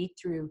could read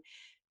through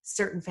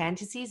certain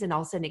fantasies and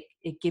all of a sudden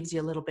it gives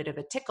you a little bit of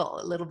a tickle,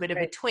 a little bit of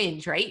a Right,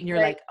 twinge, right? And you're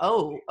right. like,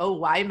 oh,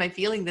 why am I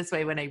feeling this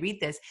way when I read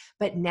this?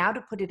 But now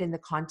to put it in the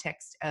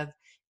context of,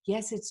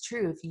 yes, it's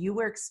true. If you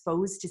were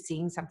exposed to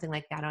seeing something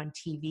like that on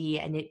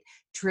TV and it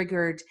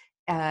triggered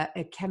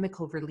a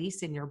chemical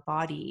release in your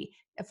body,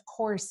 of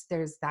course,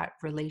 there's that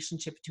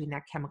relationship between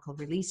that chemical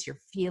release, your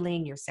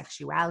feeling, your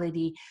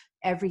sexuality,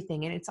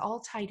 everything. And it's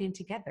all tied in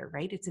together,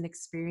 right? It's an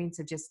experience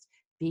of just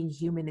being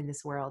human in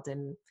this world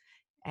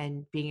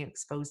and being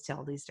exposed to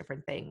all these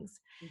different things.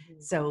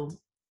 Mhm. So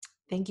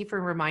Thank you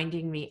for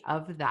reminding me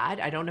of that.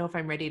 I don't know if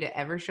I'm ready to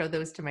ever show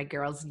those to my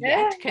girls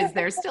yet I because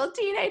they're still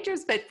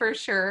teenagers, but for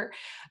sure,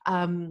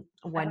 one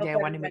hope day I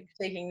want to make. everyone's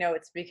taking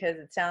notes because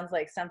it sounds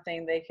like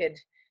something they could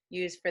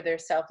use for their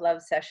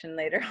self-love session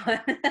later on.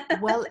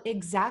 Well,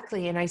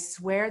 exactly. And I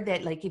swear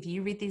that, like, if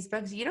you read these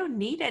books, you don't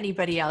need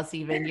anybody else,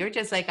 even. You're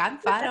just like, I'm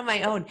fine on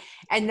my own.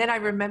 And then I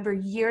remember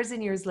years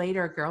and years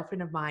later, a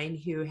girlfriend of mine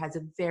who has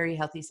a very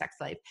healthy sex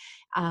life.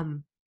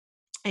 Um,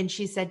 and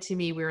she said to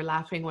me, we were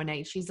laughing one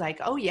night. She's like,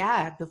 "Oh,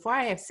 yeah, before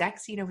I have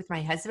sex, with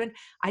my husband,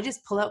 I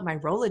just pull out my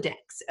Rolodex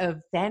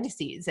of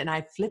fantasies and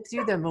I flip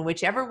through them. And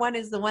whichever one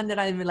is the one that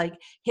I'm like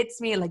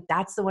hits me, like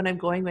that's the one I'm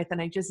going with."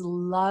 And I just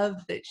love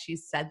that she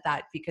said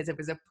that because it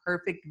was a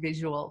perfect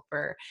visual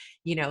for,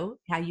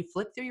 how you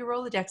flip through your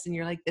Rolodex and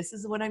you're like, this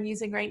is the one I'm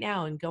using right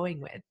now and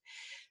going with.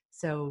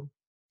 So,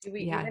 Do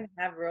we yeah, even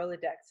have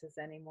Rolodexes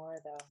anymore,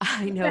 though?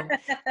 I know.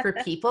 For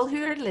people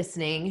who are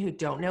listening who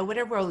don't know what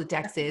a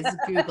Rolodex is,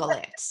 Google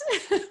it.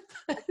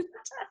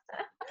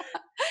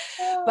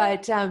 Oh,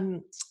 But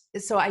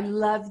so I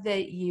love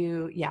that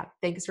yeah,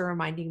 thanks for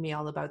reminding me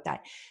all about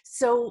that.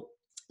 So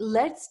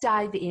let's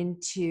dive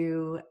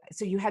into,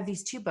 so you have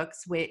these two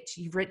books, which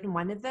you've written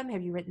one of them.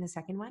 Have you written the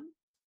second one?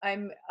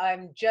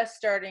 I'm just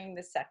starting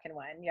the second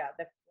one. Yeah,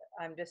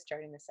 I'm just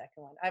starting the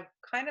second one. I've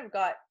kind of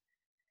got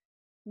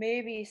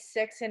maybe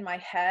six in my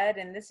head,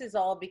 and this is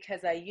all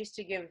because I used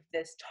to give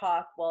this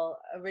talk. Well,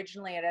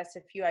 originally at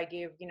SFU I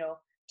gave,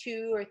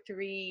 two or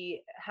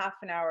three half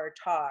an hour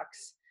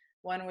talks.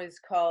 One was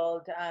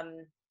called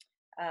um,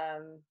 uh,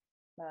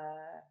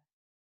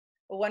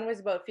 well, one was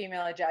about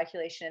female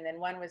ejaculation, and then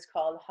one was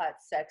called hot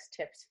sex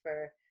tips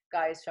for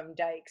guys from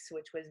dykes,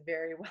 which was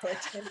very well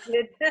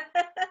attended.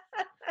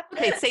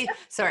 Okay,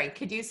 sorry,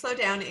 could you slow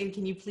down and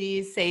can you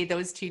please say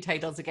those two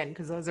titles again?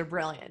 Because those are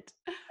brilliant.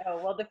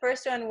 Oh, well, the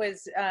first one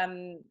was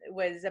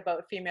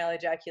about female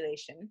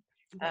ejaculation,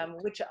 Right.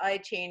 which I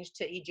changed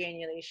to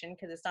ejaculation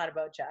because it's not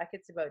about Jack,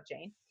 it's about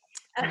Jane.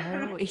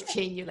 Oh,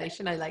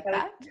 ejaculation. I like that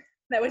was that.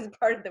 that was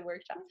part of the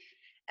workshop,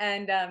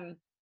 and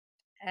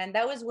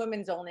that was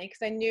women's only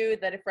because I knew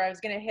that if I was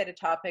going to hit a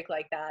topic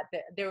like that,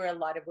 there were a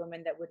lot of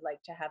women that would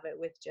like to have it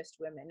with just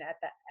women at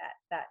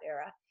that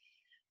era.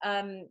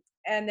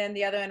 And then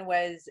the other one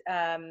was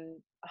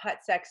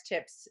hot sex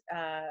tips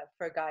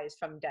for guys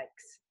from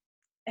dykes.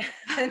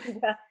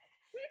 and,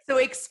 So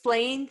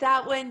explain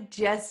that one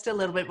just a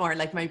little bit more.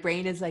 Like my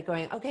brain is like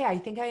going, okay, I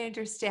think I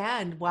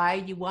understand why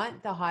you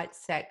want the hot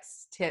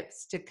sex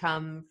tips to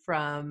come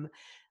from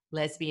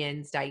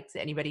lesbians, dykes,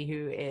 anybody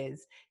who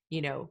is,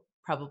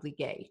 probably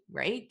gay,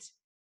 right?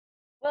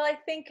 well,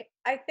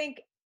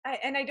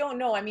 and I don't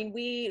know. I mean,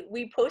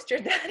 we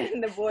postered that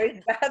in the boys'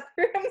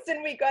 bathrooms,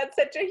 and we got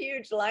such a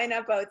huge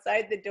lineup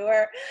outside the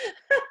door.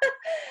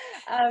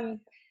 um,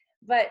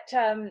 but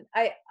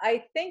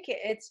I think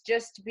it's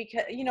just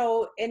because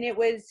and it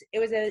was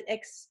an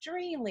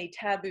extremely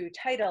taboo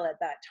title at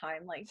that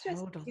time. Like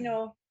just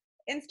Totally.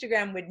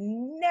 Instagram would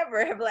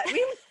never have let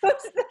me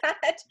post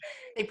that.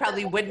 They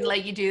probably wouldn't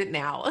let you do it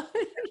now.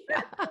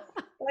 Yeah.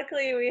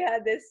 Luckily, we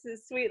had this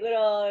sweet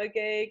little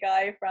gay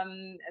guy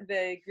from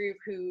the group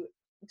who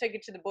took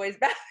it to the boys'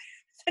 bathrooms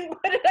and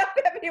put it up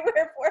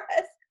everywhere for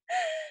us.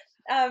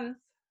 Um,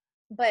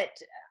 but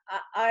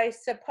I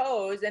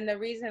suppose, and the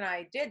reason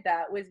I did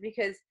that was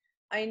because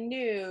I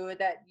knew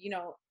that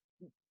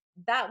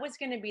that was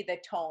going to be the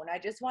tone. I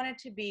just wanted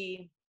to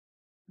be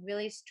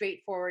really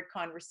straightforward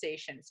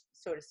conversations,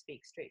 so to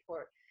speak,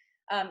 straightforward.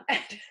 I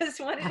just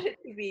wanted it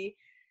to be.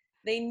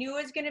 They knew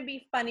it was going to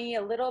be funny,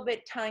 a little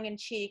bit tongue in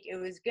cheek. It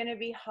was going to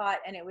be hot,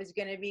 and it was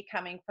going to be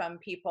coming from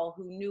people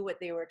who knew what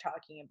they were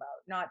talking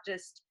about, not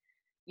just,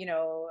 you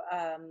know,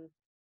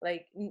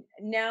 like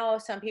now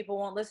some people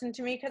won't listen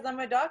to me because I'm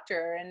a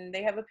doctor and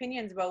they have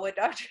opinions about what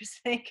doctors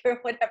think or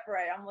whatever.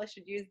 I almost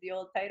should use the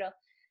old title.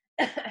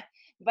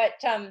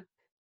 but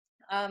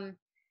um,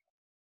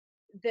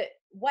 the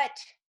what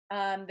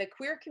the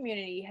queer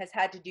community has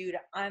had to do to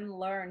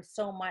unlearn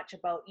so much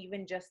about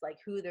even just like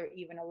who they're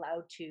even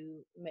allowed to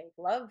make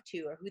love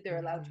to or who they're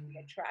allowed to be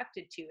Mhm.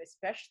 attracted to,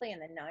 especially in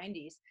the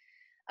 90s.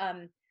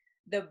 um,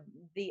 the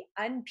the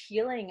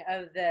unpeeling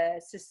of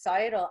the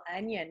societal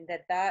onion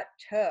that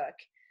took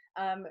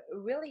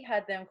really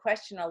had them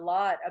question a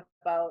lot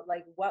about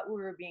like what we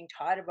were being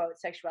taught about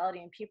sexuality.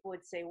 And people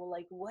would say, well,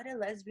 like, what do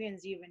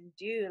lesbians even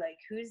do? Like,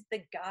 who's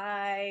the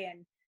guy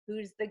and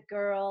who's the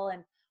girl?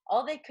 And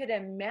all they could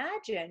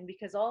imagine,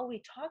 because all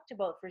we talked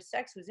about for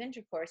sex was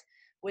intercourse,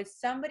 was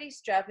somebody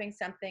strapping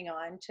something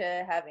on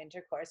to have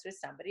intercourse with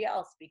somebody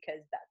else,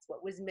 because that's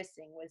what was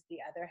missing, was the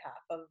other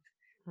half of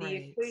the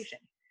Right. equation.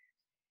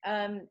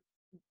 um,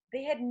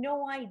 they had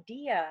no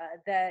idea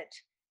that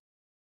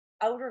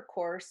outer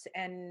course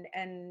and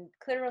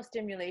clitoral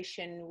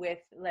stimulation with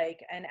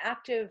like an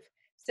active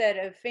set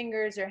of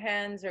fingers or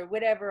hands or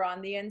whatever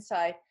on the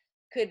inside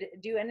could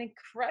do an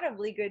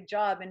incredibly good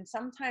job, and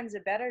sometimes a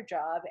better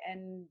job.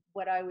 And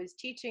what I was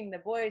teaching the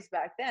boys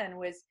back then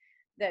was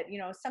that,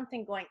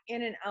 something going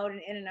in and out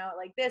and in and out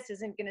like this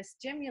isn't going to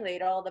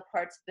stimulate all the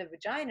parts of the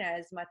vagina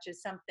as much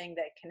as something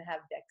that can have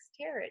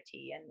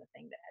dexterity. And the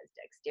thing that has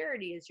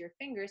dexterity is your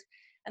fingers.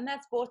 And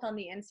that's both on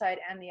the inside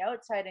and the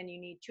outside. And you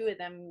need two of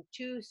them,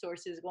 two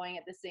sources going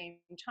at the same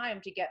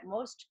time to get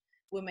most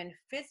women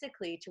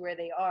physically to where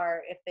they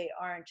are, if they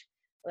aren't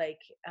like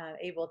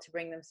able to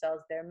bring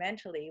themselves there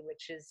mentally,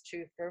 which is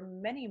true for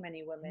many,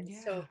 many women.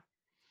 Yeah. So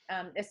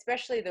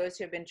especially those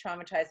who have been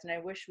traumatized. And I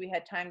wish we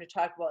had time to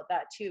talk about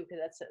that too, because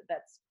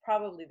that's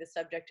probably the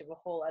subject of a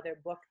whole other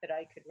book that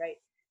I could write.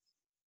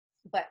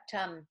 But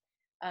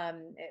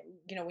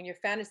when your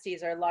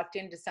fantasies are locked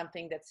into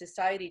something that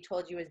society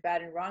told you was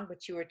bad and wrong,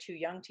 but you were too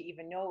young to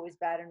even know it was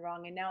bad and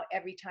wrong, and now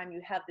every time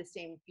you have the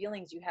same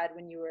feelings you had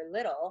when you were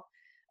little,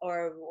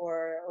 or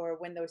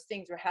when those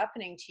things were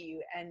happening to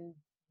you, and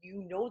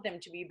you know them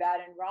to be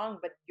bad and wrong,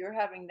 but you're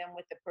having them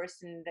with the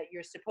person that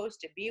you're supposed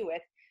to be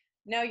with,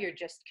 now you're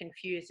just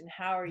confused. And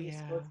how are you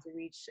supposed to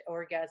reach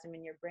orgasm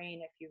in your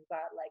brain if you've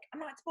got like, I'm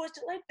not supposed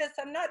to like this,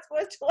 I'm not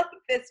supposed to like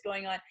this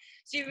going on?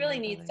 So you really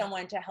need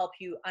someone to help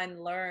you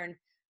unlearn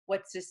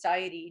what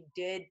society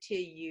did to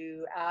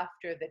you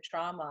after the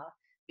trauma,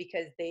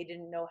 because they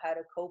didn't know how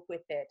to cope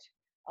with it,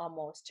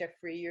 almost to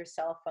free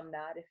yourself from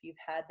that if you've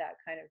had that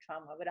kind of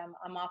trauma. But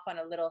I'm off on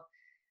a little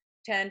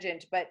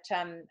tangent, but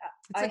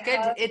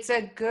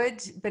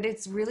but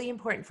it's really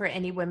important for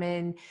any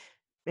woman,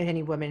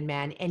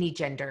 man, any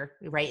gender,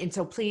 right? And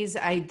so please,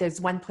 there's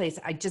one place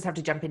I just have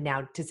to jump in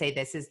now to say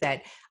this, is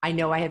that I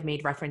know I have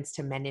made reference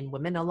to men and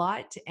women a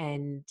lot,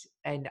 and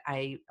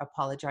I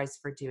apologize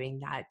for doing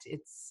that.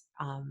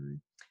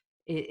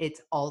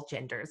 It's all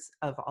genders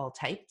of all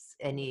types,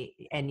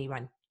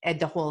 anyone, and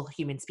the whole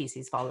human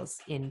species follows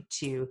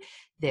into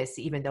this,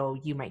 even though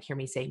you might hear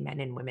me say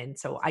men and women.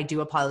 So I do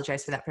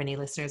apologize for that for any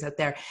listeners out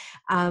there.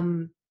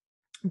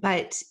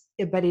 But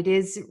it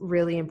is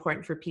really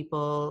important for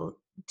people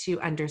to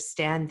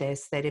understand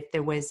this, that if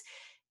there was,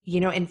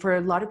 and for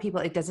a lot of people,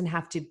 it doesn't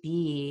have to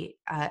be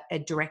a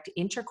direct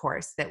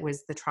intercourse that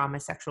was the trauma,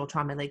 sexual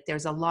trauma. Like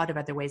there's a lot of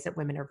other ways that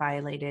women are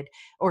violated,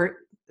 or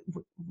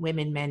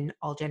women, men,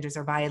 all genders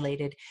are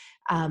violated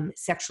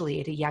sexually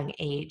at a young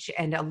age.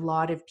 And a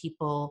lot of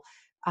people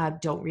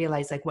don't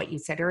realize, like what you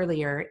said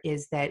earlier,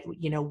 is that,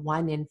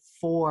 1 in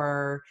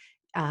 4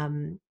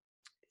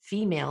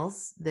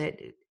 females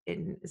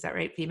is that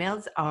right?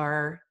 Females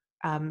are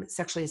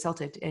sexually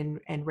assaulted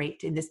and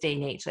raped in this day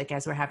and age. Like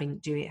as we're having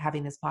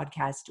this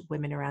podcast,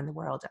 women around the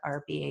world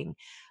are being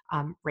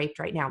raped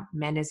right now.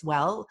 Men as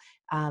well,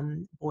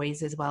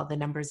 boys as well. The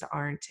numbers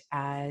aren't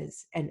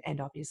as,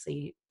 and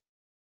obviously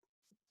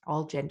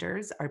all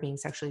genders are being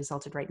sexually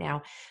assaulted right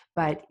now.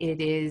 But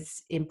it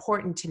is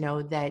important to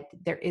know that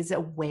there is a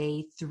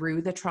way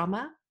through the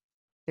trauma.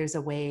 There's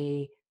a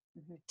way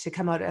to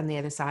come out on the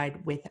other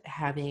side with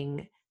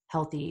having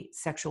healthy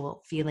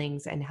sexual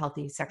feelings and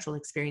healthy sexual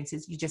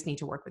experiences. You just need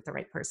to work with the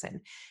right person.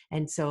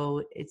 And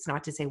so it's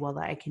not to say, well,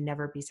 I can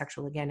never be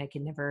sexual again, I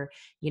can never,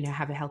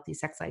 have a healthy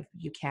sex life.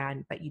 You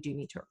can, but you do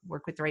need to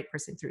work with the right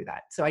person through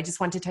that. So I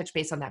just want to touch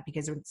base on that,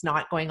 because it's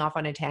not going off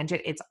on a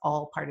tangent. It's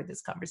all part of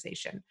this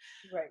conversation.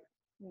 Right.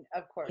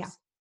 Of course. Yeah.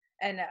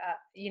 And,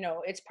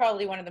 it's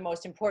probably one of the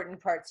most important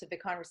parts of the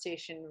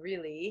conversation,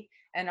 really.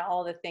 And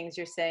all the things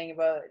you're saying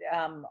about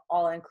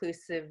all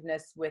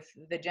inclusiveness with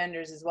the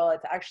genders as well.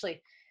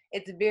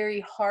 It's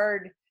very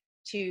hard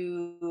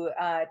to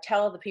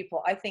tell the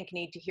people I think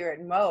need to hear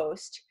it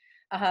most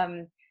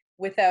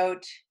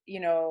without,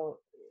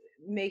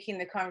 making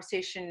the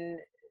conversation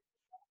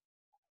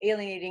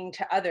alienating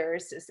to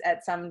others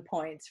at some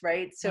points,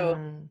 right? So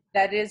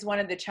that is one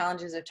of the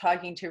challenges of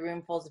talking to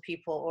roomfuls of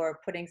people or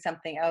putting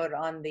something out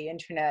on the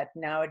internet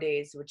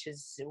nowadays, which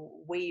is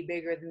way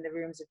bigger than the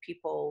rooms of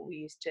people we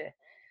used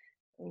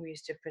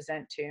to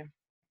present to.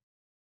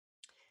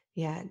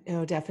 Yeah,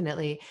 no,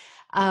 definitely.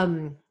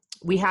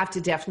 We have to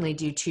definitely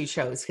do 2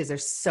 shows, because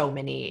there's so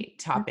many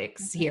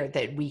topics here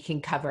that we can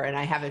cover. And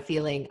I have a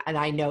feeling, and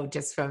I know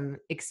just from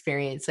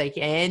experience, like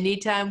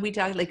anytime we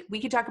talk, like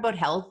we could talk about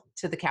health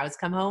till the cows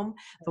come home.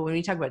 But when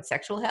we talk about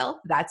sexual health,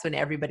 that's when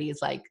everybody is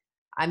like,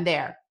 I'm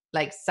there,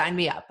 like sign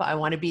me up. I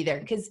want to be there,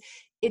 because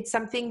it's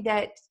something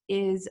that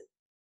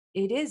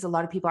a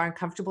lot of people aren't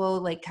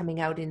comfortable like coming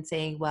out and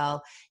saying,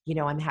 well,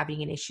 I'm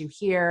having an issue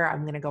here.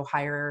 I'm going to go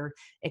hire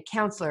a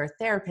counselor, a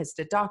therapist,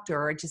 a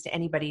doctor, or just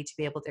anybody to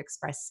be able to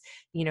express,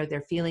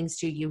 their feelings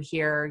to you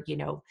here.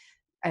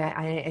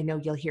 I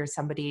know you'll hear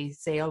somebody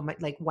say, oh,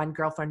 like one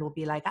girlfriend will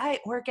be like, I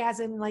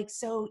orgasm like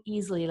so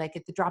easily, like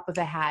at the drop of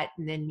a hat.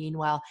 And then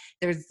meanwhile,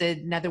 there's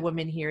another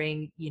woman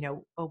hearing,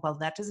 oh, well,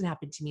 that doesn't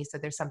happen to me, so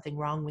there's something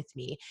wrong with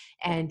me.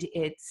 And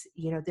it's,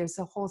 there's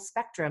a whole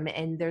spectrum,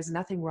 and there's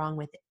nothing wrong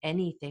with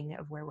anything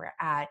of where we're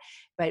at.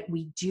 But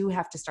we do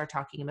have to start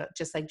talking about,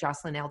 just like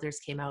Jocelyn Elders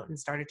came out and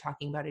started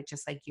talking about it,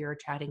 just like you're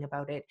chatting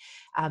about it.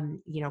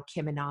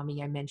 Kim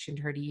Anami, I mentioned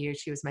her to you.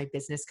 She was my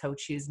business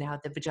coach, who's now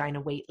the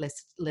Vagina Weight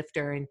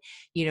Lifter together. And,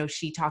 you know,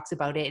 she talks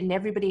about it, and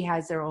everybody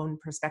has their own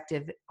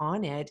perspective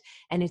on it.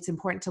 And it's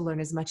important to learn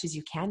as much as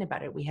you can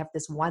about it. We have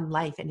this one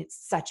life, and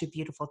it's such a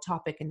beautiful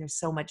topic, and there's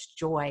so much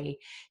joy,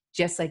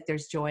 just like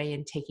there's joy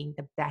in taking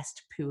the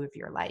best poo of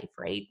your life,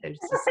 right? There's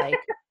just like,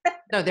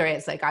 no, there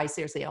is. Like, I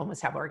seriously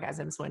almost have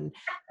orgasms when,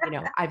 you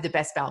know, I have the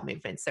best bowel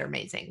movements. They're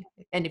amazing.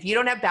 And if you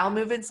don't have bowel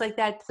movements like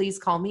that, please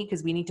call me,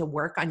 because we need to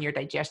work on your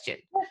digestion.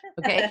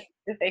 Okay.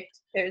 Right.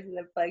 There's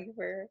the plug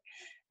for her.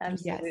 Yes.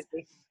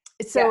 Absolutely.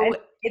 Yeah, So,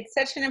 it's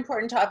such an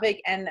important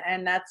topic, and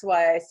that's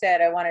why I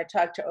said I want to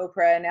talk to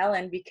Oprah and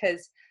Ellen,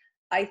 because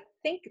I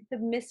think the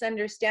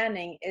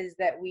misunderstanding is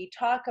that we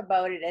talk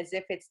about it as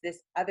if it's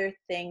this other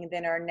thing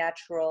than our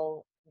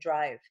natural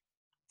drive.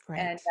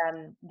 And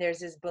right. there's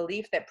this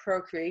belief that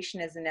procreation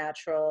is a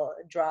natural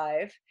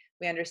drive.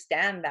 We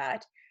understand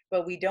that,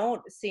 but we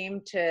don't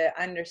seem to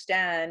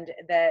understand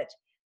that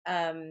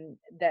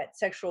that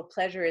sexual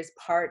pleasure is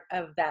part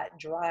of that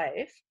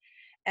drive,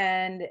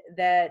 and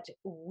that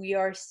we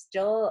are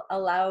still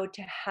allowed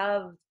to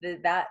have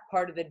that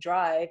part of the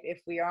drive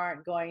if we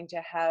aren't going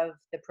to have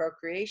the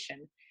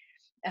procreation.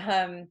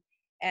 um,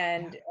 Yeah.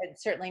 and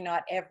it's certainly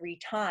not every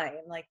time.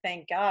 Like,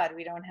 thank God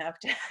we don't have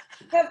to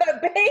have a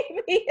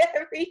baby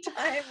every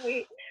time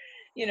we,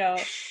 you know.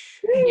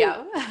 Woo.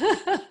 Yeah.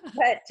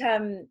 But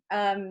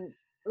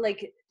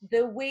like,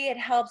 the way it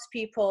helps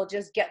people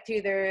just get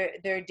through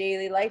their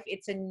daily life,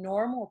 it's a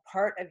normal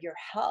part of your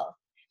health.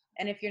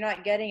 And if you're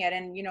not getting it,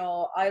 and you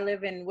know, I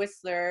live in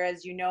Whistler,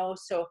 as you know,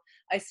 so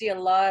I see a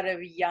lot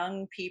of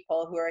young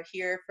people who are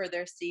here for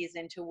their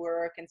season to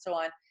work and so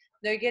on.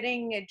 They're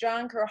getting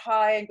drunk or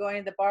high and going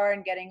to the bar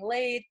and getting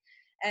laid,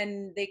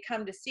 and they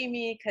come to see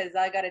me because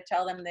I got to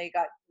tell them they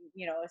got,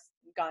 you know,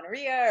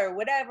 gonorrhea or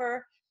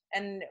whatever.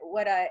 And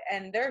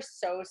they're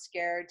so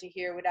scared to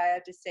hear what I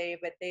have to say,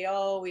 but they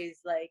always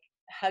like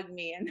hug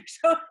me, and they're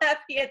so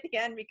happy at the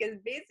end, because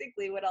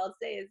basically what I'll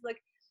say is, look,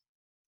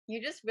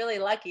 you're just really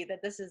lucky that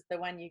this is the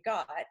one you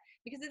got,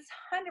 because it's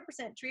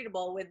 100%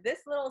 treatable with this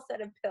little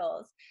set of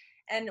pills.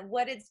 And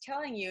what it's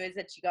telling you is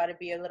that you got to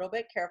be a little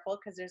bit careful,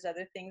 because there's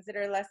other things that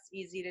are less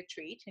easy to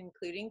treat,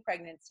 including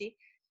pregnancy.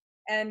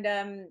 And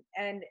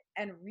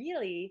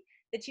really,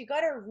 that you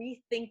got to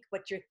rethink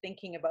what you're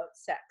thinking about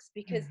sex,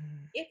 because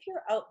Mhm. if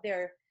you're out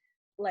there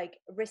like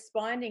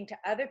responding to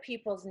other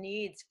people's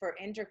needs for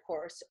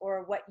intercourse,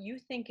 or what you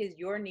think is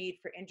your need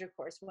for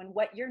intercourse, when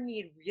what your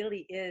need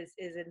really is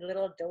a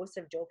little dose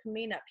of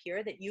dopamine up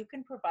here that you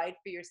can provide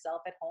for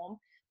yourself at home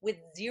with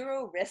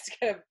zero risk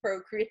of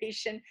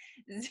procreation,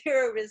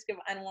 zero risk of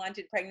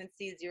unwanted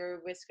pregnancy, zero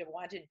risk of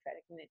wanted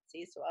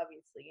pregnancy. So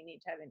obviously you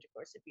need to have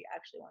intercourse if you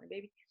actually want a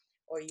baby,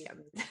 or you Yep.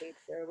 need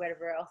tapes or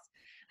whatever else.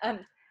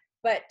 um,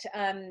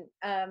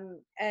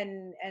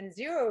 and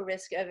zero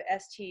risk of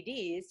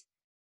STDs,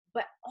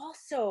 but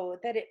also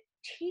that it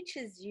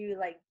teaches you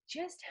like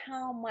just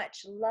how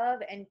much love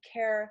and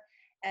care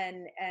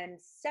and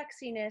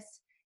sexiness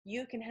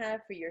you can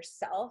have for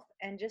yourself,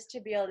 and just to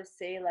be able to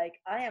say, like,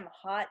 I am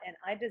hot and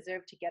I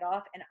deserve to get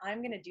off, and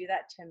I'm going to do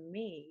that to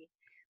me,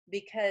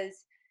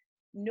 because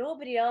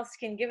nobody else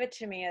can give it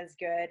to me as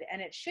good,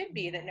 and it should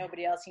be that Yeah.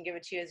 nobody else can give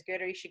it to you as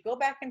good, or you should go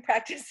back and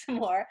practice some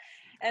more.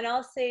 And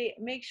I'll say,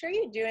 make sure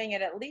you're doing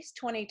it at least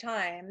 20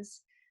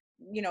 times,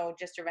 you know,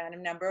 just a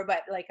random number,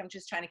 but like, I'm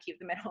just trying to keep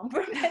them at home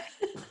for a minute.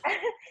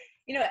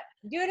 You know,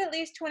 do it at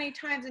least 20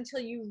 times until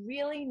you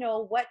really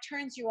know what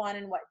turns you on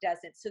and what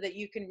doesn't, so that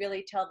you can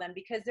really tell them,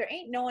 because there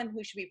ain't no one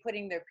who should be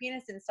putting their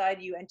penis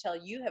inside you until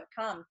you have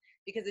come,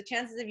 because the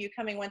chances of you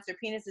coming once their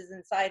penis is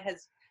inside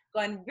has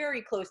gone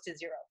very close to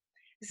zero.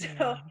 So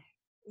Yeah.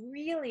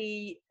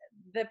 really,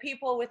 the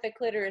people with the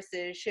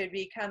clitorises should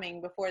be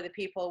coming before the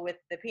people with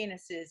the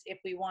penises, if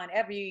we want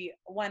every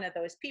one of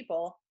those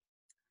people.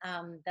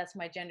 That's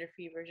my gender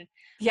free version.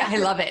 Yeah, I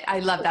love it. I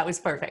love that was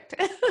perfect.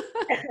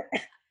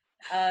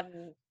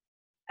 um,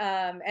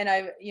 and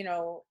I, you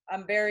know,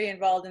 I'm very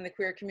involved in the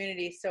queer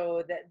community,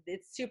 so that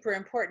it's super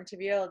important to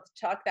be able to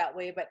talk that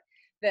way, but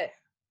that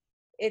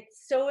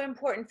it's so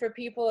important for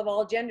people of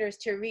all genders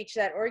to reach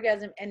that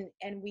orgasm.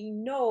 And we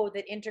know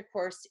that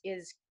intercourse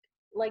is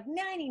like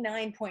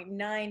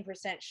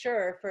 99.9%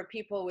 sure for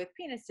people with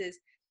penises,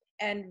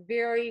 and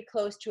very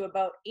close to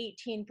about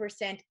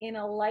 18% in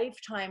a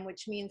lifetime,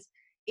 which means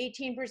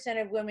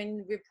 18% of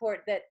women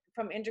report that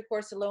from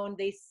intercourse alone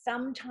they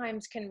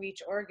sometimes can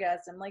reach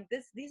orgasm. Like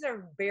this, these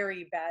are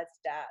very bad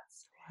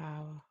stats.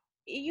 Wow.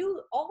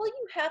 You, all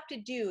you have to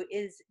do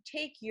is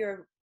take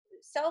your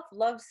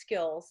self-love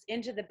skills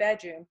into the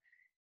bedroom,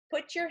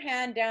 put your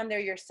hand down there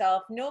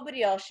yourself.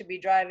 Nobody else should be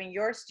driving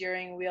your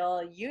steering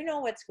wheel. You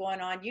know what's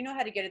going on. You know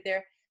how to get it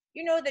there.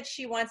 You know that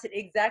she wants it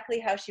exactly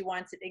how she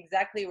wants it,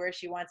 exactly where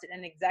she wants it,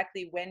 and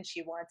exactly when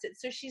she wants it.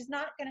 So she's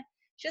not gonna,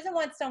 she doesn't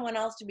want someone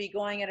else to be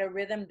going at a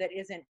rhythm that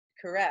isn't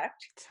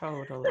correct.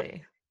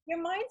 Totally.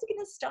 Your mind's going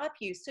to stop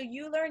you. So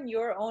you learn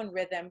your own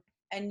rhythm,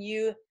 and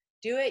you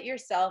do it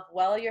yourself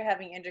while you're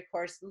having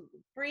intercourse.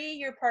 Free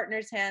your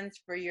partner's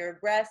hands for your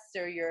breasts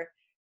or your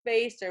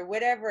face or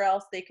whatever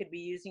else they could be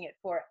using it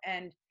for.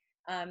 And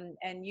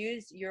and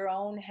use your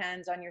own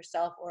hands on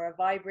yourself or a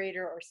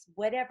vibrator or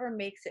whatever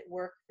makes it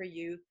work for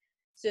you,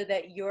 so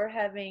that you're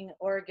having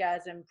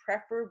orgasm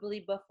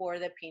preferably before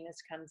the penis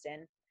comes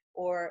in,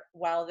 or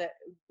while the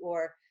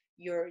or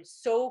you're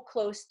so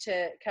close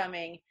to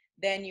coming,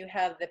 then you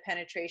have the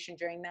penetration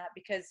during that,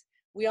 because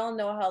we all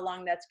know how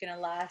long that's going to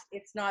last.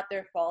 It's not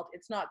their fault.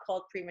 It's not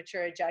called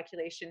premature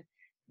ejaculation,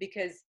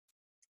 because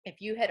if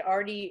you're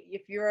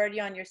already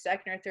on your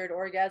second or third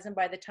orgasm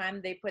by the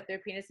time they put their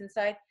penis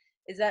inside,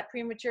 is that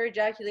premature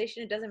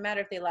ejaculation? It doesn't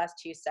matter if they last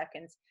 2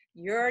 seconds.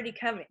 You're already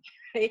coming,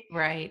 right?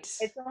 Right.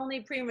 It's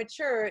only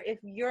premature if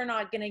you're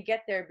not going to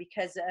get there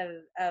because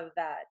of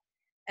that.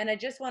 And I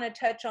just want to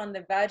touch on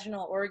the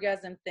vaginal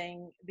orgasm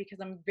thing, because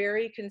I'm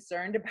very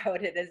concerned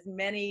about it, as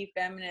many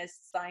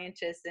feminist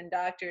scientists and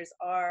doctors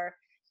are.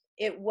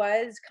 It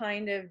was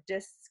kind of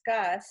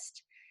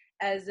discussed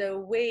as a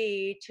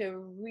way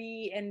to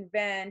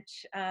reinvent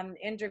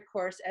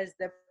intercourse as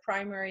the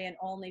primary and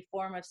only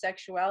form of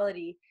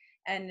sexuality,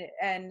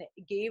 and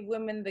gave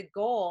women the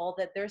goal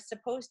that they're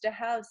supposed to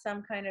have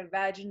some kind of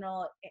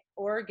vaginal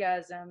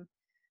orgasm,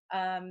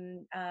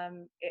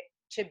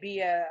 to be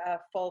a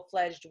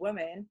full-fledged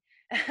woman.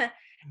 Yeah.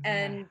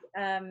 And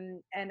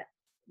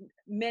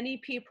many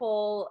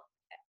people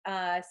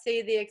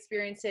say they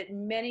experience it.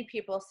 Many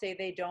people say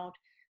they don't.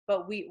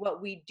 But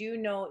what we do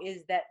know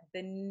is that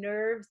the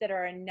nerves that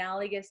are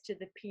analogous to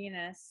the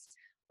penis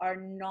are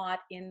not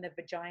in the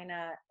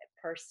vagina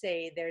per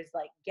se. There's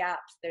like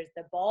gaps. There's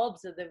the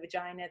bulbs of the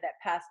vagina that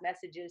pass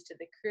messages to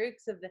the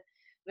crux of the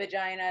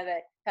vagina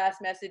that pass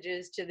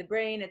messages to the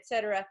brain,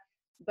 etc.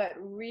 But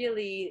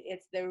really,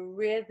 it's the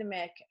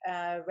rhythmic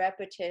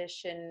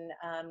repetition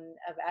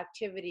of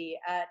activity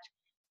at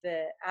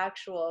the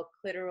actual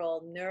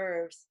clitoral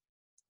nerves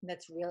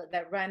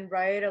that run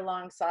right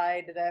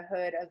alongside the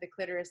hood of the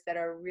clitoris that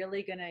are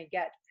really going to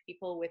get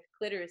people with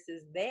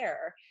clitorises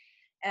there.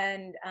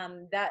 And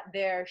that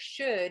there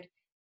should,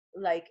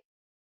 like,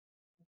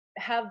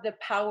 have the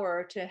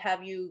power to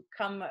have you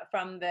come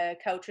from the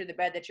couch or the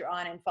bed that you're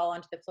on and fall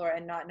onto the floor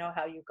and not know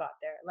how you got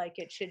there. Like,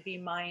 it should be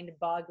mind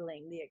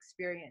boggling, the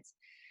experience.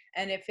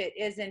 And if it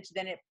isn't,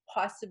 then it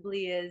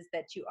possibly is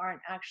that you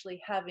aren't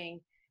actually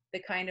having the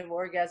kind of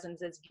orgasms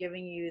that's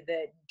giving you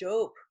the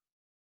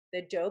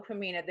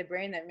dopamine at the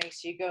brain that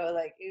makes you go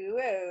like,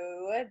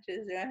 whoa, what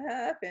just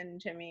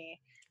happened to me?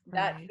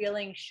 That Right.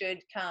 feeling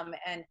should come.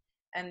 And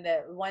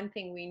the one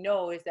thing we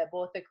know is that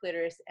both the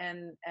clitoris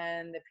and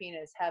the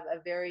penis have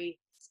a very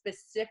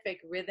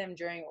specific rhythm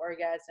during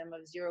orgasm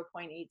of zero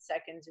point 0.8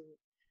 seconds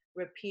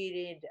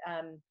repeated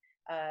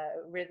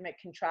rhythmic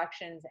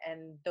contractions,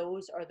 and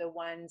those are the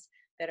ones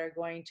that are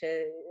going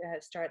to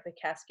start the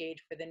cascade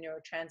for the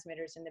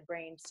neurotransmitters in the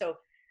brain. So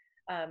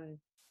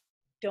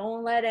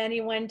don't let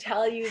anyone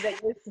tell you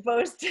that you're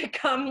supposed to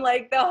come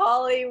like the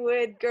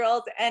Hollywood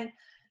girls. And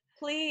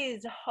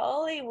please,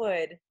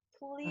 Hollywood,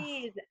 Ugh,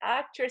 please,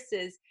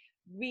 actresses,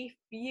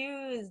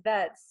 refuse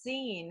that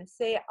scene.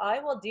 Say, I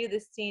will do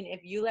this scene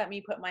if you let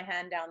me put my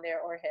hand down there,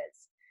 or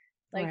his.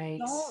 Like, right.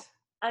 don't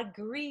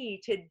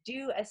agree to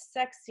do a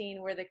sex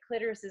scene where the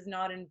clitoris is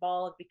not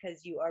involved,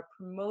 because you are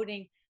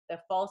promoting the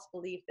false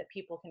belief that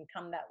people can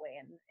come that way.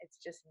 And it's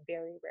just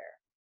very rare.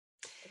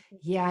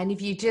 Yeah, and if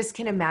you just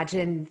can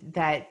imagine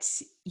that,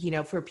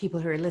 for people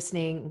who are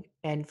listening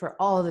and for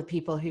all the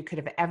people who could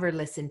have ever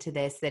listened to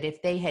this, that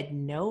if they had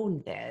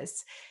known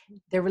this,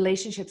 their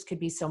relationships could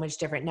be so much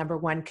different. Number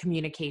one,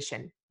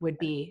 communication would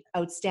be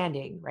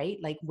outstanding, right?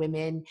 Like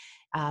women,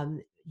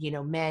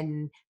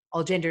 men,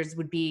 all genders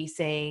would be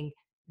saying,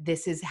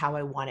 this is how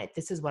I want it.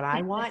 This is what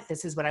I want. Yes.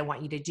 This is what I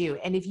want you to do.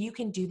 And if you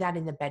can do that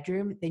in the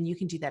bedroom, then you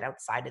can do that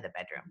outside of the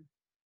bedroom.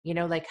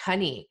 Like,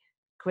 honey,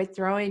 quit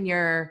throwing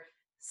your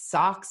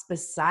socks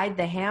beside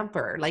the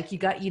hamper. Like,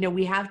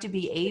 we have to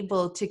be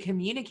able to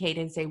communicate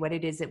and say what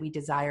it is that we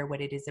desire,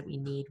 what it is that we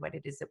need, what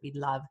it is that we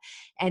love.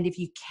 And if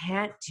you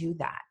can't do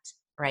that,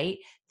 right,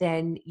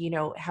 then,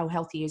 how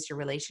healthy is your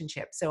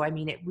relationship? So, I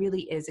mean, it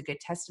really is a good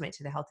testament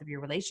to the health of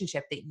your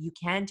relationship that you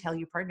can tell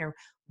your partner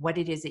what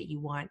it is that you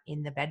want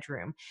in the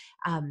bedroom,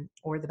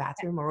 or the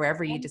bathroom, or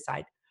wherever you And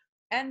decide.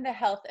 and the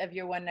health of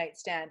your one night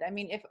stand. I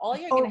mean, if all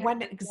you're Or going to have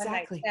one, is one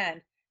night exactly.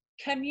 stand,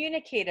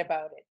 communicate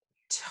about it.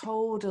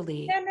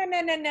 Totally. No, no,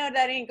 no, no, no,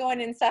 that ain't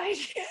going inside.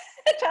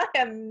 I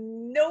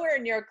am nowhere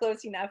near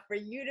close enough for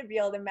you to be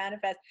able to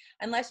manifest,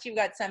 unless you've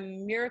got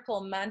some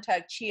miracle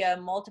Mantak Chia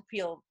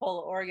multiple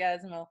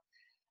orgasmal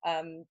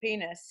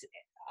penis.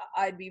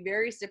 I'd be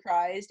very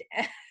surprised.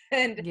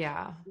 And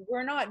Yeah.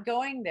 we're not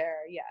going there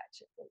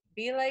yet.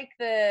 Be like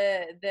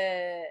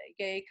the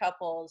gay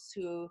couples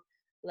who,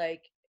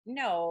 like,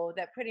 know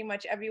that pretty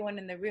much everyone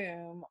in the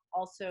room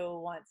also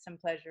wants some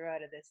pleasure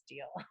out of this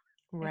deal.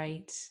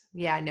 Right.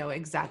 Yeah, no,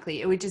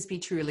 exactly. It would just be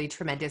truly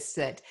tremendous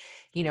that,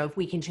 if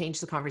we can change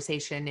the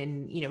conversation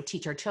and,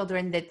 teach our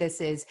children that this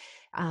is,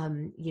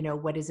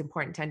 what is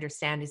important to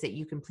understand is that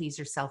you can please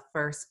yourself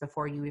first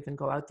before you even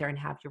go out there and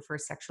have your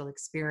first sexual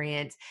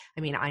experience.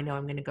 I mean, I know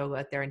I'm going to go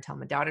out there and tell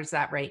my daughters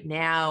that right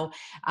now.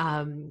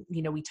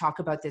 We talk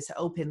about this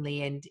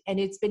openly, and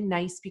it's been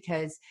nice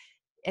because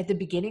at the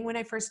beginning when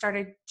I first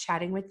started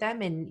chatting with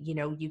them, and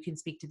you can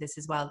speak to this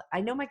as well.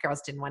 I know my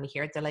girls didn't want to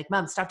hear it. They're like,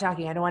 "Mom, stop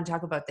talking. I don't want to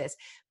talk about this."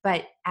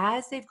 But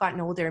as they've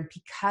gotten older, and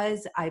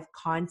because I've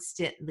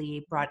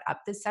constantly brought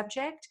up the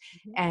subject,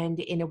 Mhm. and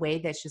in a way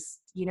that's just,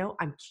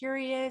 I'm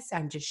curious,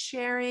 I'm just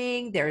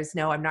sharing.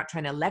 I'm not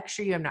trying to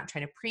lecture you. I'm not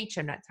trying to preach.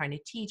 I'm not trying to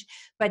teach,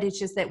 but it's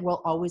just that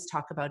we'll always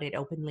talk about it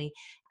openly.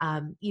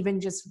 Even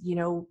just,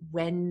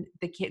 when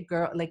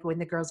when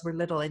the girls were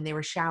little and they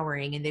were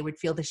showering and they would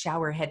feel the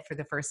shower head for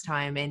the first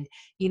time, and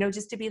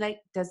just to be like,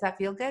 does that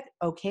feel good?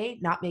 Okay,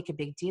 not make a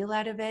big deal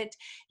out of it,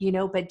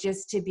 but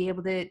just to be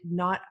able to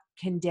not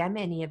condemn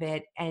any of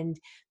it. And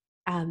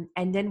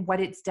then what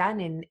it's done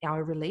in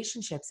our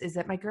relationships is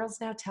that my girls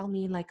now tell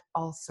me like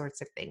all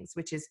sorts of things,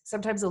 which is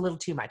sometimes a little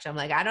too much. I'm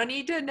like, I don't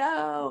need to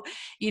know,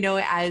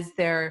 as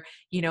they're,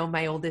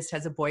 my oldest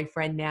has a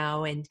boyfriend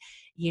now, and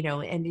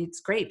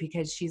it's great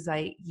because she's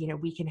like,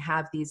 we can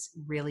have these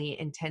really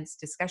intense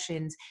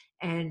discussions,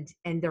 and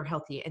they're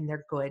healthy and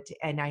they're good.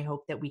 And I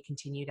hope that we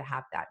continue to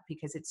have that,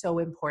 because it's so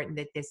important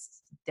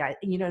that,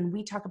 and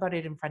we talk about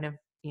it in front of,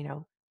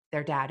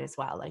 their dad as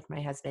well, like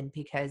my husband,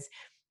 because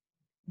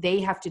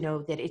they have to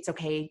know that it's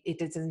okay. It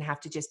doesn't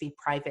have to just be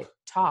private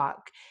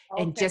talk,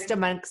 All and just parents need to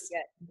amongst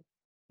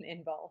get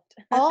involved.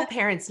 all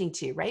parents need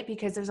to, right?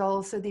 Because there's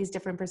also these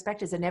different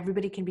perspectives, and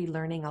everybody can be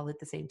learning all at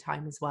the same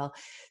time as well.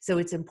 So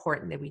it's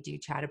important that we do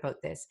chat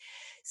about this.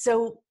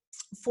 So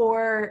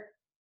for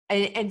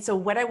and so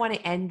what I want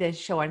to end this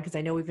show on, because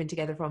I know we've been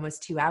together for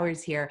almost 2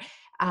 hours here,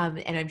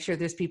 and I'm sure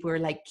there's people who are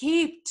like,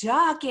 keep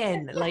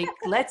talking, like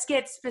let's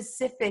get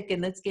specific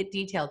and let's get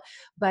detailed.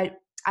 But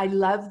I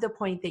love the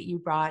point that you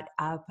brought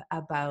up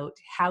about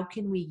how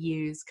can we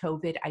use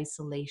COVID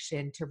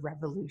isolation to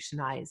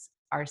revolutionize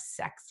our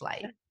sex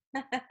life.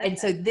 And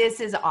so this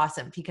is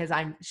awesome, because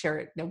I'm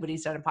sure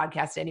nobody's done a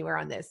podcast anywhere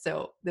on this.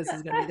 So this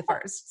is going to be the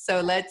first.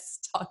 So let's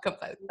talk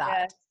about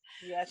that.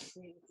 Yes,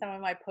 yes. Some of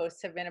my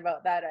posts have been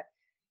about that.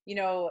 You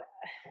know,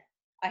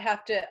 I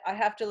have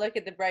to look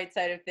at the bright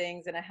side of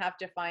things, and I have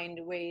to find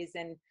ways.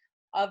 And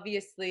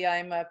obviously,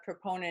 I'm a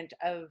proponent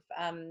of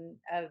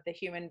the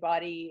human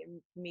body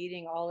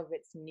meeting all of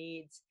its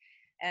needs.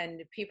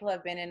 And people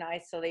have been in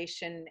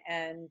isolation,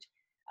 and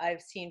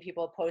I've seen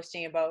people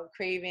posting about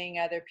craving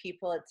other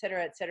people, et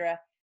cetera, et cetera.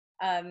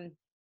 Um,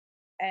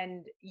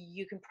 and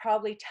you can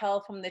probably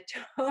tell from the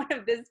tone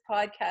of this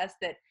podcast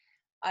that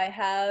I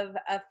have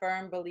a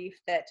firm belief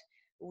that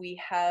we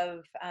have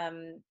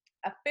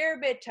a fair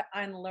bit to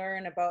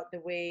unlearn about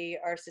the way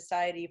our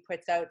society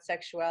puts out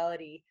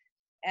sexuality,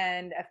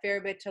 and a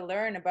fair bit to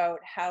learn about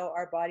how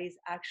our bodies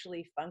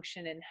actually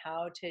function and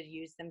how to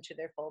use them to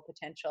their full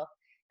potential.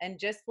 And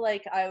just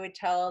like I would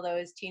tell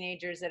those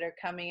teenagers that are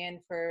coming in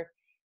for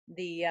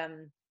the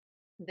um,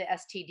 the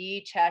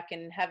STD check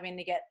and having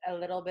to get a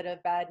little bit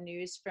of bad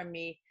news from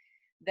me,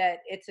 that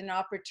it's an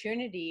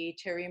opportunity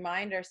to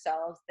remind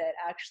ourselves that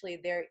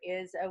actually there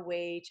is a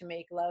way to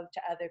make love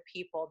to other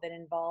people that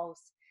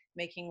involves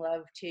making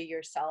love to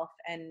yourself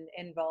and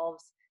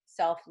involves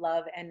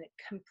self-love and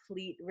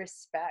complete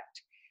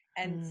respect,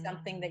 and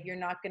something that Mm, you're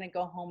not going to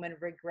go home and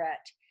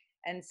regret,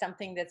 and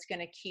something that's going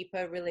to keep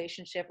a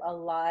relationship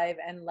alive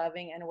and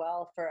loving and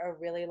well for a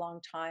really long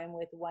time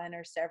with one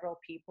or several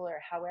people, or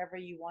however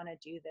you want to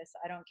do this.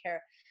 I don't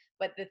care.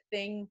 But the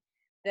thing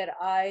that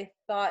I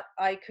thought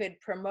I could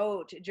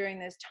promote during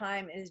this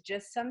time is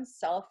just some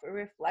self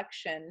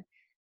reflection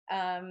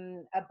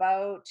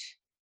about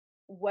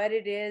what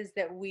it is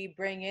that we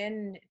bring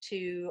in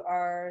to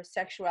our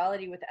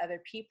sexuality with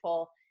other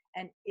people.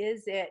 And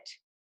is it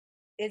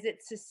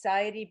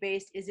society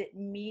based, is it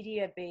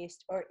media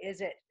based, or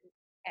is it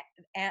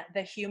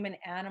the human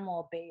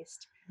animal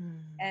based?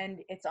 mm, And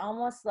it's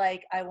almost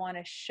like I want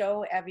to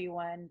show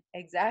everyone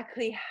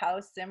exactly how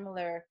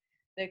similar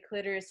the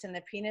clitoris and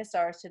the penis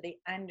are, so they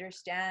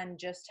understand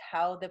just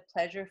how the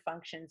pleasure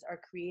functions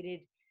are created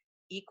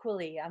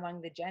equally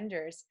among the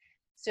genders,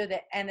 so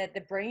that, and that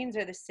the brains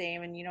are the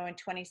same. And in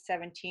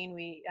 2017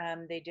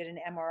 they did an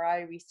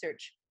MRI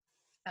research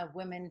of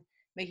women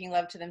making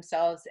love to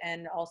themselves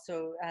and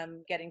also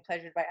getting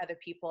pleasured by other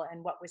people,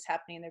 and what was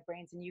happening in their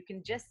brains. And you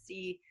can just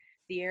see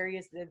the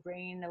areas of the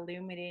brain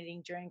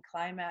illuminating during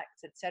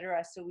climax,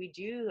 etc. So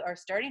are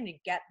starting to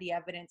get the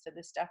evidence of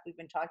the stuff we've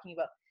been talking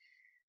about.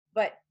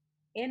 But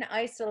in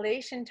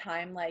isolation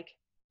time, like,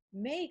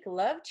 make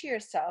love to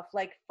yourself,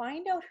 like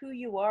find out who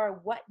you are,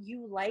 what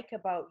you like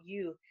about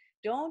you.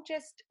 Don't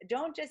just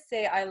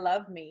say I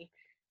love me.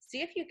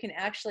 See if you can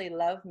actually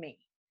love me.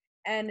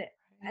 and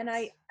and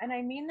right.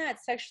 I mean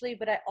that sexually,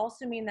 but I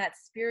also mean that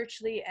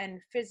spiritually and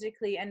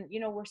physically. And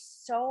we're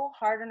so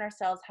hard on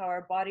ourselves, how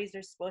our bodies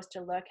are supposed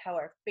to look, how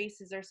our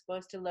faces are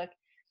supposed to look,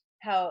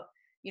 how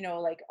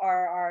like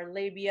our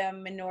labia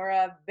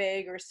minora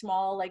big or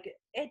small. Like,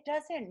 it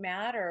doesn't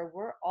matter.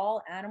 We're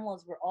all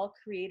animals. We're all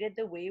created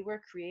the way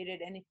we're created.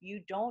 And if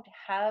you don't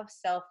have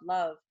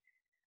self-love,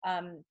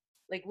 um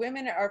like,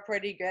 women are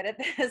pretty good at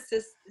this.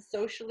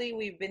 Socially,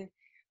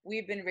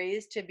 we've been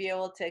raised to be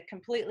able to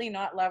completely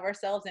not love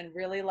ourselves and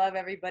really love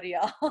everybody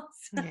else.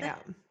 Yeah.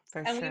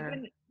 For And sure.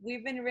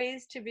 we've been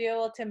raised to be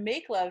able to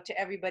make love to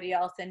everybody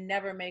else and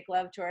never make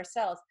love to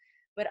ourselves.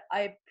 But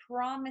I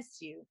promise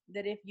you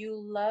that if you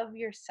love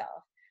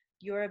yourself,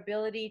 your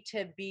ability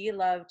to be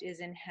loved is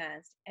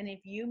enhanced. And if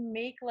you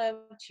make love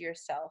to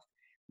yourself,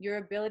 your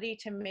ability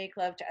to make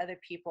love to other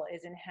people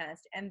is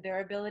enhanced, and their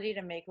ability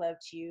to make love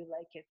to you,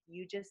 like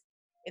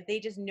if they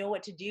just know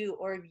what to do,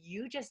 or if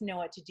you just know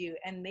what to do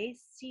and they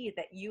see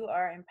that you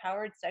are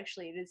empowered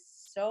sexually, it is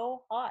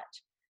so hot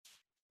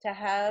to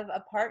have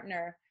a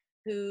partner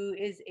who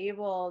is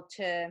able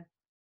to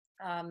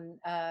um,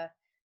 uh,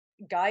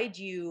 guide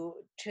you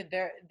to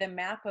the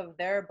map of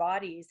their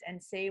bodies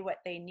and say what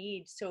they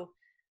need. So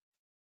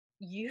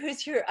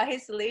use your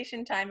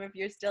isolation time if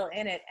you're still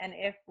in it. And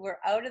if we're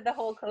out of the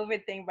whole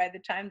COVID thing by the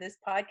time this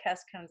podcast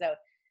comes out,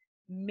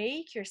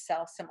 make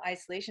yourself some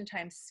isolation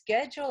time.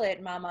 Schedule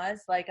it,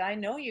 mamas. Like, I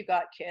know you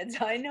got kids.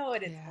 I know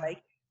what it's Yeah.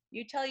 like.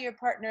 You tell your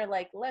partner,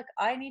 like, look,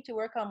 I need to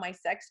work on my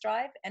sex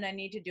drive and I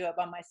need to do it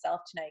by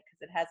myself tonight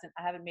because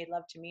I haven't made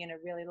love to me in a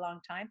really long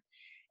time.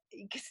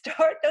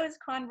 Start those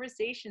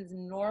conversations.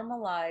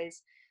 Normalize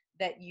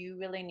that you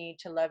really need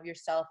to love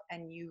yourself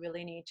and you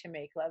really need to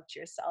make love to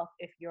yourself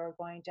if you're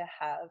going to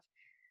have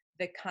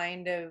the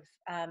kind of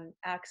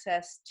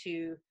access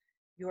to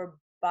your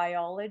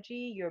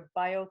biology, your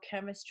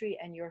biochemistry,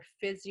 and your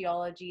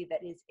physiology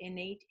that is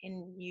innate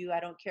in you. I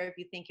don't care if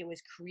you think it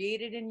was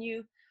created in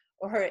you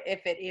or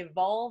if it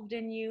evolved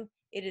in you,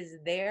 it is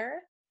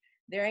there.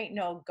 There ain't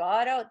no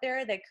God out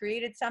there that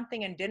created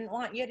something and didn't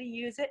want you to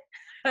use it.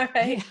 All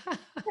right. Yeah.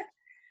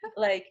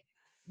 Like,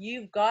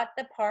 you've got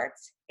the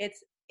parts. It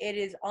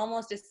is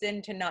almost a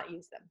sin to not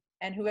use them.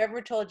 And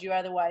whoever told you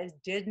otherwise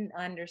didn't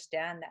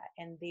understand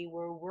that, and they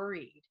were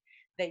worried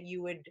that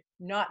you would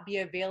not be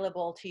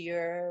available to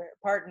your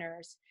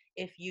partners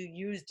if you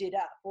used it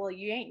up. Well,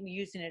 you ain't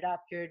using it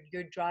up. You're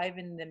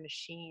driving the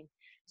machine.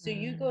 So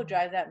you go Mm.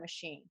 drive that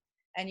machine,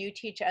 and you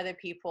teach other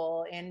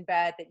people in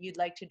bed that you'd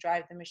like to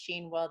drive the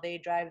machine while they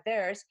drive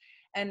theirs,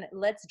 and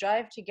let's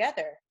drive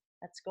together.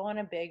 Let's go on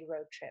a big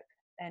road trip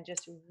and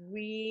just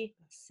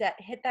reset,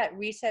 hit that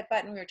reset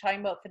button we were talking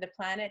about for the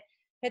planet.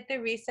 Hit the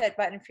reset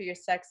button for your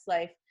sex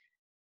life,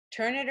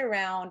 turn it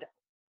around,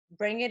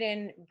 bring it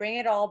in, bring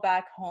it all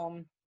back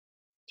home.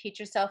 Teach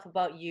yourself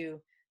about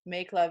you,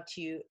 make love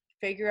to you,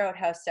 figure out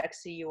how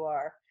sexy you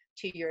are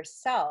to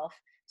yourself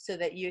so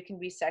that you can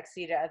be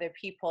sexy to other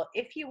people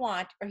if you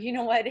want. Or you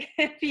know what,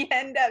 if you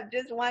end up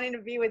just wanting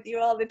to be with you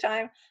all the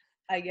time,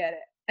 I get it.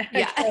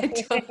 Yeah.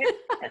 Okay.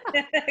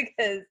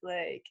 Because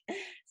like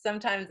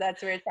sometimes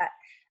that's where it's at.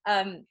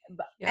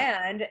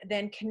 Yeah. And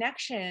then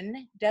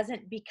connection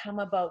doesn't become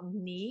about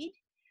need,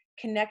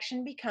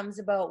 connection becomes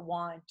about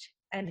want.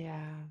 And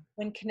Yeah.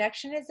 when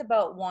connection is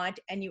about want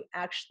and you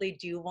actually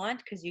do want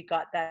because you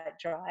got that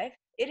drive,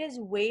 it is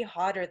way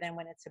hotter than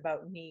when it's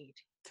about need.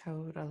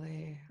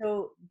 Totally.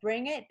 So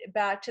bring it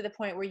back to the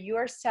point where you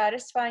are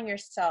satisfying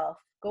yourself.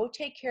 Go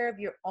take care of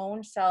your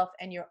own self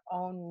and your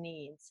own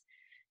needs.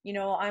 You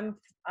know,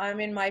 I'm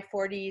in my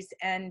 40s,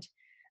 and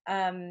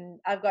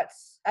I've got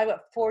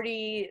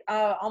 40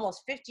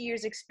 almost 50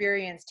 years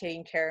experience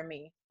taking care of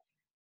me.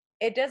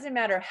 It doesn't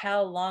matter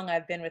how long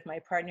I've been with my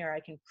partner, I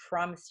can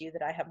promise you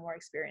that I have more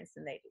experience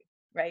than they do,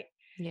 right?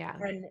 Yeah.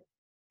 And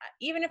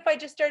even if I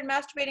just started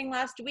masturbating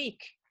last week,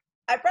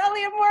 I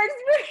probably have more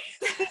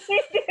experience than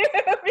they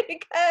do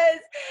because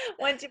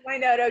once you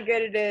find out how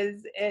good it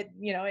is, it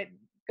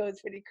goes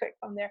pretty quick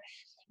from there.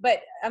 But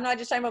I'm not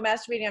just talking about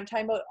masturbating, I'm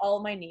talking about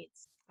all my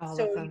needs. All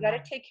So of you got to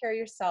them. take care of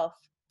yourself.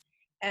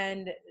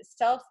 And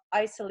self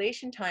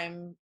isolation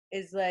time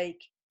is like,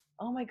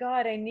 oh my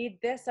God, I need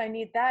this, I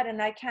need that, and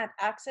I can't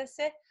access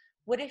it.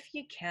 What if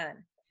you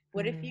can?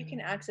 What if you can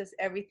Mm. access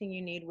everything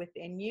you need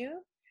within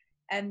you?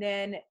 And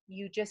then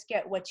you just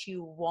get what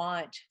you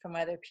want from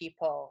other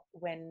people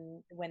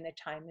when the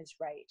time is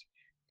right.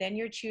 Then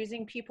you're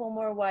choosing people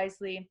more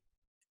wisely.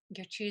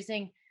 You're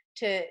choosing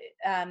to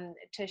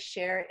to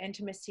share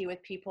intimacy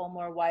with people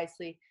more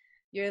wisely.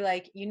 You're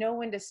like, you know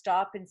when to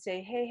stop and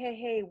say,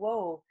 hey,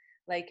 whoa,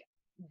 like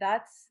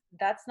that's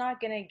not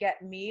going to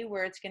get me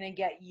where it's going to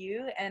get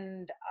you,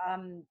 and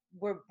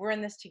we're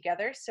in this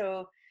together,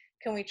 so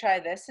can we try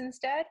this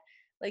instead?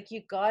 Like,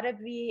 you got to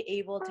be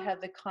able to have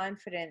the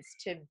confidence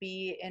to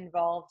be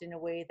involved in a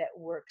way that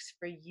works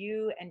for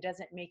you and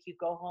doesn't make you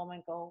go home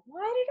and go,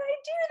 why did I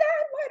do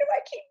that? Why do I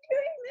keep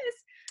doing this?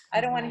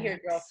 I don't want to hear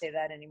Right. girls say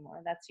that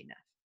anymore. That's enough.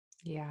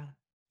 Yeah.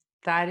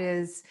 That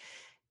is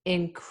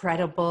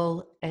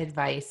incredible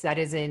advice. That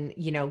is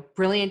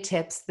brilliant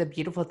tips. The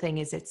beautiful thing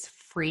is it's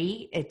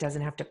free. It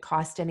doesn't have to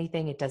cost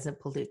anything. It doesn't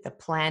pollute the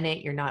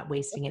planet. You're not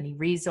wasting any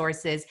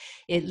resources.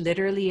 It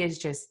literally is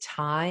just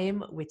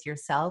time with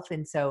yourself.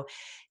 And so,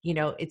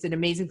 it's an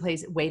amazing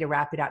way to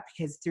wrap it up,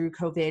 because through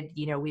COVID,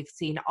 we've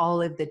seen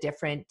all of the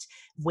different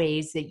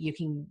ways that you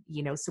can,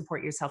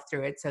 support yourself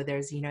through it. So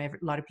there's, a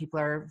lot of people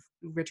are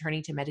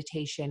returning to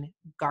meditation,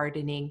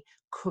 gardening,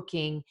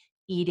 cooking,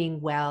 eating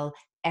well,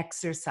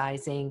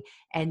 exercising.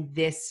 And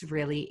this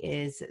really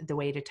is the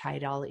way to tie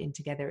it all in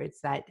together.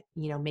 It's that,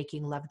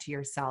 making love to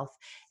yourself.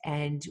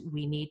 And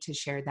we need to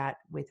share that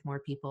with more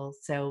people.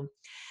 So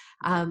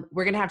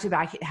we're going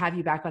to have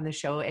you back on the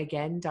show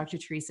again, Dr.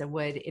 Teresa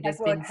Wood. It Talk has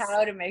about been,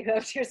 how to make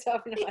love to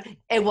yourself.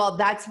 and well,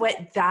 that is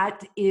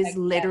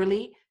Exactly.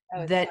 literally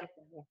Oh, it's that. something.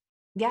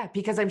 Yeah,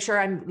 because I'm sure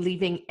I'm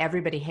leaving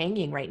everybody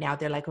hanging right now.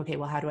 They're like, okay,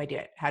 well, how do I do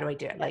it? How do I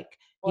do it? Yeah. Like,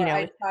 Or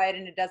I tried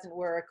and it doesn't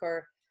work,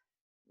 or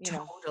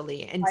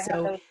totally. And I have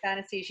so those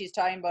fantasies she's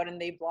talking about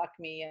and they block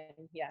me,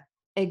 and yeah.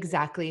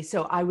 exactly.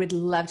 So I would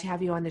love to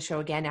have you on the show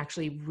again,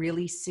 actually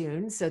really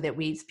soon, so that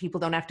people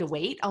don't have to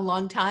wait a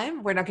long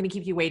time. We're not going to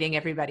keep you waiting,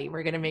 everybody.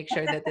 We're going to make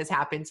sure that this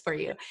happens for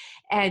you.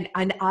 And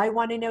I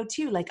want to know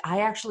too, like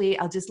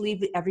I'll just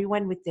leave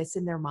everyone with this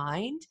in their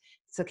mind.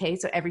 It's okay.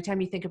 So every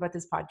time you think about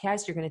this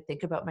podcast, you're going to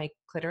think about my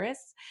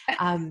clitoris,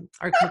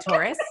 or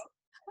clitoris.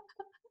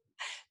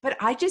 But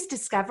I just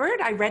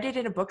discovered, I read it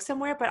in a book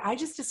somewhere, but I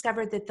just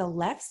discovered that the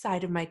left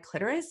side of my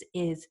clitoris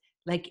is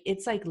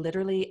it's like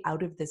literally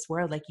out of this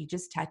world. Like you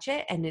just touch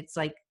it and it's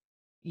like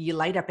you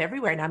light up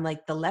everywhere. And I'm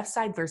like, the left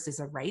side versus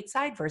the right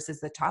side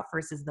versus the top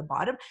versus the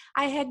bottom.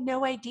 I had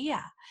no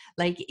idea.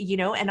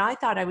 And I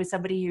thought I was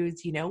somebody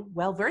who's,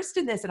 well versed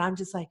in this. And I'm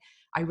just like,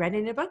 I read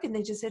in a book and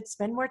they just said,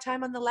 spend more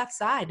time on the left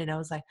side. And I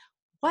was like,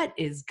 what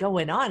is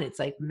going on? It's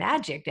like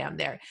magic down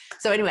there.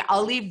 So anyway,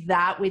 I'll leave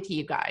that with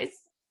you guys,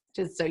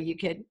 just so you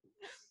can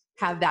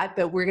have that.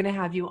 But we're going to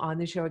have you on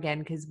the show again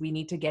because we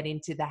need to get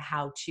into the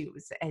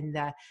how-tos and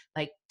the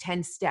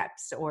 10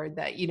 steps, or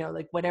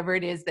the, whatever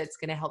it is that's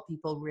going to help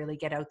people really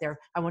get out there.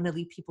 I want to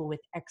leave people with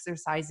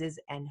exercises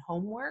and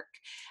homework,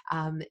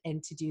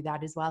 and to do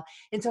that as well.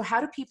 And so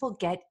how do people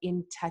get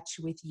in touch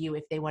with you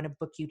if they want to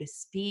book you to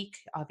speak?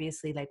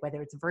 Obviously,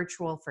 whether it's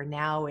virtual for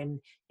now and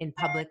in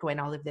public when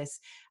all of this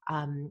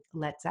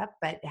lets up,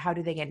 but how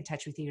do they get in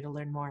touch with you to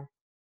learn more?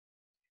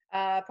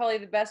 Probably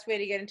the best way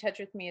to get in touch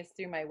with me is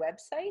through my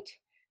website.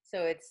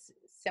 So it's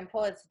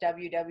simple. It's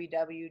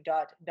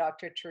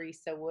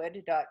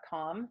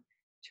www.drteresawood.com.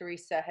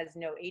 Teresa has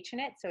no H in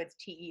it, so it's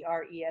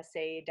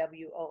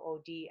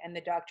TERESAWOOD, and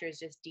the doctor is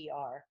just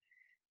DR.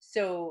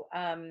 So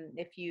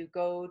if you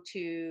go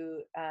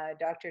to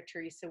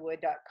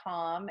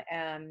drteresawood.com,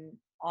 and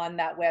on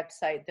that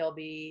website there'll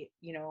be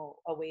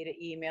a way to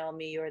email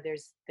me, or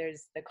there's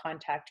the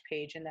contact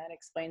page, and that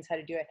explains how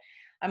to do it.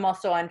 I'm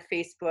also on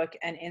Facebook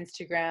and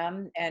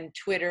Instagram and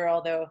Twitter,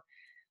 although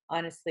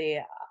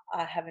honestly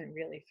I haven't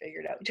really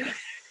figured out Twitter.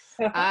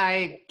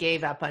 I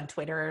gave up on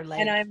Twitter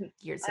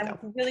years ago.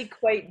 I'm really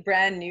quite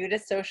brand new to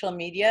social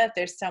media. If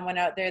there's someone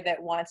out there that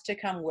wants to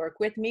come work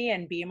with me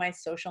and be my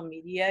social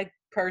media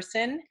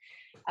person,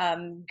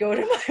 go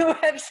to my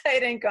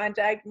website and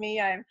contact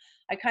me. I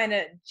kind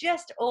of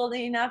just old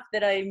enough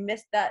that I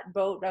missed that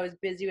boat. I was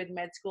busy with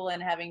med school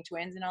and having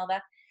twins and all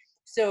that.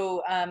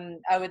 So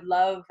I would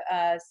love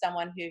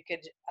someone who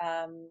could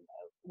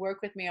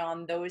work with me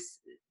on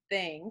those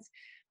things.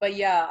 But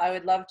yeah, I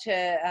would love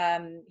to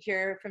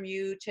hear from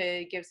you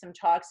to give some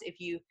talks. If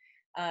you're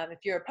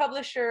a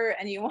publisher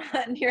and you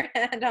want your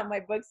hand on my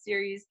book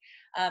series,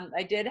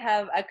 I did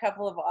have a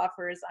couple of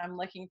offers. I'm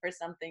looking for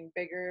something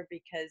bigger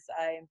because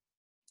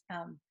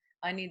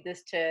I need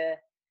to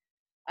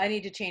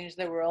change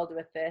the world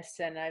with this,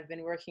 and I've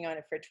been working on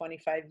it for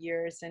 25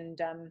 years, and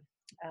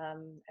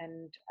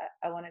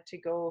I want it to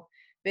go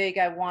big.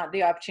 I want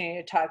the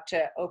opportunity to talk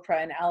to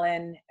Oprah and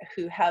Ellen,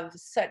 who have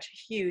such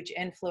huge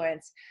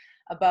influence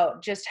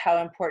about just how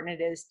important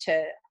it is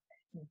to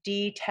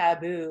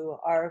de-taboo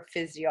our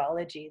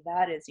physiology.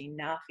 That is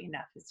enough.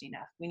 Enough is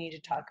enough. We need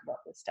to talk about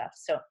this stuff.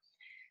 So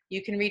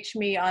you can reach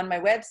me on my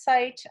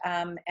website,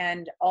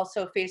 and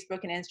also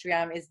Facebook and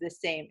Instagram is the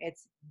same.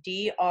 It's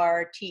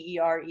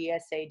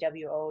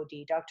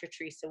DRTERESAWOOD, Dr.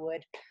 Teresa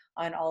Wood,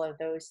 on all of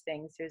those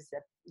things. There's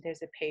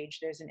a page,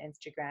 there's an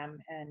Instagram,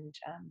 and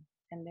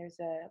there's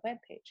a web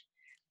page.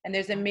 And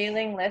there's a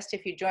mailing list.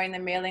 If you join the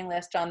mailing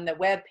list on the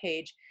web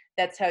page,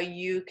 that's how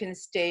you can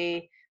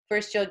stay.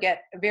 First, you'll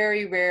get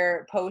very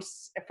rare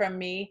posts from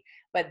me,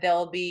 but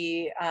they'll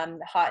be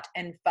hot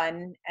and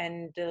fun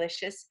and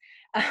delicious.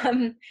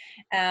 And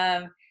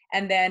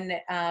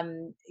then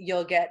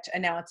you'll get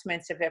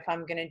announcements if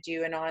I'm going to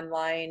do an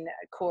online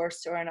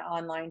course or an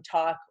online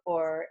talk,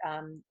 or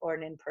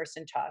an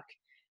in-person talk,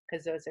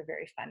 because those are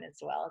very fun as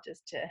well.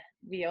 Just to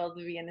be able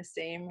to be in the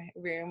same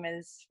room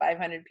as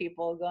 500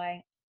 people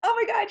going, "Oh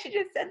my God, she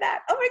just said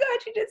that. Oh my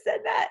God, she just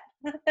said that."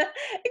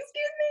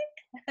 Excuse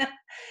me.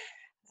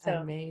 So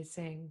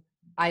amazing.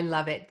 I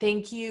love it.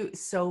 Thank you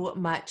so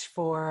much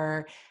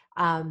for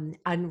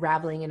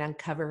unraveling and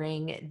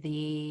uncovering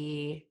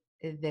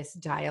this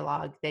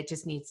dialogue that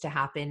just needs to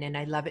happen. And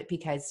I love it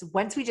because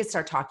once we just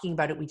start talking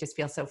about it, we just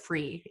feel so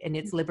free, and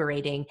it's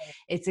liberating.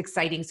 It's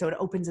exciting. So it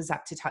opens us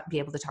up to be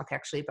able to talk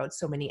actually about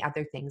so many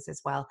other things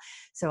as well.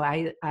 So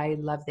I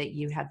love that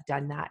you have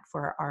done that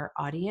for our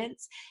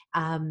audience.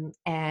 And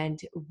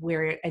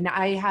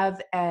I have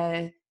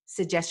a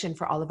suggestion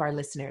for all of our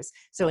listeners.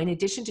 So in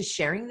addition to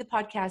sharing the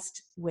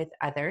podcast with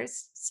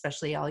others,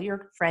 especially all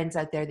your friends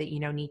out there that you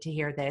know need to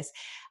hear this,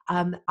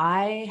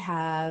 I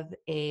have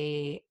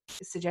a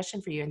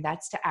suggestion for you, and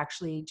that's to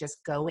actually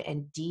just go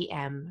and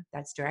DM,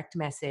 that's direct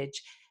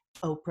message,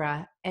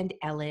 Oprah and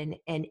Ellen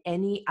and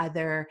any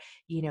other,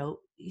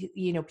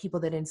 people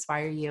that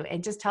inspire you,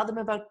 and just tell them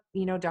about,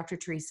 Dr.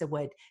 Teresa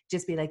Wood.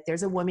 Just be like,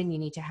 there's a woman you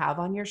need to have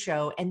on your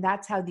show. And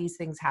that's how these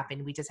things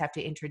happen. We just have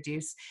to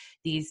introduce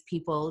these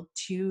people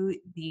to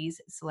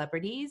these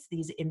celebrities,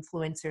 these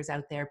influencers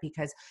out there,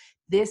 because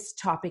this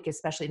topic,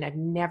 especially, and I've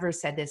never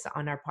said this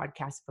on our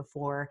podcast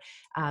before,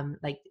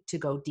 like to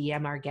go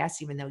DM our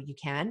guests, even though you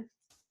can.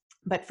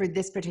 But for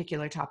this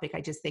particular topic,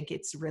 I just think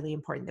it's really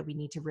important that we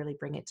need to really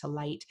bring it to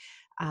light,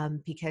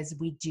 because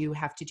we do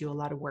have to do a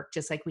lot of work,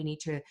 just like we need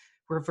to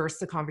reverse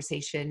the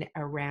conversation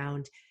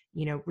around,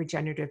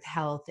 regenerative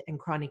health and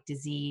chronic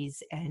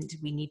disease. And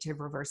we need to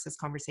reverse this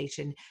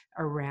conversation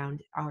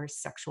around our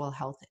sexual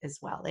health as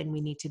well. And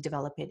we need to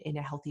develop it in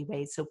a healthy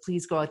way. So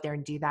please go out there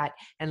and do that.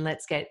 And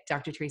let's get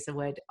Dr. Teresa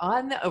Wood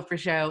on the Oprah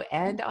show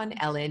and on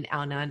Ellen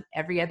and on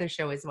every other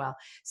show as well,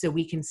 so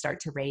we can start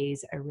to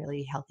raise a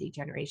really healthy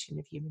generation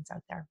of humans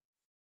out there.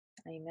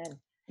 Amen.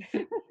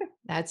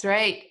 That's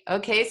right.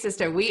 Okay,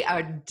 sister, we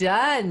are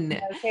done.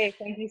 Okay,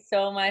 thank you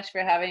so much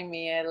for having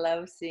me. I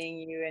love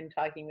seeing you and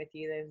talking with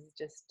you. It was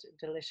just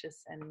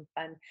delicious and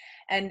fun.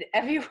 And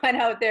everyone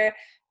out there,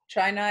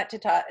 try not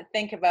to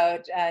think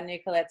about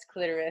Nicolette's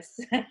clitoris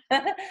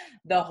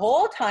the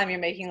whole time you're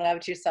making love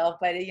to yourself.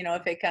 But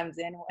if it comes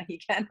in, well, you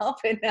can't help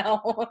it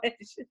now.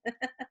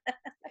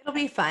 It'll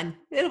be fun.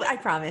 I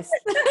promise.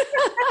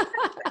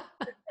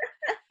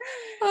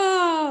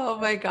 Oh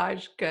my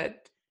gosh, good.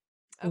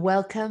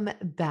 Welcome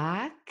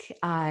back.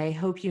 I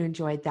hope you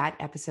enjoyed that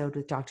episode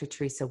with Dr.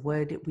 Teresa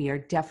Wood. We are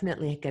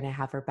definitely going to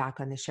have her back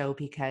on the show,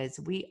 because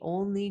we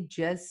only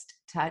just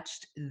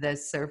touched the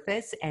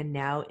surface, and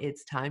now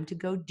it's time to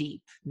go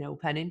deep. No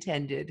pun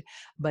intended,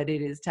 but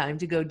it is time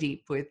to go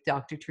deep with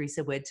Dr.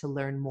 Teresa Wood to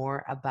learn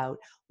more about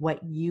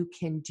what you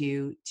can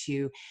do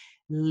to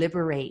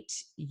liberate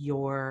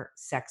your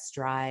sex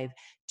drive,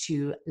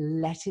 to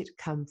let it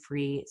come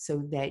free,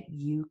 so that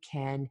you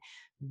can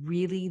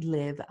really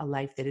live a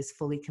life that is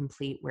fully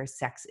complete, where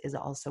sex is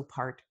also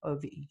part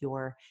of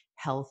your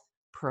health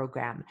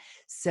program.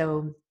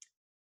 So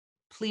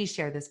please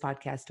share this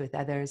podcast with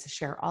others.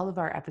 Share all of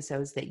our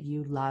episodes that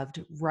you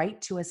loved.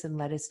 Write to us and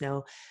let us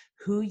know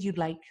who you'd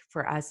like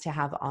for us to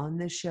have on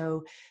the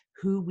show,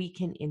 who we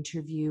can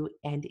interview.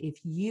 And if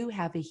you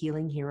have a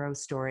healing hero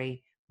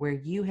story where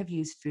you have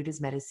used food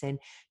as medicine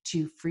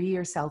to free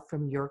yourself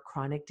from your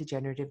chronic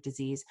degenerative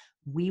disease,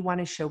 we want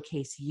to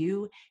showcase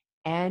you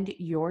and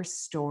your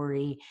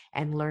story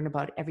and learn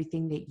about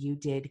everything that you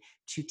did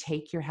to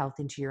take your health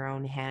into your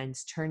own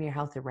hands, turn your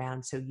health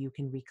around so you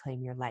can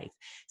reclaim your life.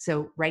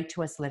 So write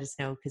to us, let us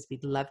know, because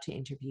we'd love to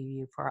interview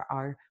you for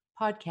our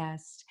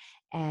podcast.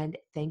 And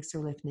thanks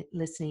for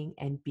listening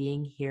and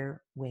being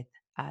here with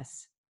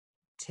us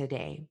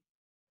today.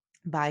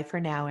 Bye for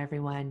now,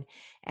 everyone.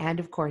 And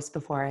of course,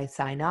 before I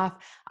sign off,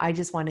 I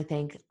just want to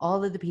thank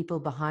all of the people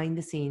behind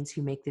the scenes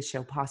who make this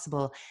show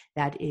possible.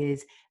 That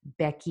is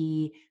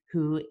Becky,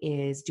 who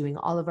is doing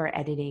all of our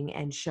editing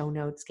and show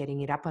notes,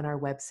 getting it up on our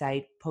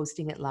website,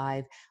 posting it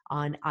live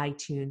on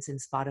iTunes and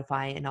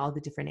Spotify and all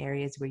the different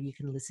areas where you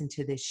can listen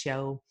to this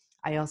show.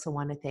 I also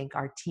want to thank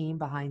our team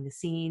behind the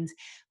scenes.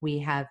 We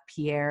have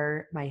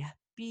Pierre, my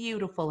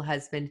beautiful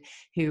husband,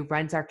 who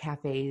runs our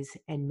cafes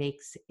and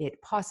makes it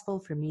possible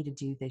for me to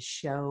do this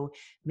show.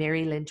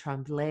 Mary Lynn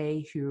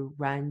Tremblay, who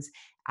runs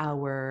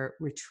our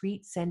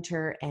retreat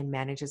center and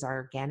manages our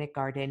organic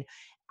garden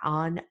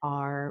on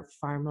our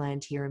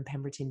farmland here in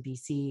Pemberton,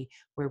 BC,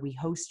 where we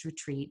host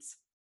retreats.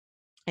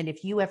 And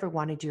if you ever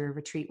want to do a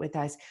retreat with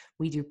us,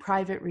 we do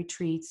private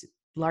retreats,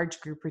 large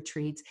group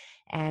retreats.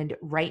 And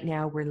right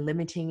now we're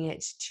limiting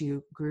it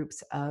to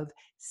groups of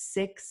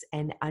 6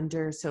 and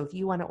under. So if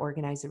you want to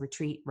organize a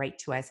retreat, write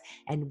to us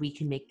and we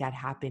can make that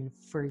happen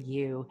for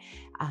you.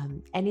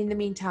 And in the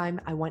meantime,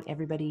 I want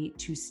everybody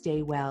to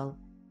stay well,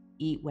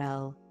 eat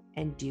well,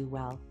 and do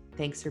well.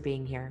 Thanks for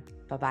being here.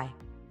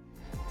 Bye-bye.